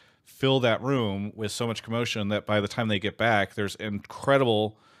really fill that room with so much commotion that by the time they get back, there's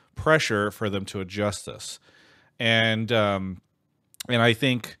incredible pressure for them to adjust this. And I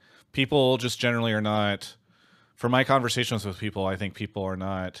think people just generally are not, from my conversations with people, I think people are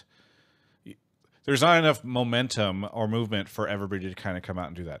not, there's not enough momentum or movement for everybody to kind of come out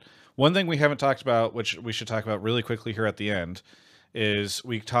and do that. One thing we haven't talked about, which we should talk about really quickly here at the end, is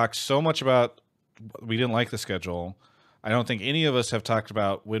we talked so much about we didn't like the schedule. I don't think any of us have talked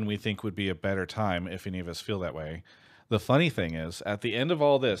about when we think would be a better time, if any of us feel that way. The funny thing is, at the end of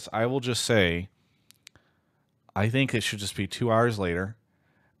all this, I will just say, I think it should just be 2 hours later,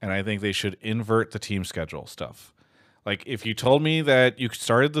 and I think they should invert the team schedule stuff. Like, if you told me that you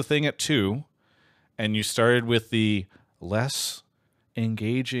started the thing at 2, and you started with the less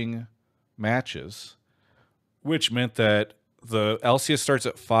engaging matches, which meant that the LCS starts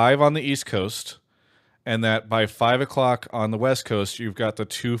at 5 on the East Coast, and that by 5 o'clock on the West Coast, you've got the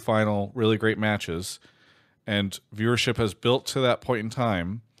 2 final really great matches, and viewership has built to that point in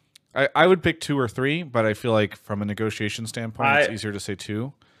time. I would pick 2 or 3, but I feel like from a negotiation standpoint, it's easier to say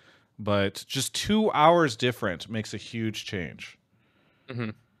 2. But just 2 hours different makes a huge change.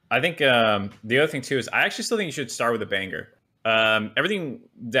 Mm-hmm. I think the other thing too is I actually still think you should start with a banger. Everything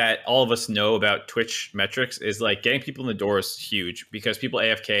that all of us know about Twitch metrics is like getting people in the door is huge because people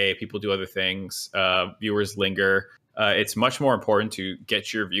AFK, people do other things, viewers linger. It's much more important to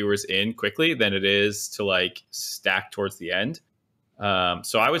get your viewers in quickly than it is to like stack towards the end.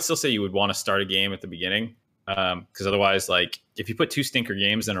 So I would still say you would want to start a game at the beginning because otherwise, like if you put 2 stinker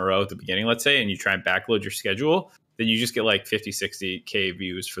games in a row at the beginning, let's say, and you try and backload your schedule, then you just get like 50, 60K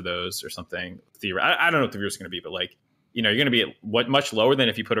views for those or something. I don't know what the views are going to be, but like, you're going to be at much lower than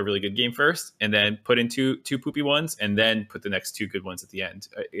if you put a really good game first and then put in two poopy ones and then put the next 2 good ones at the end.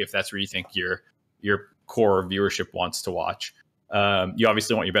 If that's where you think your core viewership wants to watch. You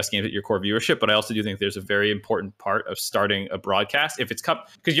obviously want your best games at your core viewership, but I also do think there's a very important part of starting a broadcast. If it's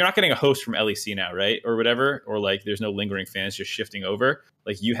because you're not getting a host from LEC now, right? Or whatever, or like there's no lingering fans just shifting over.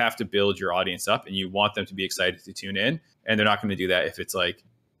 Like you have to build your audience up and you want them to be excited to tune in. And they're not going to do that if it's like,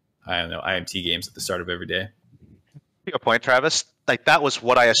 I don't know, IMT games at the start of every day. Your point, Travis. Like that was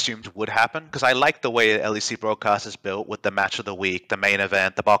what I assumed would happen because I like the way LEC broadcast is built with the match of the week, the main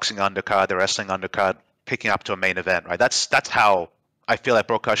event, the boxing undercard, the wrestling undercard, picking up to a main event, right? That's how I feel like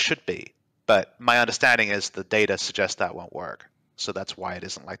broadcast should be. But my understanding is the data suggests that won't work, so that's why it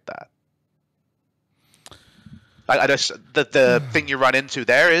isn't like that. I just the thing you run into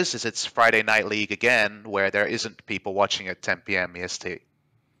there is it's Friday Night League again, where there isn't people watching at 10 p.m. EST.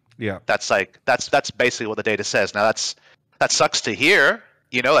 Yeah, that's basically what the data says. Now that sucks to hear,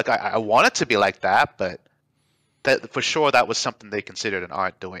 like I want it to be like that, but that for sure that was something they considered and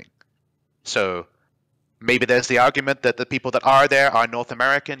aren't doing. So maybe there's the argument that the people that are there are North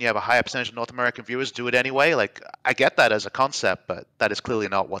American. You have a higher percentage of North American viewers do it anyway. Like I get that as a concept, but that is clearly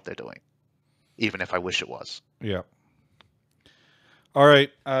not what they're doing, even if I wish it was. Yeah. All right.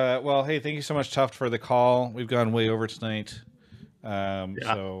 Well, hey, thank you so much, Tuft, for the call. We've gone way over tonight.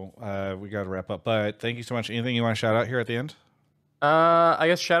 So we got to wrap up. But thank you so much. Anything you want to shout out here at the end? I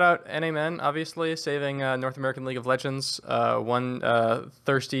guess shout out NAMN, obviously, saving North American League of Legends, one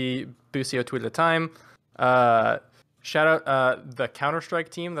thirsty Busio tweet at a time. Shout out the Counter-Strike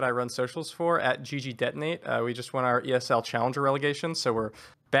team that I run socials for at GG Detonate. We just won our ESL Challenger relegation, so we're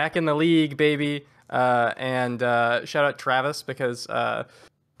back in the league, baby. And shout out Travis, because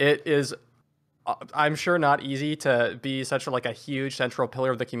it is, I'm sure, not easy to be such a huge central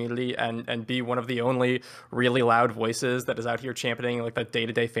pillar of the community and be one of the only really loud voices that is out here championing the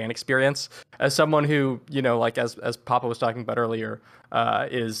day-to-day fan experience. As someone who, as Papa was talking about earlier,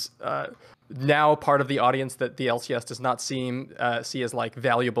 is now part of the audience that the LCS does not see as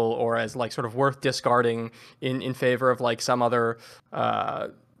valuable or as sort of worth discarding in favor of some other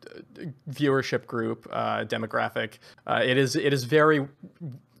viewership group demographic.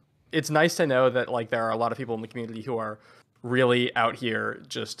 It's nice to know that there are a lot of people in the community who are really out here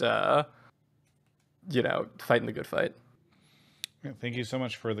just fighting the good fight. Yeah, thank you so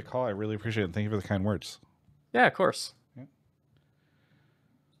much for the call. I really appreciate it. Thank you for the kind words. Yeah, of course. Yeah.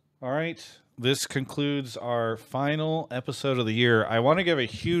 All right. This concludes our final episode of the year. I want to give a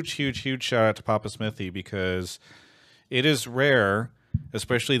huge shout out to Papa Smithy, because it is rare,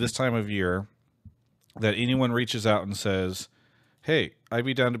 especially this time of year, that anyone reaches out and says, hey, I'd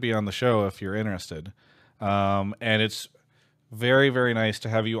be down to be on the show if you're interested. And it's very, very nice to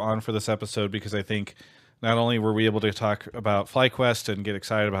have you on for this episode, because I think not only were we able to talk about FlyQuest and get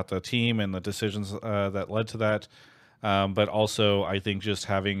excited about the team and the decisions that led to that, but also I think just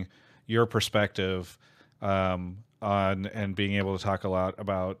having your perspective on and being able to talk a lot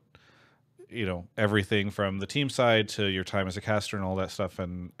about everything from the team side to your time as a caster and all that stuff,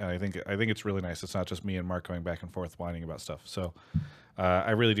 and I think it's really nice. It's not just me and Mark going back and forth whining about stuff. So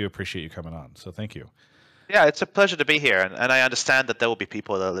I really do appreciate you coming on. So thank you. Yeah, it's a pleasure to be here, and I understand that there will be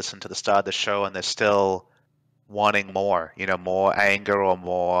people that listen to the start of the show and they're still wanting more, more anger or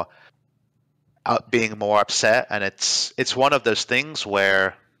more being more upset, and it's one of those things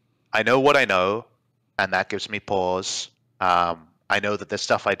where I know what I know, and that gives me pause. I know that there's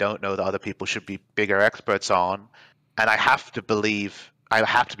stuff I don't know that other people should be bigger experts on, and I have to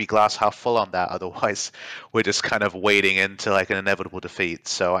be glass half full on that. Otherwise, we're just kind of wading into an inevitable defeat.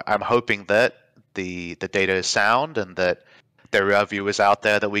 So I'm hoping that the data is sound and that there are viewers out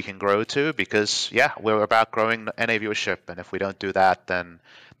there that we can grow to, because we're about growing NA viewership, and if we don't do that, then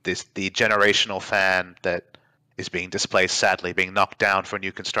the generational fan that is being displaced, sadly, being knocked down for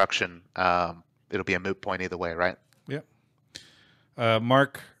new construction, it'll be a moot point either way, right? Yeah.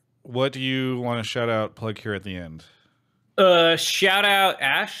 Mark, what do you want to shout out, plug here at the end? Shout out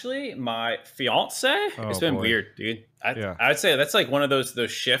Ashley, my fiance. It's been weird, dude. I'd say that's one of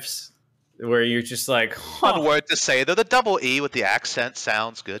those shifts where you're just One word to say though, the double E with the accent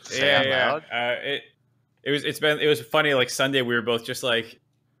sounds good to say out loud. It was funny. Sunday we were both just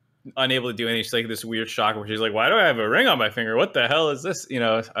unable to do anything. She's this weird shock where she's like, "Why do I have a ring on my finger? What the hell is this?"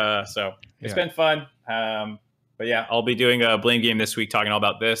 So it's been fun. But yeah, I'll be doing a Blame Game this week, talking all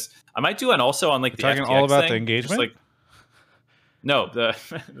about this. I might do one also on the talking FTX all about thing. the engagement. No, the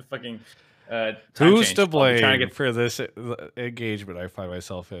fucking. Who's change. to blame for this engagement I find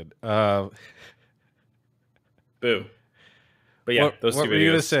myself in? Boo. But yeah, those two videos. What were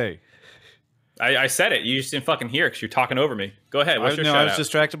you gonna say? I said it. You just didn't fucking hear it because you're talking over me. Go ahead. What's your shout I was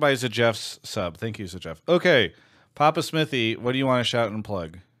distracted by Zajeff's sub. Thank you, Zajeff. Okay, Papa Smithy, what do you want to shout and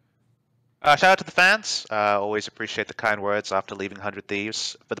plug? Shout out to the fans. Always appreciate the kind words after leaving 100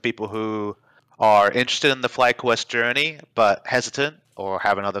 Thieves. For the people who are interested in the FlyQuest journey but hesitant or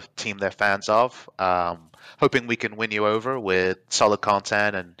have another team they're fans of, hoping we can win you over with solid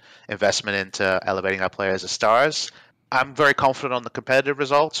content and investment into elevating our players as stars. I'm very confident on the competitive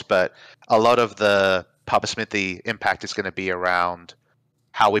results, but a lot of the Papa Smithy impact is going to be around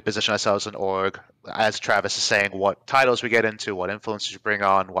how we position ourselves in org. As Travis is saying, what titles we get into, what influences we bring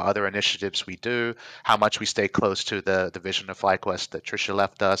on, what other initiatives we do, how much we stay close to the vision of FlyQuest that Trisha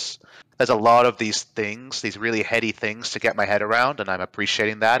left us. There's a lot of these things, these really heady things to get my head around, and I'm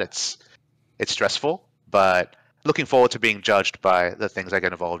appreciating that. It's stressful, but looking forward to being judged by the things I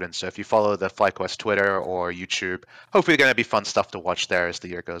get involved in. So if you follow the FlyQuest Twitter or YouTube, hopefully there's going to be fun stuff to watch there as the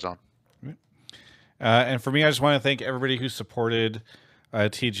year goes on. And for me, I just want to thank everybody who supported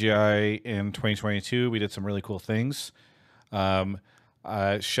TGI in 2022. We did some really cool things.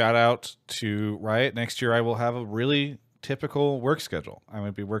 Shout out to Riot. Next year, I will have a really typical work schedule. I'm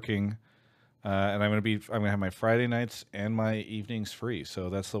going to be working, and I'm going to have my Friday nights and my evenings free. So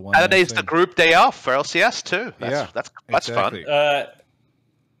that's the one. Saturday's the group day off for LCS too. That's exactly. fun.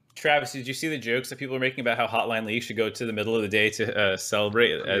 Travis, did you see the jokes that people are making about how Hotline League should go to the middle of the day to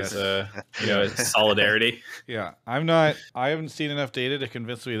celebrate as solidarity? Yeah, I haven't seen enough data to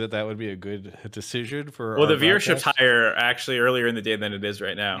convince me that would be a good decision for. Well, our the viewership's broadcast. higher actually earlier in the day than it is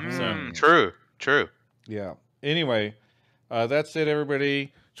right now. True. Yeah. Anyway, that's it,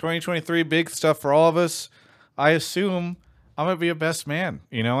 everybody. 2023, big stuff for all of us. I assume I'm gonna be a best man.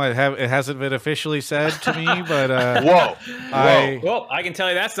 It hasn't been officially said to me, but Whoa. Well, I can tell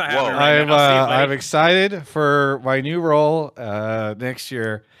you that's not happening right now. I'm excited for my new role next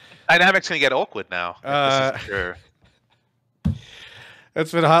year. Dynamic's gonna get awkward now. This is sure.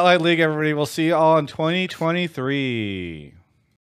 That's been Hotline League, everybody. We'll see you all in 2023.